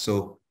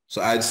 So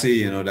I'd say,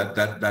 you know,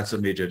 that's a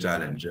major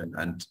challenge.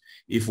 And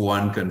if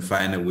one can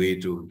find a way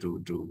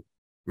to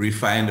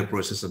refine the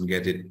process and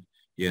get it,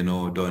 you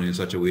know, done in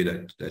such a way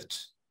that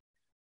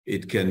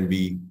it can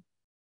be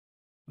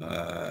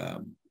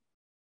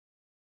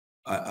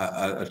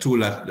a tool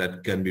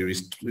that can be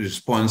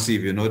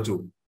responsive, you know,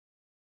 to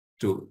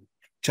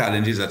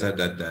challenges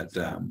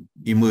that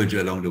emerge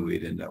along the way,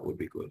 then that would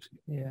be good.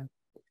 Yeah.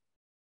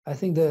 I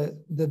think the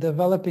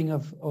developing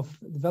of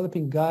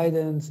developing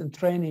guidance and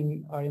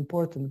training are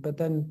important, but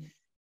then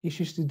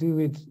issues to do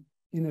with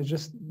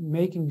just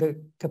making the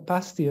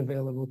capacity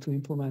available to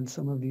implement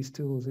some of these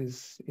tools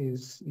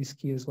is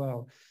key as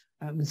well.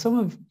 And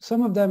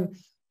some of them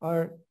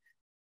are,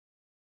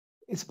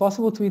 it's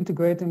possible to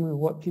integrate them with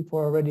what people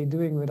are already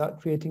doing without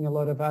creating a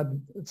lot of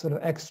sort of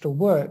extra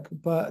work.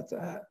 But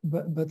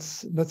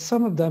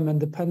some of them, and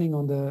depending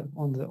on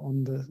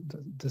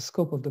the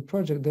scope of the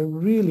project, they're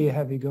really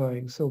heavy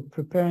going. So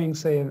preparing,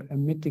 say, a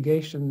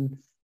mitigation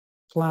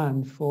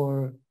plan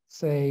for,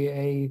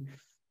 say,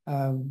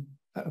 a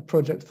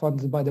project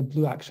funded by the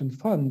Blue Action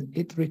Fund,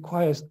 it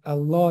requires a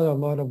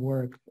lot of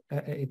work.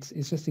 It's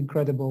just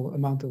incredible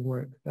amount of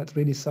work that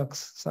really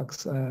sucks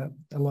a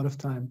lot of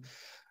time.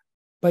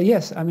 But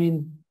yes, I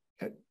mean,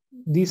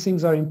 these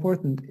things are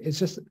important.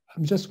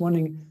 I'm just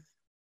wondering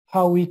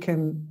how we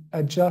can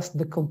adjust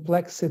the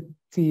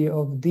complexity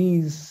of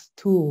these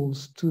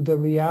tools to the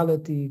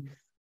reality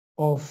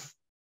of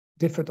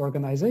different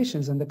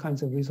organizations and the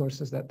kinds of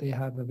resources that they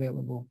have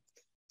available.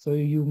 So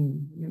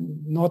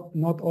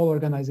not all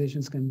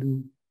organizations can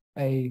do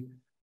a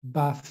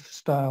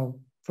BAF-style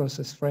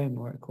process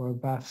framework or a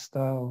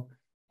BAF-style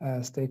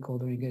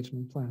stakeholder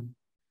engagement plan.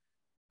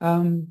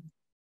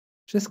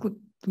 Just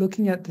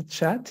looking at the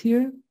chat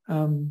here,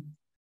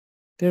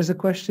 there's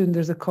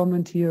a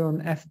comment here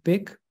on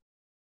FBIC.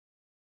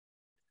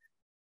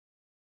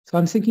 So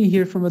I'm thinking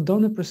here from a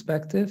donor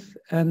perspective,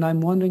 and I'm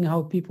wondering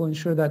how people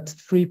ensure that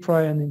free,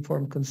 prior, and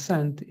informed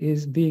consent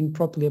is being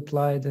properly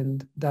applied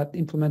and that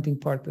implementing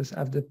partners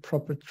have the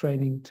proper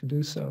training to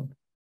do so.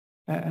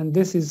 And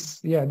this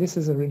is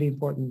a really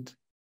important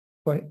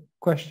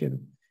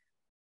question.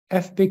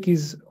 FBIC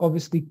is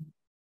obviously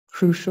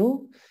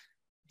crucial,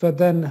 but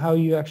then how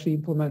you actually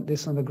implement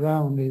this on the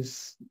ground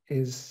is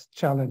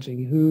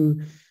challenging.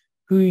 Who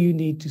you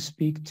need to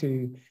speak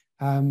to,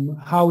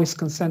 how is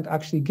consent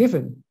actually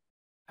given?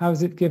 How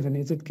is it given?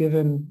 Is it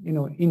given,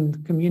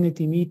 in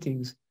community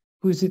meetings?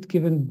 Who is it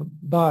given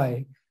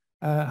by?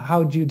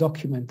 How do you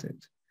document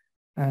it?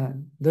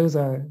 Those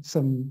are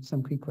some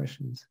key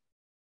questions.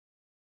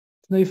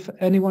 So if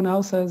anyone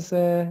else has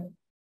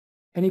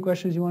any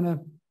questions you want to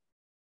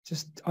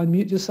just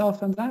unmute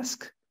yourself and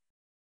ask.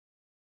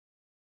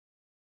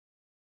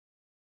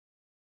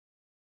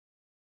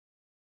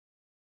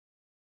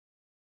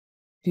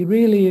 If you're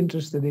really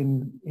interested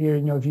in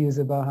hearing your views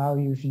about how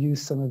you've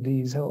used some of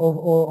these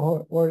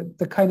or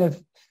the kind of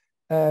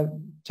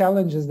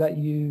challenges that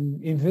you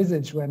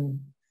envisage when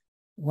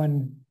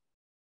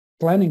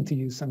planning to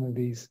use some of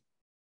these.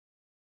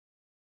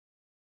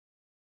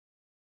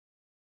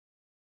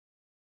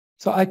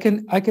 So I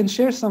can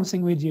share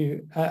something with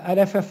you. At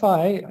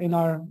FFI, in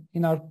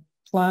our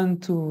plan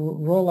to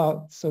roll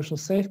out social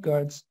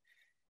safeguards,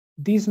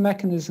 these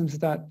mechanisms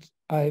that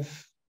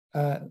I've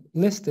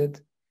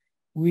listed,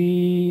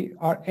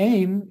 our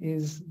aim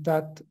is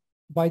that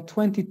by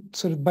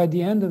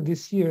the end of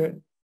this year,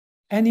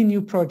 any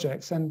new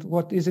projects, and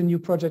what is a new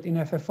project in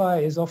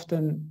FFI is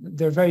often,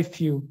 they're very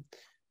few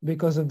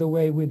because of the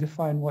way we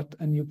define what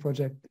a new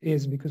project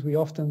is, because we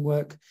often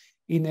work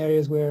in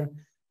areas where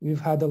we've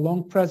had a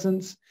long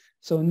presence.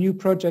 So a new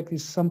project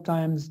is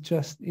sometimes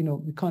just,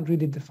 we can't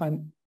really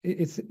define,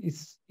 it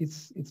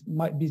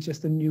might be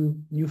just a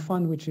new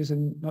fund, which is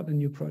not a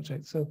new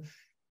project. So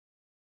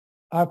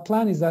our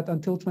plan is that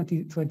until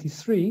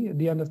 2023, at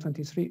the end of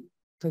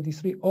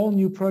 2023, all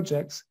new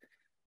projects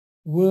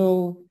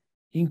will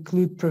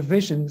include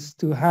provisions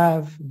to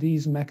have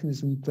these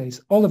mechanisms in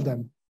place, all of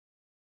them.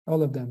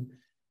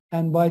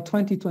 And by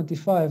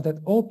 2025, that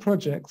all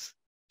projects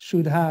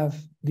should have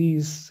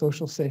these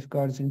social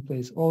safeguards in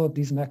place, all of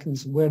these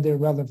mechanisms where they're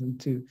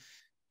relevant to.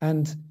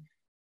 And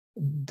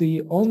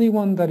the only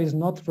one that is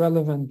not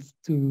relevant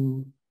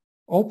to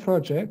all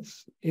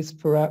projects is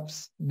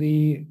perhaps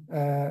the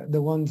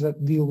ones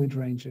that deal with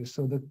ranges,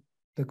 so the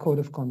code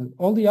of conduct.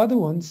 All the other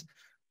ones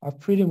are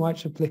pretty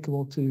much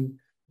applicable to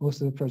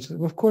most of the projects.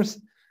 Of course,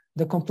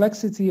 the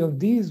complexity of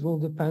these will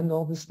depend,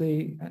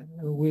 obviously,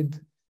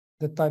 with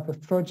the type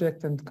of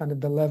project and kind of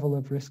the level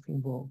of risk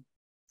involved.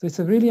 So it's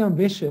a really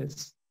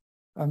ambitious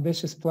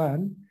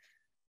plan.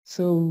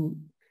 So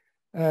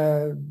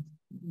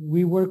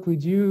we work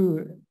with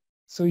you.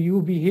 So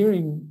you'll be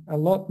hearing a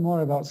lot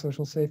more about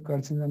social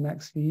safeguards in the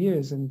next few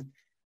years, and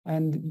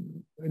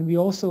we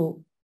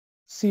also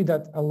see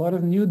that a lot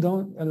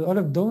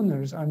of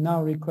donors are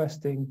now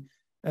requesting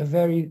a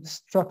very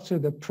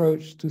structured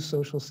approach to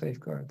social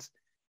safeguards.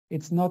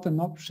 It's not an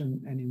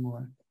option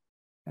anymore,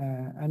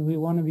 and we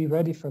want to be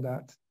ready for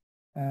that.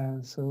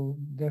 So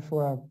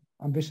therefore, our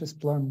ambitious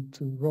plan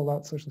to roll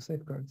out social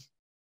safeguards.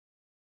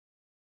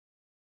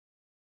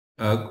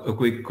 A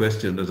quick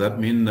question: does that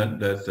mean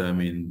that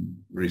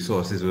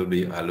resources will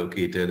be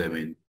allocated?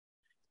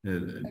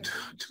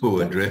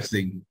 To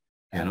addressing,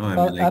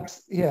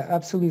 yeah,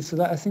 absolutely.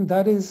 So I think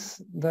that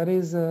is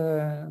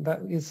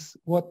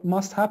what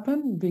must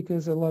happen,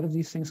 because a lot of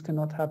these things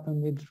cannot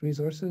happen with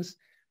resources.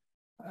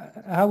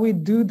 How we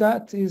do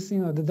that is,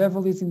 the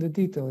devil is in the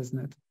detail, isn't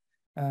it?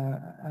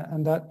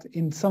 And that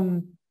in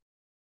some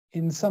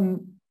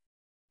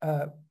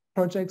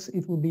projects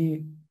it will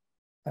be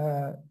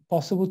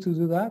possible to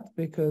do that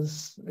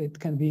because it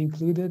can be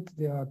included.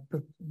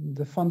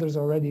 The funders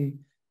already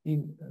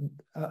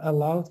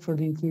allowed for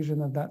the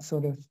inclusion of that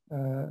sort of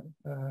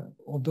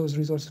those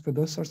resources for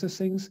those sorts of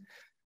things.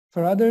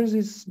 For others,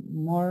 it's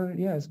more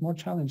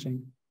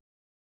challenging.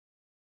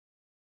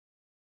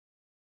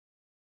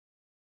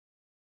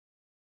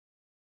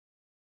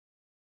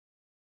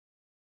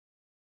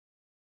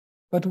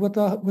 But what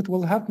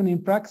will happen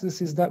in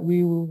practice is that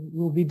we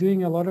will be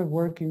doing a lot of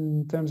work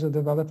in terms of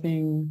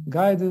developing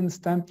guidance,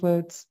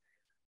 templates,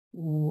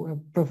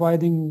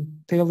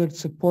 providing tailored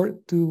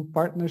support to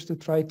partners to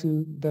try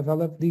to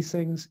develop these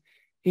things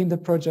in the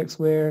projects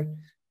where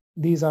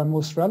these are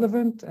most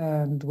relevant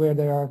and where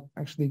there are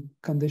actually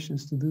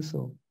conditions to do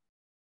so.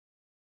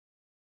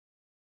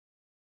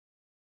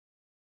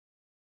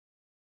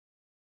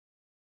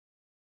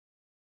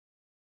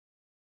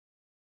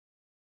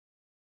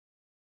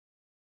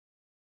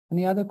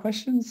 Any other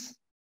questions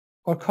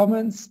or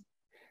comments?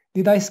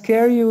 Did I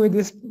scare you with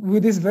this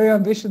very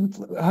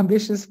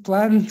ambitious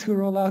plan to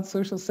roll out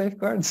social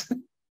safeguards?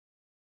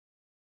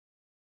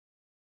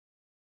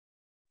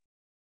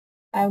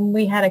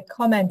 We had a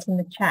comment in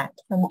the chat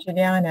from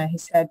Juliana who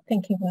said,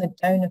 thinking from the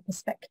donor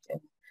perspective,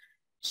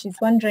 she's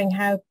wondering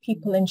how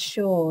people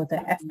ensure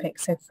that FPIC,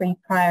 so free,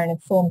 prior and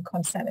informed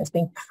consent, is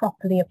being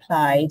properly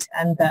applied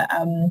and that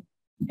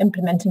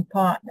implementing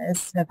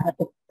partners have had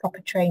the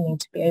proper training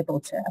to be able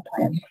to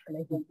apply it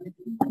properly.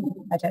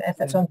 I don't know if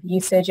that's one for you,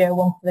 Sergio, or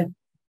one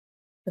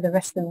for the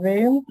rest of the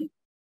room.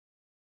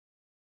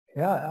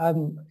 Yeah,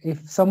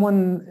 if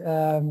someone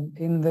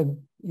in the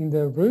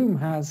room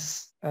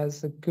has a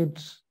good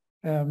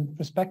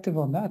perspective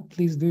on that,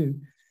 please do.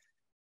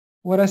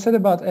 What I said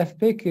about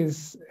FPIC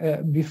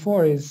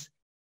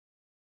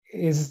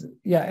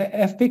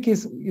FPIC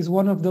is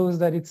one of those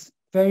that it's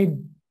very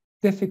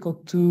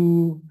difficult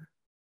to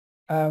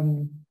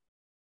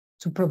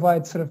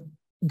provide sort of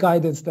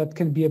guidance that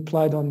can be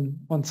applied on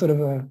sort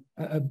of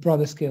a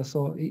broader scale.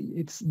 So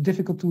it's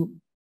difficult to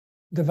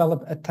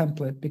develop a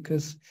template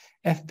because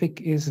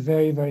FPIC is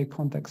very, very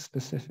context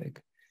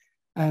specific.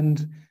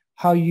 And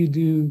how you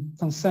do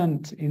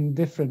consent in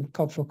different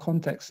cultural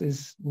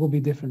contexts will be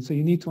different. So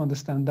you need to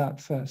understand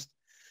that first.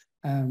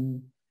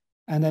 And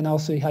then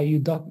also how you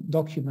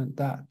document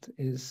that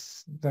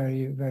is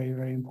very, very,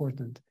 very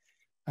important.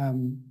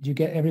 Do you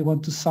get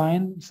everyone to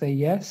say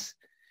yes?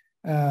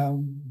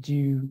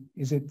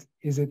 Is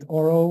it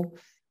oral?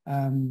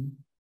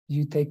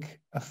 You take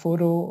a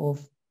photo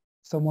of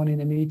someone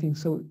in a meeting.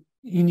 So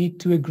you need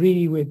to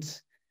agree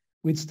with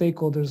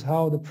stakeholders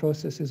how the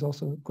process is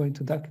also going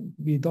to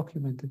be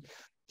documented.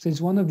 So it's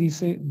one of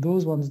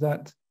those ones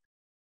that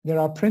there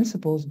are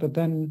principles, but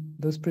then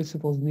those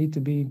principles need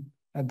to be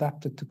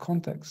adapted to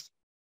context.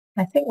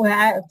 I think we're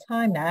out of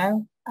time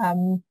now.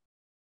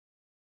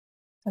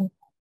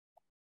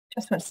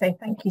 Just want to say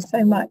thank you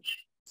so much,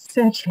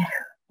 Sergio,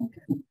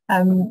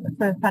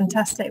 for a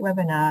fantastic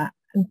webinar.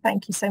 And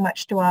thank you so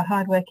much to our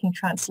hardworking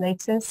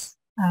translators,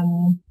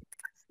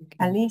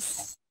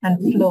 Alice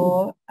and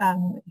Flor,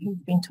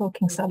 who've been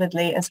talking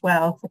solidly as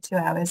well for 2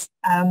 hours.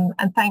 And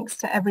thanks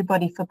to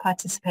everybody for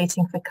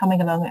participating, for coming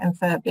along and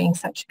for being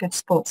such good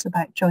sports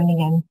about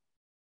joining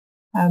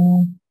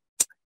in.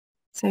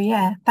 So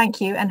yeah, thank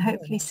you and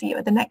hopefully see you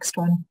at the next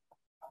one.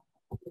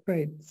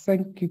 Great.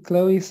 Thank you,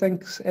 Chloe.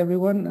 Thanks,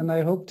 everyone. And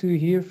I hope to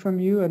hear from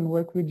you and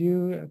work with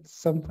you at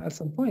some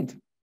point.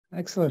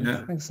 Excellent.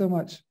 Yeah. Thanks so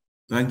much.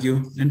 Thank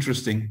you.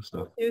 Interesting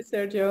stuff. Thank you,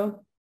 Sergio.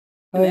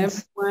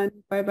 Thanks. And everyone.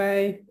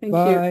 Bye-bye. Thank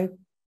you.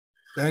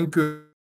 Thank you.